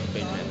shot blocking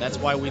big man? That's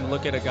why we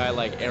look at a guy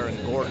like Aaron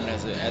Gordon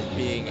as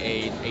being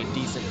a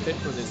decent fit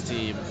for this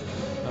team,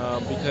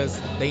 because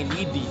they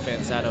need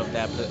defense out of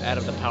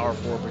the power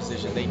forward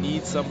position. They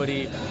need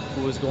somebody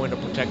who is going to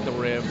protect the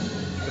rim.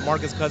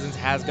 DeMarcus Cousins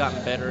has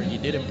gotten better. He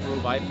did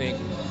improve, I think,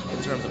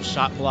 in terms of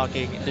shot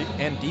blocking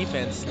and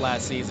defense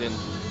last season,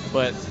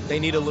 but they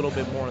need a little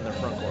bit more in their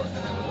front court.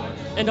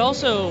 And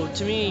also,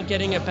 to me,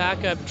 getting a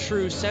backup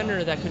true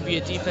center that could be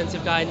a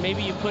defensive guy, and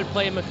maybe you could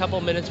play him a couple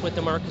minutes with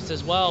DeMarcus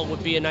as well,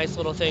 would be a nice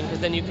little thing,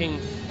 because then you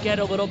can get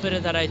a little bit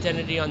of that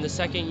identity on the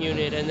second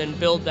unit and then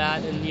build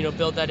that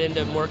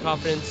into more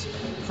confidence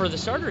for the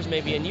starters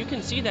maybe. And you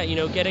can see that,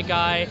 get a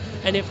guy,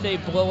 and if they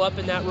blow up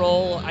in that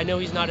role, I know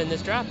he's not in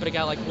this draft, but a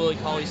guy like Willie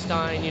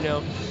Cauley-Stein,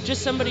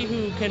 just somebody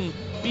who can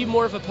be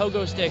more of a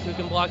pogo stick, who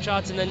can block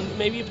shots, and then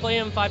maybe you play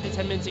him 5 to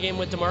 10 minutes a game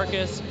with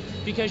DeMarcus,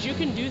 because you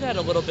can do that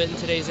a little bit in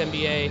today's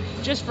NBA,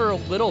 just for a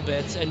little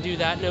bit, and do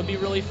that, and it'll be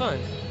really fun.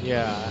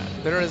 Yeah,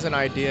 there is an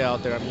idea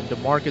out there. I mean,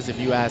 DeMarcus, if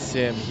you asked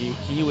him,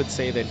 he would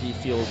say that he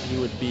feels he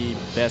would be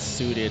best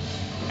suited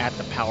at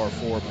the power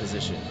forward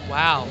position.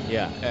 Wow.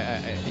 Yeah,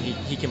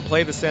 he can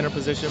play the center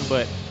position,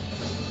 but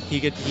he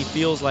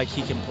feels like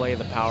he can play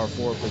the power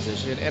forward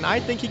position, and I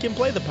think he can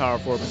play the power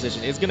forward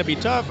position. It's going to be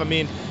tough. I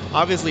mean,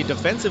 obviously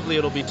defensively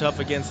it'll be tough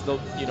against the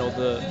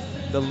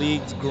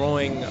league's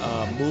growing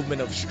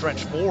movement of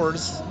stretch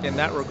fours in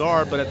that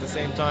regard, but at the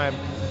same time,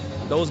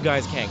 those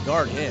guys can't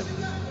guard him.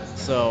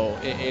 So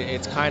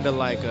it's kind of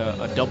like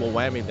a double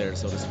whammy there,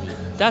 so to speak.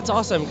 That's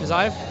awesome, because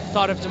I've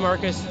thought of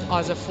DeMarcus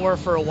as a 4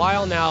 for a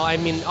while now. I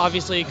mean,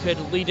 obviously it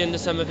could lead into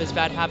some of his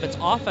bad habits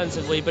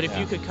offensively, but if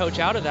you could coach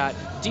out of that,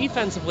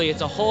 defensively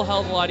it's a whole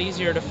hell of a lot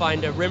easier to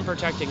find a rim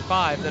protecting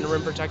 5 than a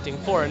rim protecting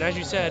 4. And as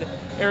you said,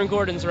 Aaron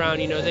Gordon's around,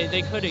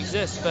 they could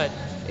exist, but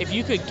if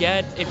you could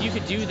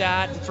do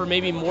that for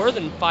maybe more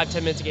than 5-10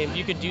 minutes a game, if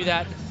you could do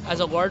that as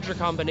a larger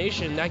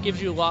combination, that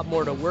gives you a lot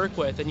more to work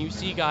with, and you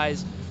see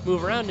guys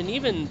move around, and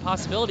even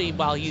possibility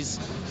while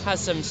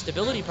has some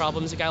stability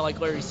problems, a guy like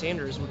Larry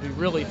Sanders would be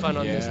really fun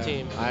on this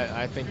team.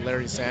 I think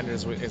Larry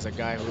Sanders is a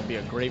guy who would be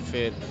a great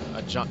fit.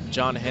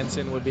 John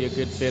Henson would be a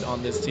good fit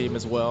on this team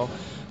as well.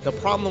 The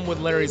problem with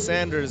Larry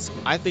Sanders,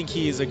 I think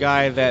he's a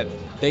guy that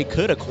they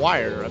could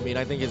acquire. I mean,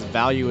 I think his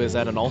value is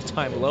at an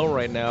all-time low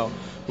right now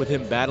with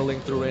him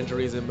battling through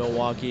injuries in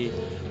Milwaukee.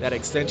 That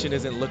extension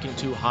isn't looking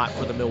too hot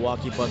for the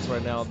Milwaukee Bucks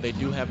right now. They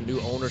do have new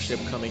ownership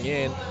coming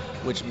in,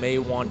 which may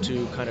want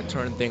to kind of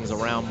turn things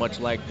around, much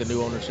like the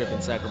new ownership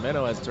in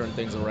Sacramento has turned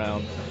things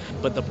around.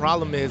 But the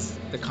problem is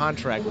the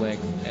contract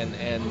length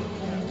and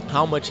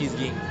how much he's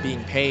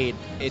being paid.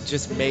 It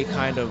just may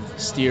kind of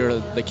steer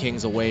the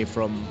Kings away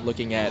from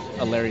looking at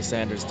a Larry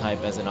Sanders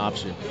type as an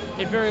option.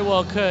 It very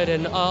well could,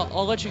 and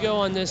I'll let you go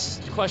on this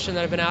question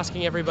that I've been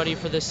asking everybody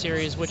for this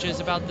series, which is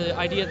about the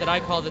idea that I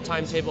call the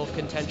timetable of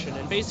contention.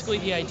 And basically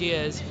the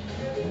idea is,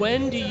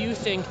 when do you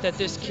think that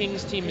this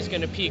Kings team is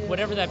going to peak?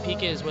 Whatever that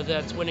peak is, whether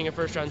that's winning a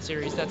first-round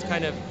series, that's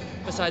kind of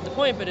beside the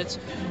point, but it's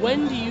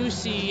when do you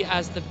see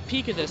as the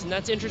peak of this? And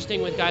that's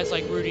interesting with guys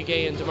like Rudy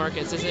Gay and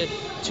DeMarcus. Is it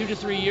 2 to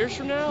 3 years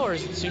from now, or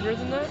is it sooner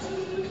than that?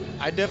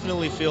 I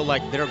definitely feel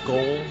like their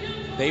goal,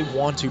 they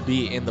want to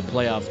be in the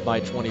playoffs by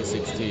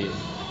 2016.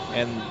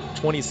 And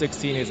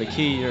 2016 is a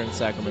key year in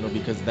Sacramento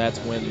because that's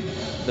when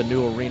the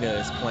new arena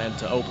is planned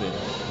to open.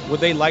 Would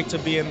they like to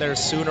be in there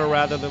sooner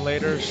rather than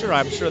later? Sure,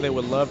 I'm sure they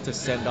would love to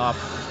send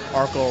off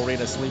Arco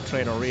Arena, Sleep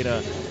Train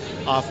Arena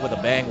off with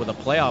a bang with a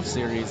playoff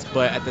series,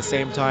 but at the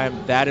same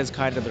time, that is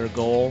kind of their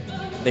goal.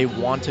 They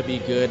want to be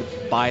good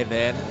by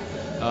then.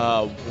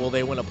 Will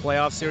they win a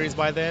playoff series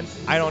by then?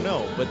 I don't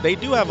know, but they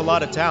do have a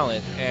lot of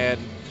talent, and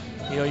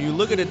you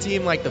look at a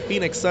team like the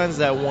Phoenix Suns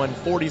that won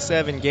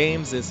 47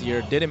 games this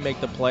year, didn't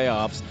make the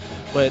playoffs,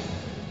 but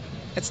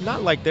it's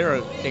not like they're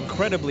an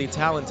incredibly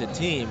talented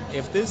team.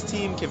 If this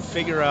team can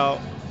figure out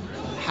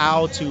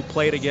how to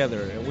play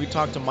together, and we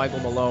talked to Michael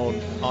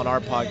Malone on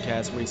our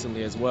podcast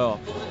recently as well,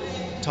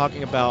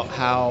 talking about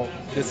how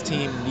this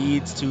team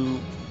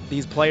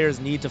these players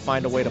need to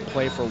find a way to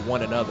play for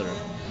one another.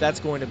 That's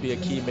going to be a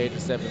key major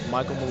step. If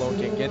Michael Malone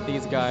can get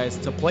these guys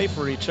to play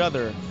for each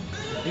other,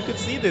 you could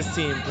see this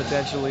team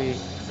potentially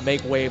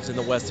make waves in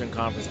the Western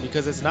Conference,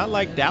 because it's not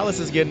like Dallas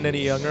is getting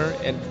any younger,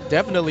 and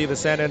definitely the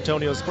San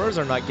Antonio Spurs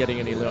are not getting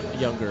any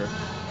younger.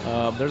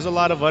 There's a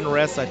lot of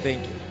unrest, I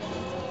think,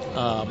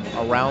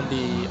 around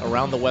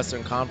the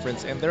Western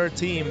Conference, and they're a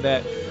team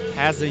that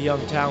has the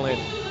young talent.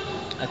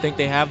 I think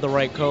they have the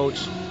right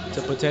coach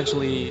to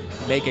potentially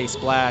make a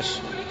splash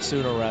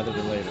sooner rather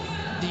than later.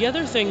 The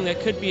other thing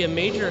that could be a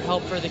major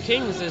help for the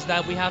Kings is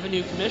that we have a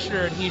new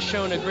commissioner, and he's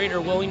shown a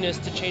greater willingness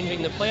to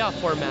changing the playoff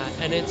format.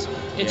 And it's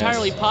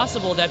entirely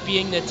possible that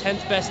being the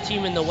 10th best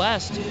team in the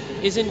West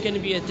isn't going to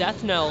be a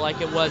death knell like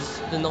it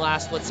was in the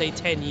last, let's say,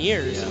 10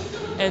 years. Yeah.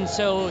 And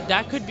so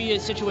that could be a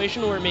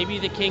situation where maybe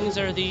the Kings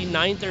are the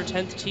 9th or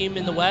 10th team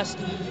in the West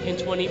in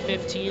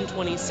 2015,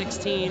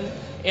 2016,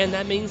 and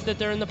that means that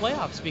they're in the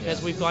playoffs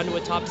because we've gone to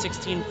a top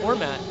 16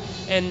 format.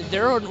 And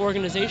they're an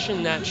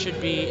organization that should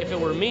be, if it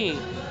were me,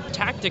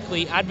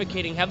 tactically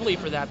advocating heavily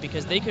for that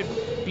because they could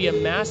be a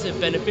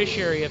massive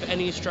beneficiary of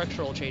any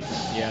structural changes.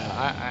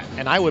 Yeah,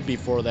 I would be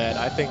for that.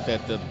 I think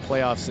that the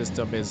playoff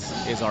system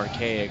is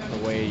archaic, the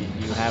way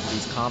you have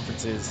these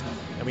conferences.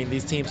 I mean,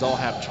 these teams all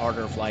have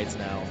charter flights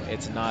now.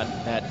 It's not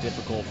that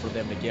difficult for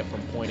them to get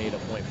from point A to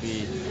point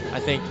B. I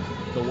think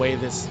the way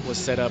this was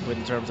set up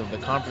in terms of the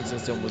conference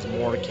system was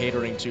more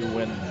catering to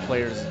when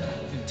players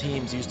and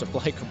teams used to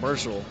fly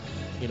commercial,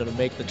 to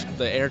make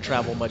the air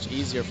travel much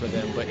easier for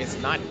them. But it's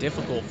not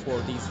difficult for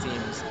these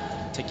teams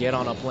to get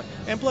on a plane.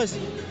 And plus,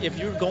 if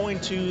you're going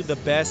to the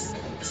best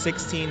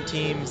 16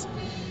 teams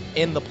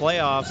in the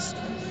playoffs,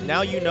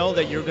 now you know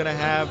that you're going to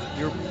have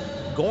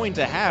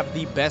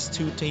the best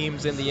 2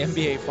 teams in the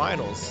NBA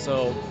Finals.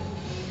 So,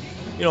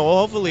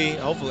 hopefully,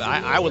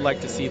 I would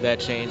like to see that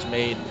change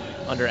made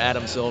under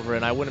Adam Silver,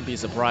 and I wouldn't be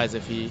surprised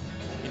if he,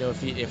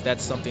 if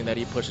that's something that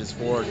he pushes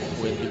forward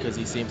with, because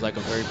he seems like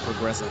a very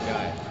progressive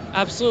guy.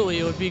 Absolutely.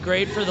 It would be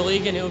great for the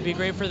league, and it would be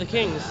great for the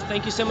Kings.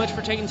 Thank you so much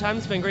for taking time.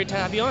 It's been great to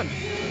have you on.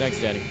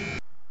 Thanks, Danny.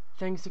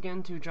 Thanks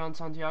again to John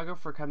Santiago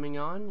for coming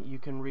on. You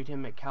can read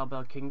him at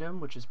Cowbell Kingdom,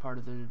 which is part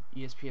of the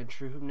ESPN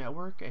True Hoop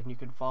Network, and you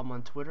can follow him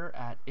on Twitter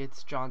at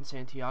It's John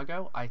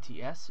Santiago,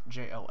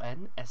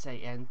 ITSJON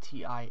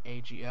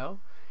SANTIAGO.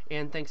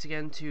 And thanks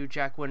again to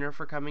Jack Winter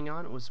for coming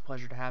on. It was a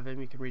pleasure to have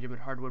him. You can read him at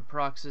Hardwood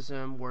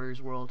Paroxysm,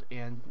 Warriors World,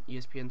 and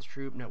ESPN's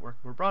True Hoop Network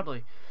more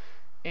broadly.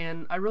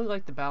 And I really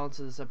like the balance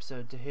of this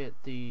episode to hit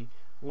the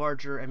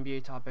larger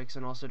NBA topics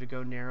and also to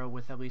go narrow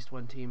with at least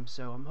one team.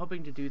 So I'm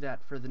hoping to do that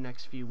for the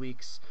next few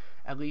weeks,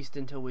 at least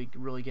until we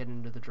really get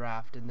into the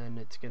draft, and then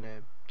it's going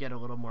to get a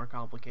little more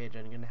complicated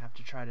and I'm going to have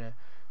to try to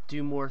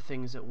do more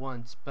things at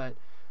once. But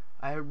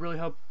I really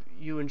hope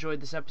you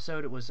enjoyed this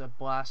episode. It was a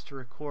blast to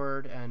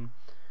record, and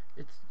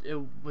it's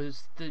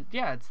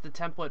the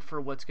template for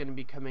what's going to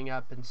be coming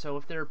up. And so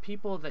if there are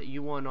people that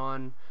you want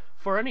on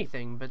for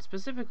anything, but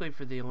specifically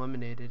for the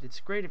eliminated, it's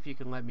great if you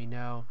can let me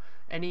know.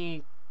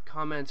 Any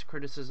comments,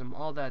 criticism,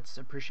 all that's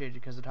appreciated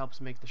because it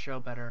helps make the show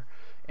better.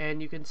 And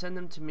you can send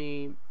them to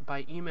me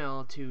by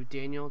email to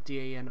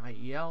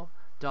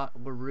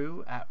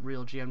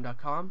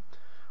daniel.larue@realgm.com.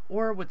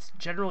 Or what's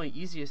generally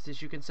easiest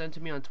is you can send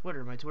to me on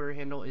Twitter. My Twitter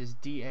handle is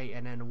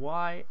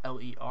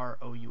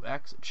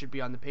DANNYLEROUX. It should be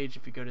on the page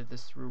if you go to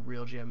this through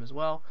RealGM as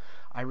well.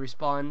 I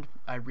respond.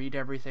 I read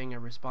everything. I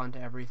respond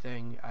to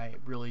everything. I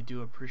really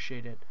do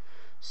appreciate it.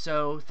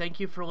 So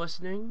thank you for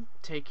listening.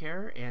 Take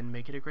care and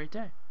make it a great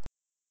day.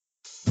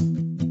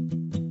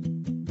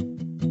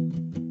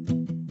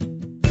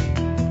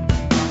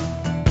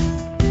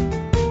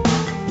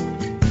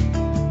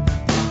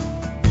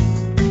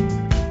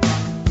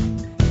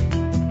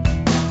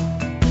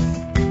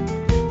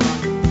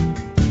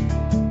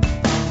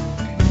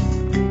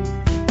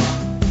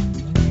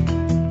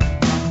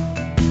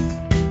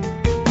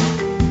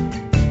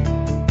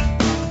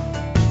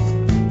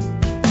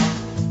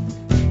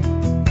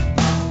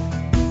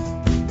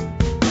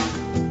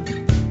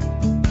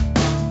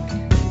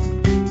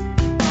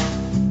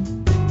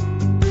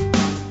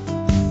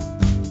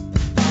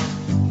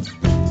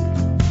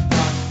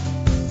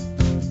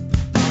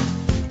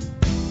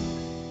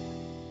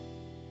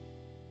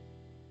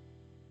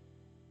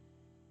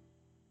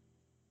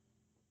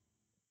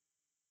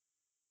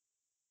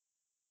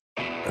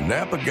 A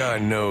Napa guy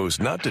knows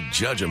not to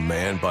judge a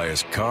man by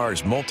his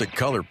car's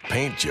multicolor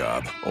paint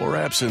job or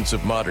absence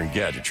of modern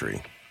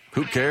gadgetry.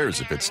 Who cares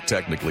if it's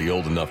technically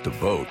old enough to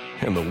vote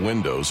and the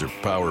windows are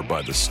powered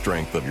by the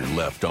strength of your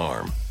left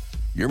arm?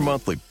 Your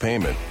monthly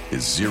payment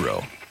is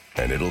zero,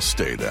 and it'll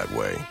stay that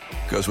way.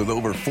 Because with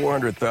over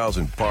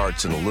 400,000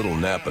 parts and a little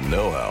Napa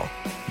know-how,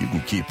 you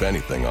can keep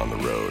anything on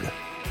the road.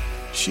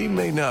 She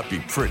may not be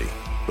pretty,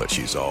 but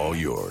she's all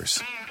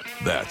yours.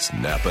 That's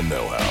Napa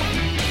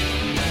know-how.